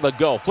drive on the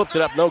go. Flipped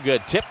it up, no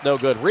good. Tip, no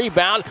good.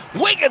 Rebound.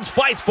 Wiggins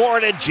fights for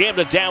it and jammed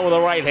it down with the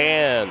right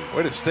hand.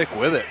 Way to stick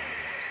with it.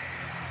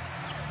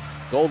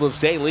 Golden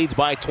State leads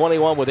by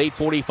 21 with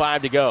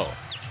 8:45 to go.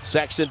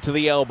 Sexton to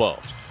the elbow.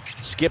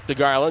 Skip to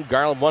Garland.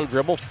 Garland one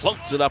dribble.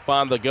 Floats it up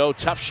on the go.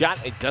 Tough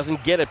shot. It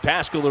doesn't get it.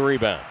 Pascal the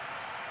rebound.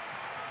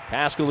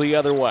 Pascal the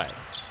other way.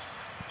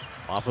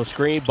 Off a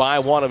screen by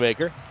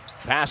Wanamaker.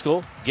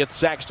 Pascal gets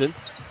Sexton.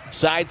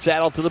 Side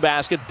saddle to the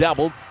basket.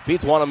 Doubled.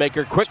 Beats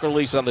Wanamaker. Quick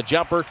release on the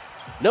jumper.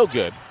 No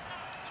good.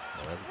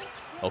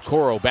 And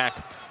Okoro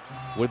back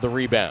with the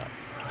rebound.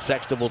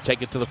 Sexton will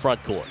take it to the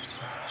front court.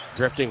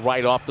 Drifting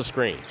right off the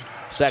screen.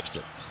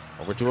 Sexton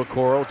over to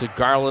Okoro, to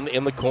Garland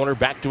in the corner.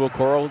 Back to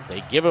Okoro.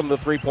 They give him the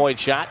three-point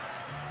shot.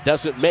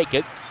 Doesn't make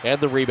it.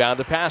 And the rebound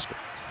to Pascal.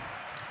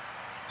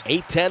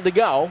 8:10 to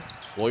go.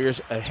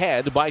 Warriors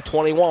ahead by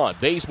 21.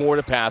 Bazemore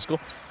to Pascal.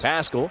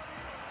 Pascal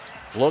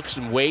looks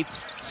and waits.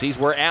 Sees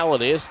where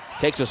Allen is.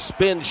 Takes a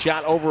spin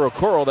shot over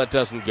Okoro. That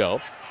doesn't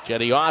go.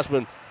 Cedi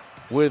Osman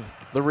with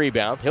the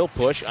rebound. He'll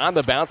push on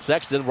the bounce.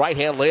 Sexton,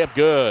 right-hand layup,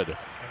 good.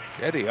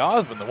 Cedi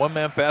Osman, the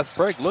one-man fast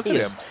break. Look at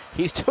him.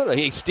 He's doing it.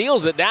 He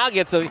steals it now.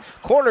 Gets a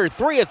corner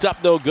three. It's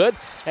up, no good.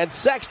 And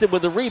Sexton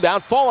with the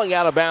rebound. Falling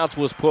out of bounds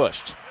was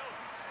pushed.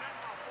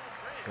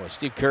 Boy,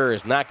 Steve Kerr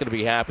is not going to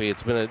be happy.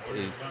 It's been a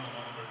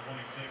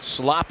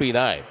sloppy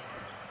night.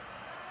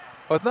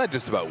 Well, it's not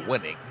just about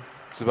winning.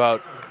 It's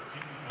about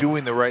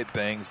doing the right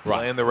things,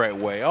 playing the right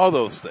way, all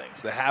those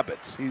things, the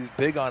habits. He's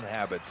big on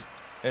habits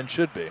and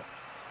should be.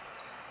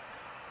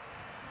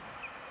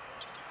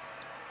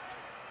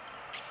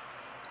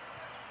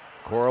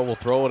 Cora will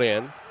throw it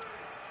in.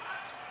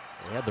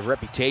 He had the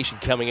reputation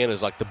coming in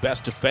as like the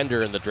best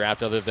defender in the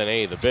draft other than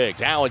any of the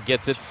bigs. Allen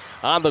gets it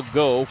on the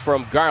go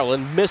from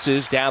Garland,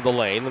 misses down the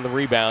lane, and the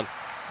rebound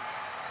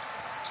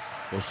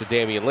goes to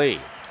Damian Lee.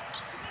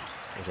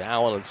 As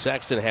Allen and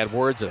Sexton had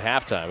words at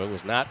halftime. It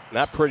was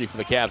not pretty for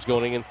the Cavs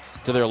going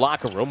into their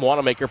locker room.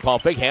 Wanamaker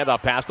pumping,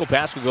 handoff Pascal.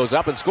 Pascal goes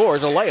up and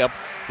scores a layup,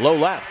 low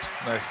left.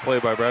 Nice play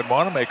by Brad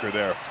Wanamaker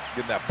there.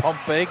 Getting that pump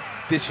fake,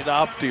 dish it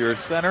off to your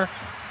center.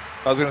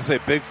 I was going to say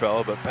big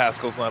fella, but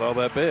Pascal's not all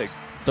that big.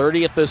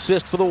 30th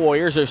assist for the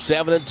Warriors. They're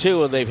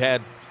 7-2, and they've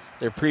had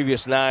their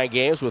previous 9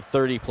 games with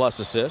 30-plus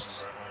assists.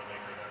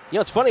 You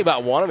know, what's funny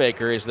about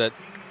Wanamaker is that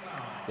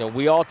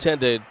we all tend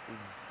to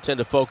tend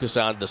to focus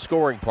on the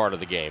scoring part of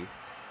the game.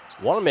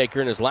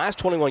 Wanamaker in his last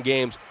 21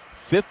 games,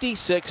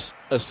 56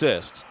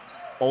 assists,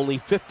 only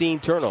 15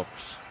 turnovers.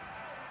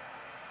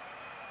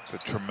 It's a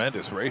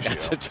tremendous ratio.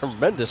 That's a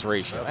tremendous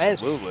ratio.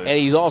 Absolutely. And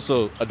he's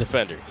also a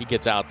defender. He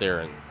gets out there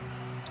and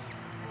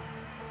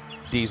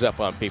D's up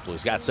on people.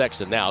 He's got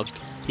Sexton now.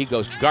 He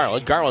goes to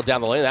Garland. Garland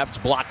down the lane. That's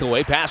blocked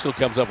away. Pascal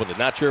comes up with it.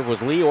 Not sure if it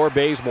was Lee or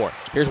Bazemore.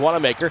 Here's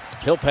Wanamaker.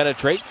 He'll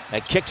penetrate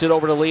and kicks it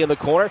over to Lee in the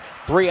corner.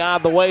 3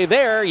 on the way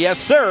there. Yes,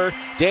 sir.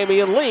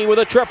 Damian Lee with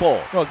a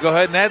triple. Well, go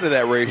ahead and add to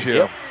that ratio.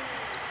 Yep.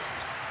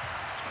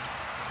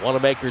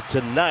 Wanamaker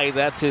tonight,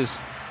 should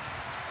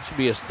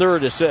be his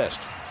 3rd assist.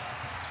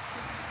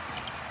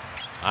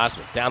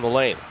 Osmond down the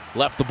lane.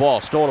 Left the ball.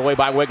 Stolen away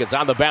by Wiggins.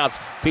 On the bounce.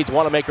 Feeds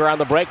Wanamaker on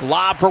the break.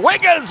 Lob for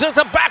Wiggins. It's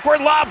a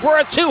backward lob for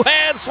a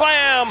 2-hand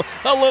slam.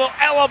 A little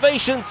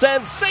elevation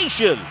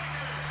sensation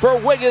for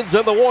Wiggins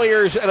and the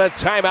Warriors, and a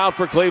timeout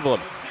for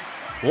Cleveland.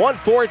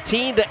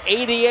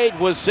 114-88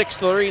 with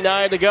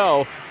 6:39 to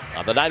go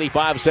on the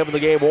 95.7 The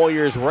Game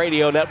Warriors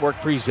Radio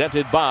Network,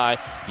 presented by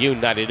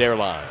United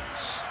Airlines.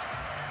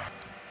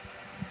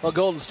 Well,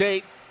 Golden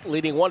State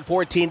leading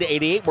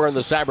 114-88. We're in the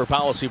Cyber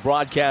Policy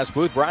broadcast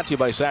booth, brought to you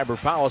by Cyber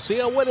Policy,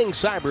 a winning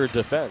cyber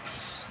defense.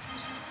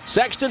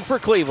 Sexton for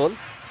Cleveland.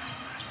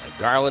 And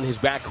Garland, his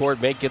backcourt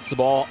mate, gets the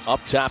ball up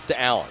top to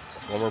Allen.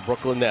 Former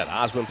Brooklyn net.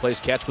 Osmond plays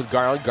catch with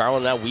Garland.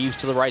 Garland now weaves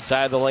to the right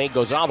side of the lane,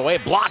 goes all the way,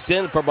 blocked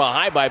in from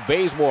behind by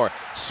Bazemore.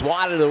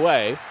 Swatted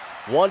away.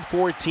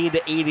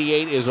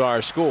 114-88 is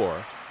our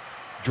score.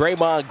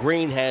 Draymond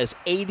Green has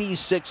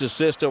 86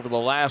 assists over the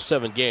last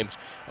 7 games.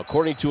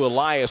 According to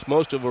Elias,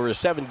 most of over a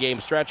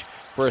 7-game stretch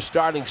for a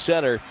starting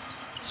center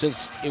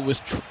since it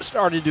was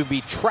started to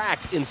be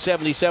tracked in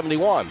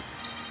 70-71.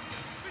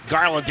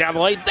 Garland down the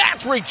lane.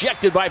 That's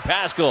rejected by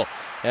Pascal.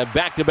 And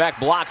back-to-back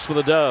blocks for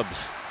the Dubs.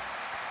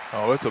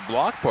 Oh, it's a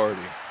block party.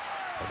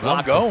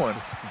 I'm going.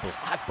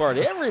 Block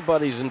party.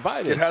 Everybody's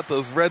invited. Get out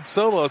those red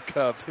Solo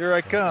cups. Here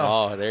I come.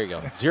 Oh, there you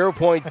go.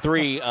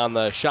 0.3 on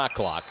the shot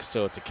clock,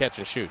 so it's a catch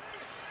and shoot.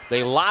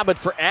 They lob it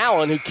for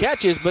Allen, who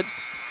catches, but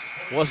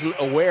wasn't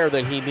aware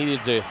that he needed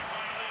to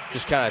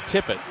just kind of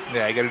tip it.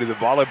 Yeah, you got to do the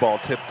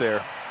volleyball tip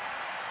there.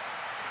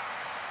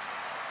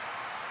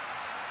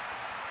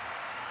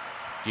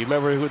 Do you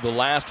remember who the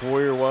last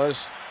Warrior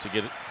was to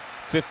get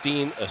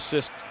 15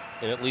 assists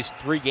in at least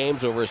 3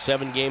 games over a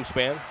 7-game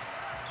span?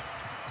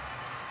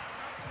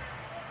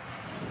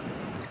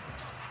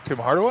 Tim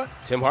Hardaway?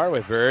 Tim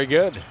Hardaway, very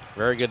good.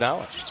 Very good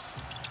knowledge.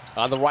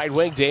 On the right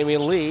wing,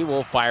 Damian Lee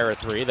will fire a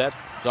 3. That's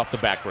off the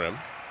back rim.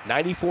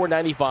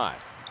 94-95.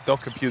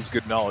 Don't confuse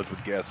good knowledge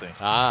with guessing.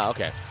 Ah,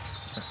 okay.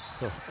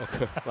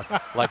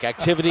 Like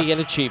activity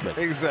and achievement.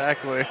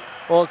 Exactly.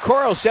 Well,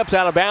 Coro steps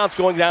out of bounds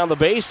going down the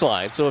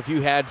baseline, so if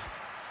you had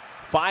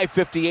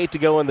 5:58 to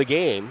go in the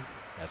game,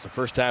 that's the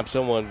first time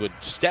someone would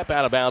step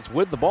out of bounds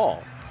with the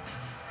ball.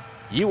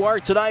 You are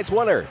tonight's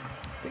winner.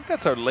 I think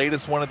that's our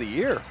latest one of the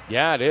year.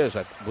 Yeah, it is.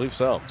 I believe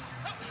so.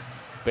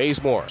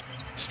 Bazemore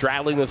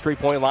straddling the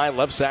three-point line,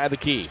 left side of the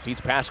key. Feeds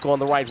Pascal on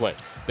the right wing.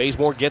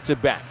 Bazemore gets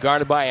it back,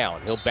 guarded by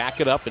Allen. He'll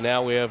back it up, and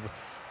now we have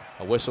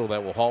a whistle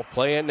that will halt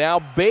play. And now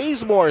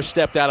Bazemore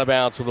stepped out of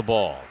bounds with the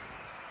ball.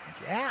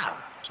 Yeah.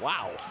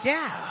 Wow.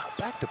 Yeah,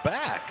 back to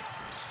back.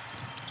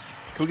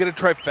 Can we get a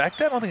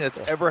trifecta? I don't think that's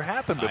ever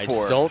happened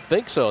before. I don't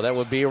think so. That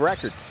would be a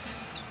record.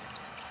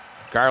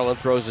 Garland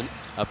throws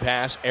a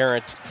pass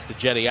errant to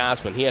Jetty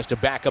Osmond. He has to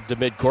back up to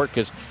midcourt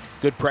because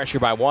good pressure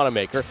by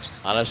Wanamaker.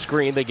 On a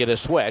screen, they get a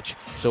switch.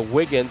 So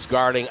Wiggins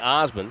guarding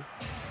Osmond.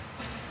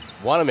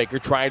 Wanamaker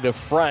trying to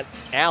front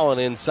Allen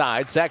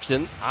inside.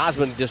 Sexton.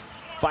 Osmond just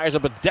fires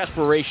up a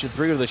desperation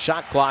 3 with the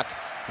shot clock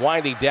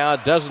winding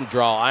down. Doesn't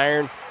draw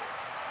iron.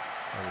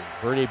 And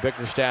Bernie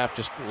Bickerstaff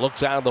just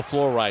looks out on the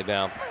floor right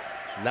now.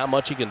 Not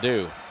much he can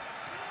do.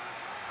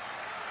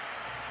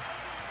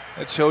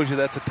 That shows you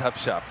that's a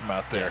tough shot from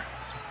out there.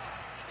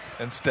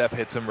 And Steph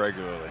hits him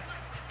regularly.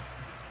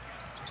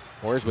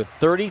 Warriors with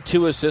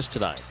 32 assists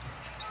tonight.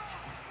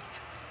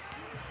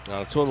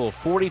 On a total of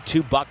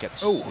 42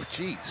 buckets. Oh,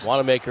 jeez.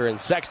 Wanamaker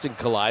and Sexton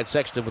collide.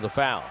 Sexton with a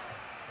foul.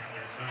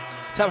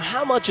 Tom,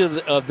 how much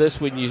of this,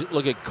 when you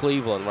look at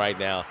Cleveland right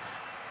now,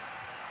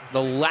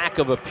 the lack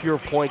of a pure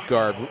point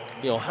guard,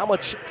 how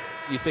much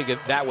do you think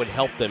that would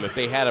help them if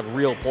they had a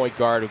real point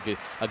guard,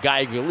 a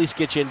guy who could at least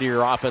get you into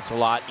your offense a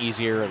lot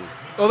easier?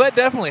 Well, that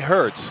definitely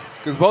hurts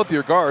because both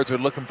your guards are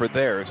looking for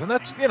theirs. And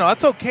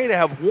that's okay to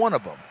have one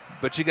of them,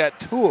 but you got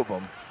 2 of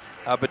them.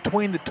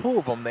 Between the 2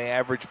 of them, they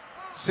average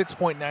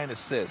 6.9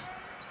 assists.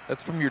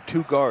 That's from your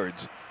 2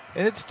 guards.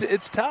 And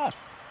it's tough.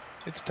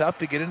 It's tough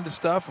to get into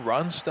stuff,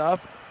 run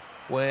stuff,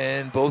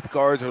 when both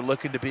guards are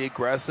looking to be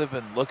aggressive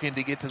and looking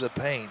to get to the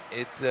paint.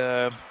 It's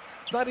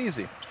not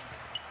easy.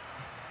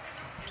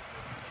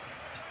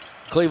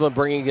 Cleveland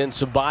bringing in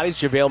some bodies.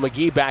 JaVale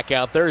McGee back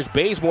out there as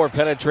Bazemore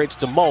penetrates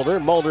to Mulder.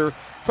 Mulder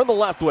from the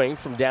left wing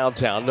from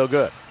downtown. No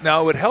good.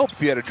 Now, it would help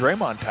if you had a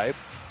Draymond type.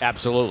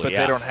 Absolutely, But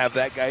they don't have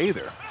that guy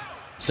either.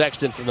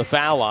 Sexton from the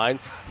foul line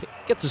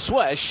gets a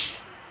swish.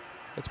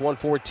 It's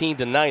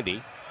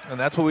 114-90. And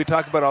that's what we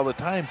talk about all the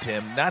time,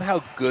 Tim. Not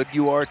how good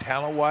you are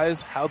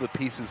talent-wise, how the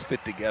pieces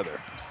fit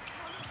together.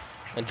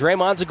 And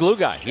Draymond's a glue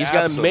guy. He's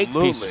got to make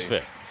pieces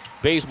fit.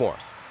 Bazemore,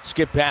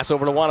 skip pass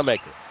over to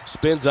Wanamaker.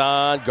 Spins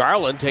on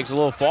Garland, takes a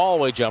little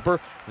fall-away jumper.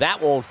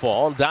 That won't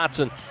fall. And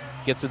Dotson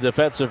gets a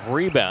defensive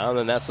rebound,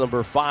 and that's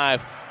number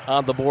 5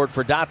 on the board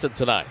for Dotson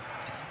tonight.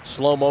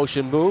 Slow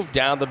motion move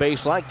down the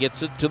baseline,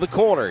 gets it to the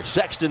corner.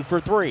 Sexton for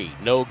 3.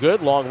 No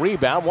good. Long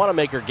rebound.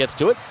 Wanamaker gets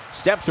to it.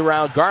 Steps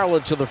around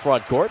Garland to the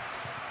front court.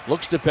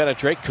 Looks to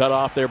penetrate. Cut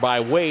off there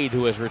by Wade,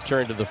 who has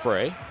returned to the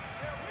fray.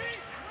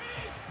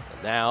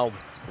 And now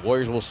the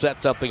Warriors will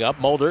set something up.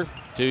 Mulder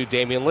to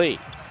Damian Lee.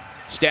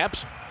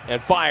 Steps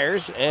and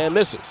fires and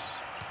misses.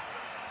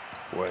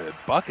 Boy, the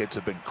buckets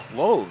have been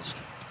closed.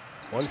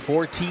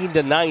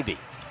 114-90.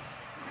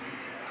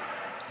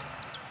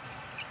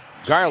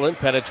 Garland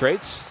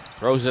penetrates,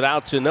 throws it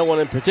out to no one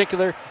in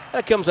particular.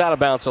 That comes out of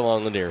bounds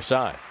along the near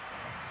side.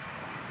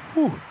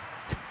 Whew.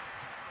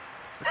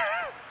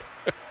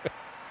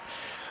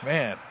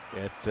 Man,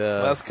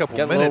 last couple minutes.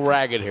 Got a little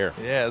ragged here.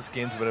 Yeah, this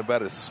game's been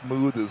about as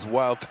smooth as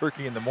wild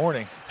turkey in the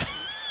morning.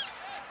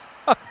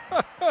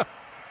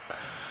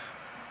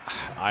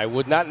 I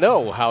would not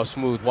know how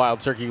smooth wild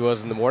turkey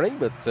was in the morning,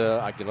 but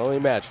I can only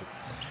imagine.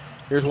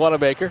 Here's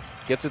Wanamaker.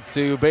 Gets it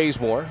to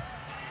Bazemore.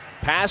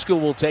 Pascal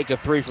will take a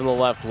 3 from the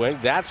left wing.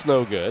 That's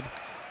no good.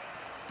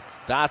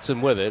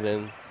 Dotson with it,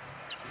 and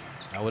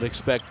I would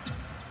expect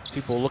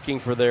people looking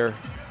for their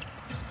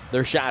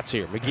shots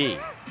here.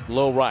 McGee,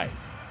 low right.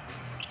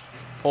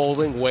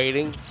 Holding,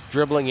 waiting,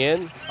 dribbling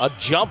in. A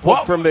jump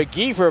hook from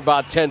McGee for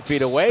about 10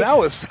 feet away. That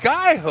was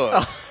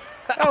Skyhook.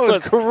 That was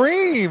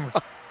Kareem.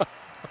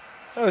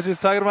 I was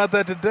just talking about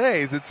that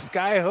today.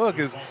 Skyhook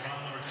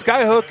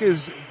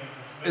is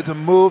it's a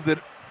move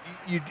that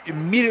you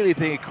immediately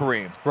think of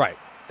Kareem. Right.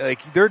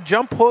 Like, their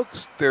jump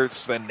hooks,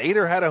 Sven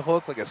Nader had a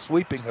hook, like a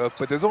sweeping hook,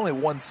 but there's only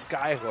one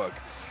Skyhook.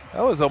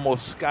 That was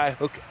almost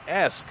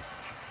Skyhook-esque.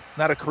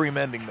 Not a Kareem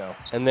ending, though.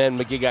 And then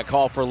McGee got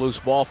called for a loose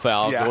ball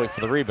foul going for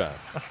the rebound.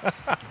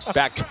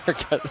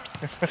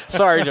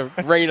 Sorry to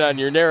rain on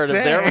your narrative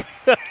there.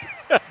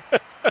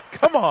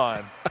 Come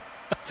on.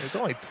 There's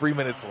only 3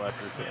 minutes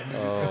left or something.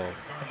 Oh.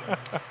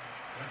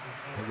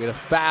 We'll get a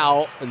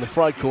foul in the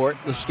front court.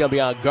 This is going to be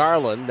on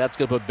Garland. That's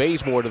going to put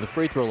Bazemore to the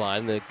free throw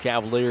line. The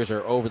Cavaliers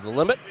are over the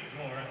limit.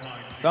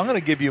 So I'm going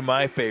to give you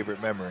my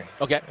favorite memory.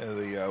 Okay. Of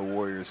the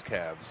Warriors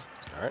Cavs.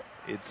 All right.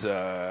 It's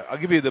I'll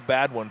give you the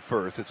bad one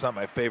first. It's not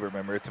my favorite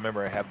memory. It's a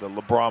memory I have, the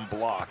LeBron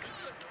block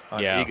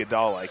on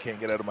Iguodala. I can't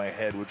get out of my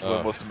head, which was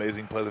the most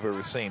amazing play I've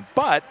ever seen.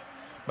 But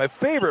my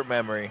favorite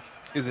memory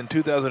is in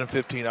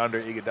 2015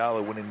 Andre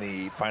Iguodala winning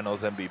the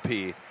Finals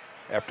MVP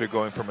after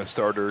going from a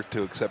starter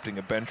to accepting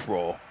a bench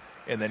role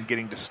and then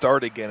getting to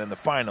start again in the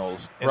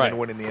Finals and then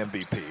winning the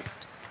MVP.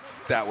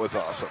 That was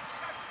awesome.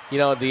 You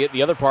know,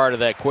 the other part of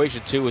that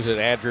equation, too, is that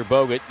Andrew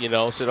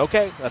Bogut, said,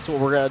 okay, that's what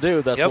we're going to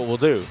do. That's what we'll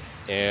do.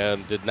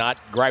 And did not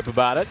gripe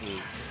about it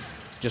and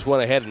just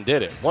went ahead and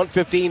did it.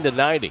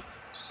 115-90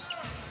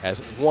 as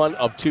 1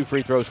 of 2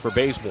 free throws for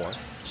Bazemore.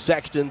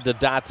 Sexton to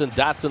Dotson.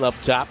 Dotson up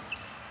top.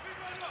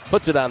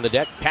 Puts it on the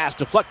deck. Pass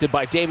deflected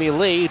by Damian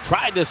Lee.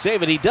 Tried to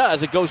save it. He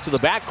does. It goes to the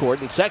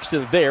backcourt, and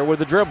Sexton there with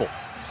the dribble.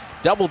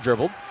 Double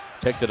dribbled.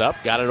 Picked it up.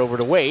 Got it over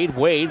to Wade.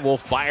 Wade will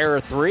fire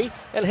a 3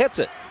 and hits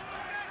it.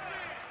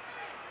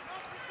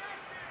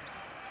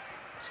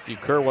 Steve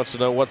Kerr wants to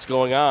know what's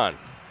going on.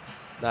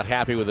 Not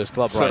happy with his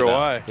club right now. So do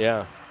I.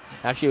 Yeah.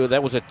 Actually,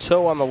 that was a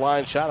toe on the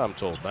line shot, I'm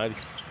told.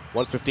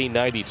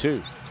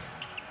 115-92.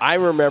 I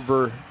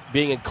remember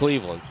being in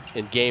Cleveland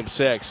in Game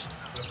 6.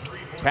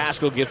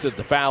 Pascal gets at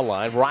the foul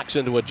line, rocks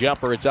into a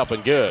jumper. It's up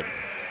and good.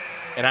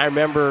 And I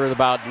remember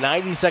about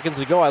 90 seconds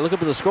ago, I looked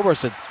up at the scoreboard and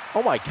said,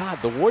 oh, my God,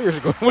 the Warriors are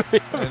going to win the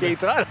NBA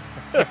title.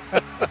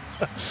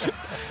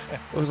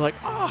 It was like,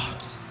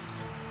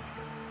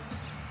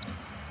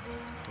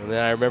 And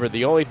then I remember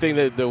the only thing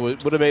that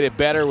would have made it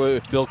better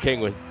was if Bill King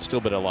would still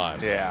been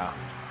alive. Yeah.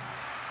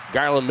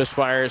 Garland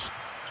misfires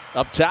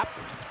up top.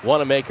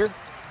 Wanamaker.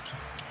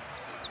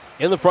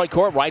 In the front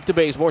court, right to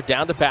Bazemore,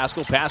 down to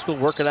Pascal. Pascal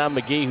working on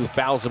McGee, who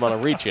fouls him on a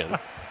reach-in.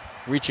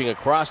 Reaching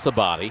across the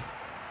body.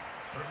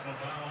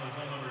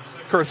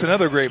 Of course,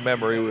 another great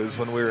memory was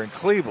when we were in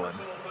Cleveland.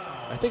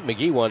 I think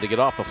McGee wanted to get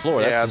off the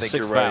floor. Yeah, That's I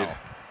think you're right.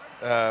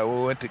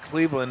 We went to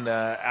Cleveland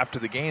after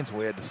the games, and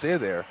we had to stay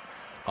there.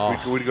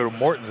 We'd go to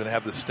Morton's and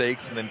have the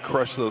steaks and then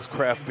crush those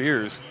craft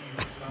beers.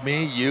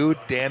 Me, you,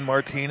 Dan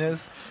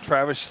Martinez,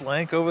 Travis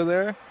Schlenk over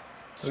there.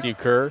 Steve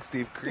Kerr.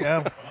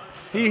 Yeah.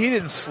 He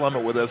didn't slum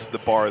it with us at the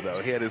bar,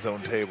 though. He had his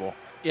own table.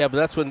 Yeah, but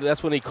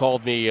that's when he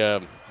called me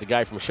the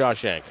guy from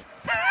Shawshank.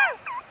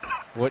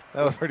 What?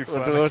 That was pretty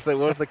funny. What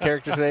was the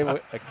character's name? No,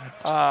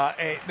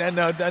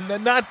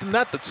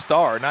 not the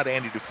star, not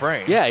Andy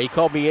Dufresne. Yeah, he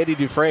called me Andy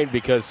Dufresne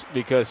because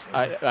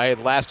I had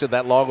lasted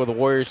that long with the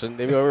Warriors, and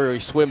remember he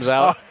swims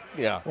out.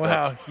 Yeah.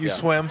 Wow, you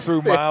swam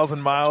through miles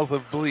and miles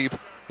of bleep.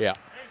 Yeah.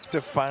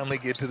 To finally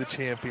get to the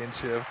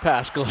championship.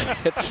 Pascal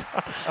hits.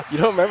 You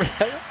don't remember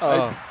that?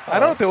 I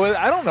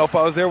don't know if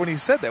I was there when he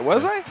said that.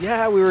 Was I?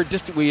 Yeah,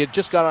 we had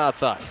just gone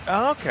outside.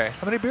 Oh, okay.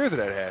 How many beers had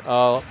I had?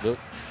 All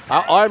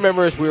I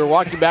remember is we were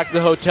walking back to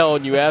the hotel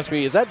and you asked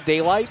me, "Is that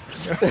daylight?"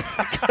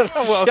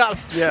 Well, Shot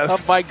yes.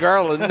 up by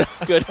Garland. No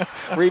good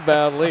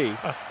rebound Lee.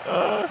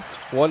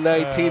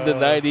 119 to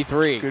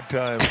 93. Good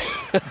times.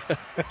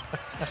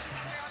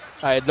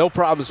 I had no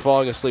problems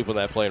falling asleep on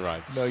that plane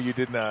ride. No, you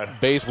did not.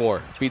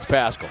 Bazemore beats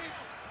Pascal.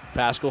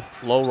 Pascal,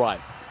 low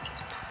right.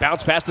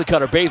 Bounce pass to the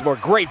cutter. Bazemore,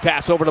 great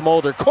pass over to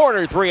Mulder.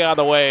 Corner three on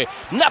the way.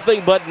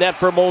 Nothing but net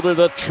for Mulder.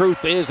 The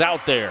truth is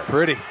out there.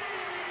 Pretty.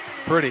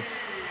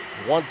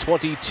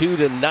 122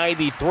 to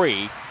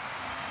 93.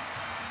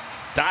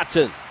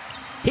 Dotson.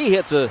 He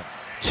hits a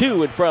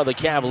 2 in front of the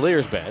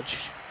Cavaliers bench.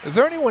 Is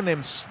there anyone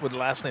with the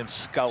last name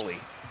Scully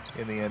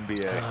in the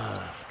NBA?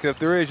 Because if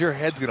there is, your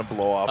head's going to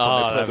blow off when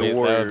they play the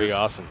Warriors. That would be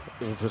awesome.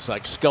 If it was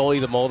like Scully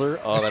to Mulder,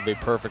 that'd be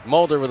perfect.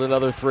 Mulder with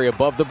another 3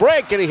 above the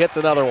break, and he hits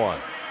another one.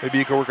 Maybe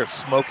you could work a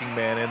smoking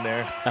man in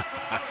there.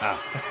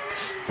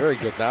 Very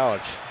good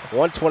knowledge.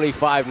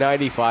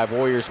 125-95,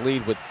 Warriors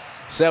lead with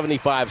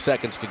 75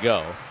 seconds to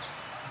go.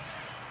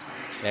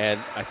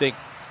 And I think,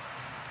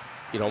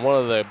 one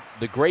of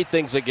the great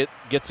things that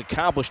gets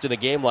accomplished in a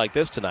game like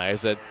this tonight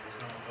is that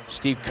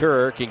Steve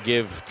Kerr can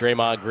give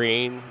Draymond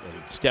Green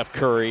and Steph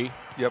Curry,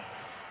 yep,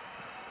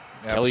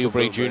 Kelly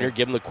Oubre Jr.,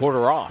 give them the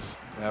quarter off.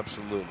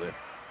 Absolutely.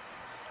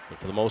 And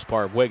for the most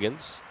part,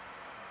 Wiggins.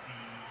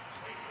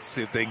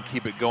 See if they can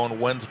keep it going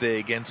Wednesday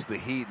against the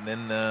Heat and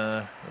then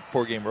a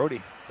 4-game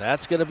roadie.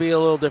 That's going to be a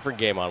little different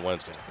game on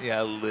Wednesday.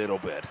 Yeah, a little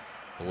bit.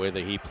 The way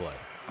the Heat play.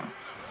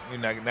 You're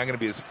not going to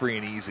be as free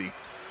and easy.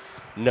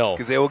 No.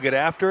 Because they will get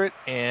after it,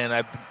 and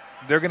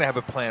they're going to have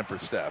a plan for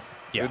Steph.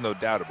 Yeah. There's no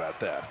doubt about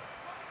that.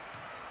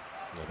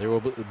 There will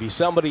be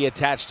somebody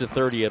attached to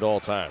 30 at all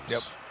times.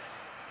 Yep.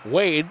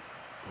 Wade,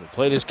 who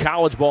played his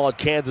college ball at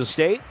Kansas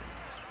State,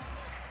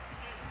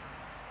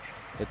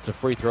 hits a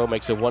free throw,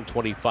 makes it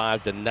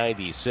 125 to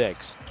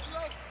 96.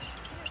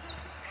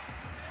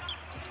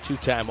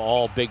 Two-time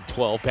All Big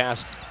 12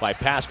 pass by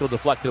Pascal,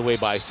 deflected away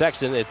by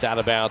Sexton. It's out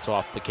of bounds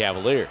off the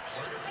Cavaliers.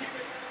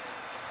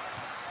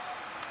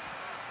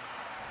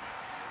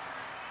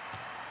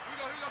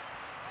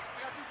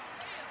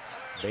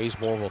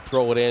 Bazemore will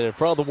throw it in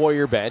front of the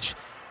Warrior bench.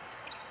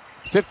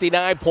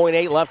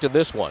 59.8 left in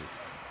this one.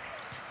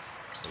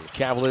 And the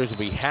Cavaliers will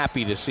be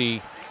happy to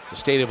see the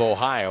state of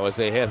Ohio as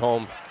they head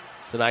home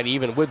tonight,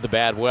 even with the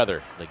bad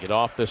weather. They get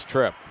off this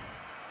trip.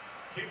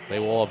 They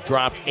will have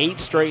dropped 8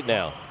 straight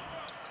now.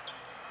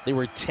 They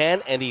were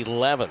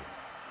 10-11.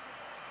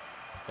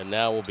 And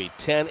now will be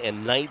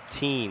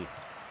 10-19.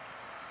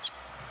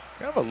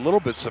 Kind of a little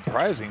bit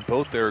surprising.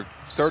 Both their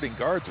starting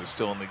guards are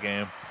still in the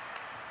game.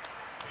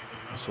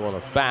 So on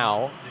a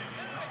foul.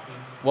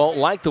 Well,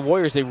 like the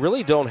Warriors, they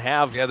really don't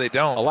have they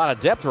don't. a lot of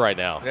depth right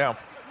now. Yeah,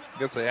 I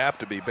guess they have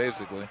to be,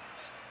 basically.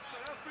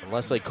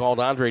 Unless they called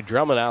Andre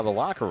Drummond out of the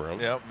locker room.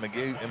 Yeah,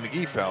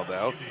 McGee fouled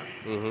out.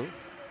 Mm-hmm.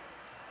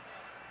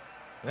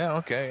 Yeah,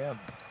 okay, yeah.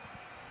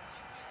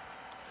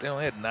 They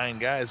only had 9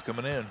 guys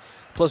coming in.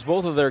 Plus,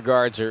 both of their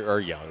guards are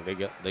young.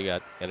 They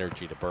got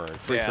energy to burn.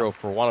 Free throw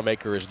for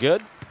Wanamaker is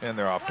good. And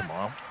they're off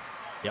tomorrow.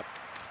 Yep.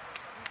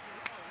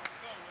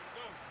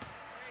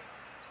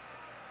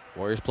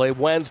 Warriors play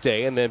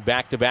Wednesday and then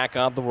back-to-back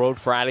on the road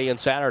Friday and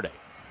Saturday.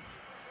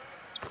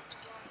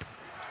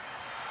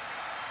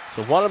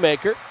 So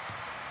Wanamaker,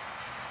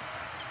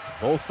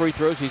 both free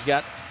throws. He's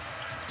got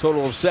a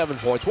total of 7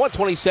 points.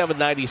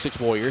 127-96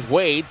 Warriors.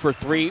 Wade for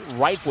 3,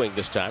 right wing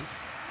this time.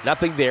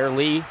 Nothing there.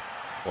 Lee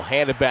will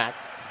hand it back.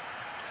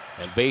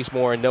 And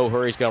Bazemore in no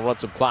hurry. He's going to run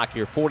some clock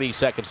here. 40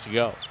 seconds to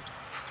go.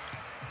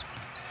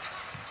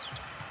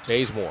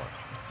 Bazemore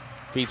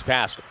feeds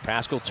Pascal.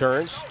 Pascal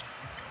turns.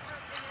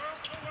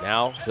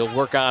 Now he'll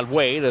work on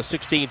Wade. A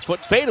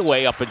 16-foot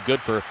fadeaway up and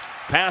good for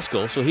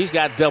Pascal. So he's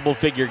got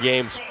double-figure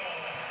games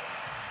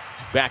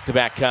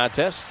back-to-back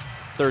contests.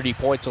 30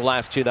 points the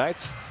last 2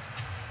 nights.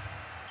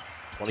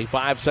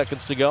 25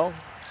 seconds to go.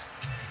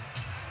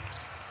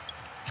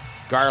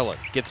 Garland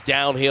gets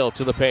downhill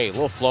to the paint.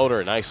 Little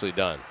floater, nicely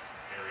done.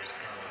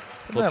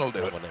 That'll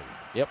do it.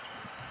 Yep.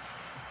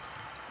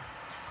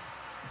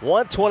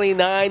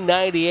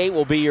 129-98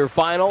 will be your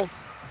final.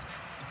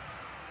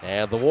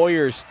 And the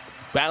Warriors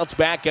bounce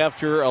back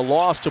after a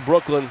loss to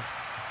Brooklyn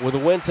with a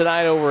win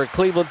tonight over a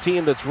Cleveland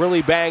team that's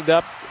really banged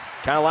up,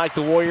 kind of like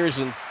the Warriors,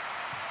 and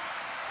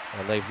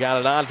they've got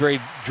an Andre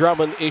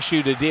Drummond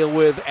issue to deal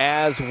with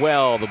as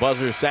well. The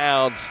buzzer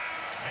sounds,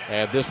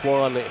 and this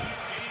one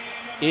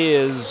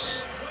is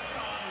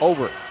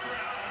over.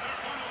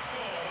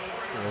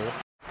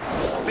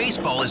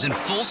 Baseball is in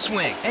full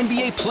swing.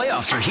 NBA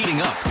playoffs are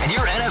heating up, and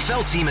your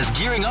NFL team is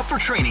gearing up for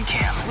training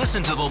camp.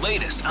 Listen to the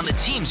latest on the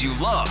teams you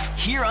love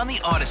here on the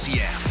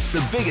Odyssey app.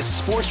 The biggest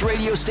sports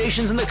radio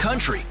stations in the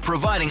country,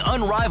 providing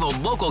unrivaled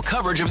local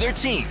coverage of their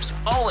teams,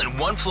 all in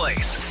one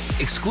place.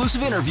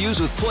 Exclusive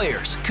interviews with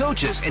players,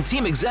 coaches, and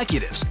team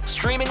executives,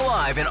 streaming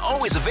live and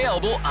always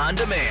available on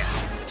demand.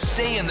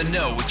 Stay in the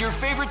know with your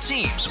favorite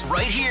teams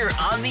right here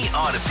on the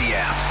Odyssey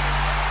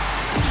app.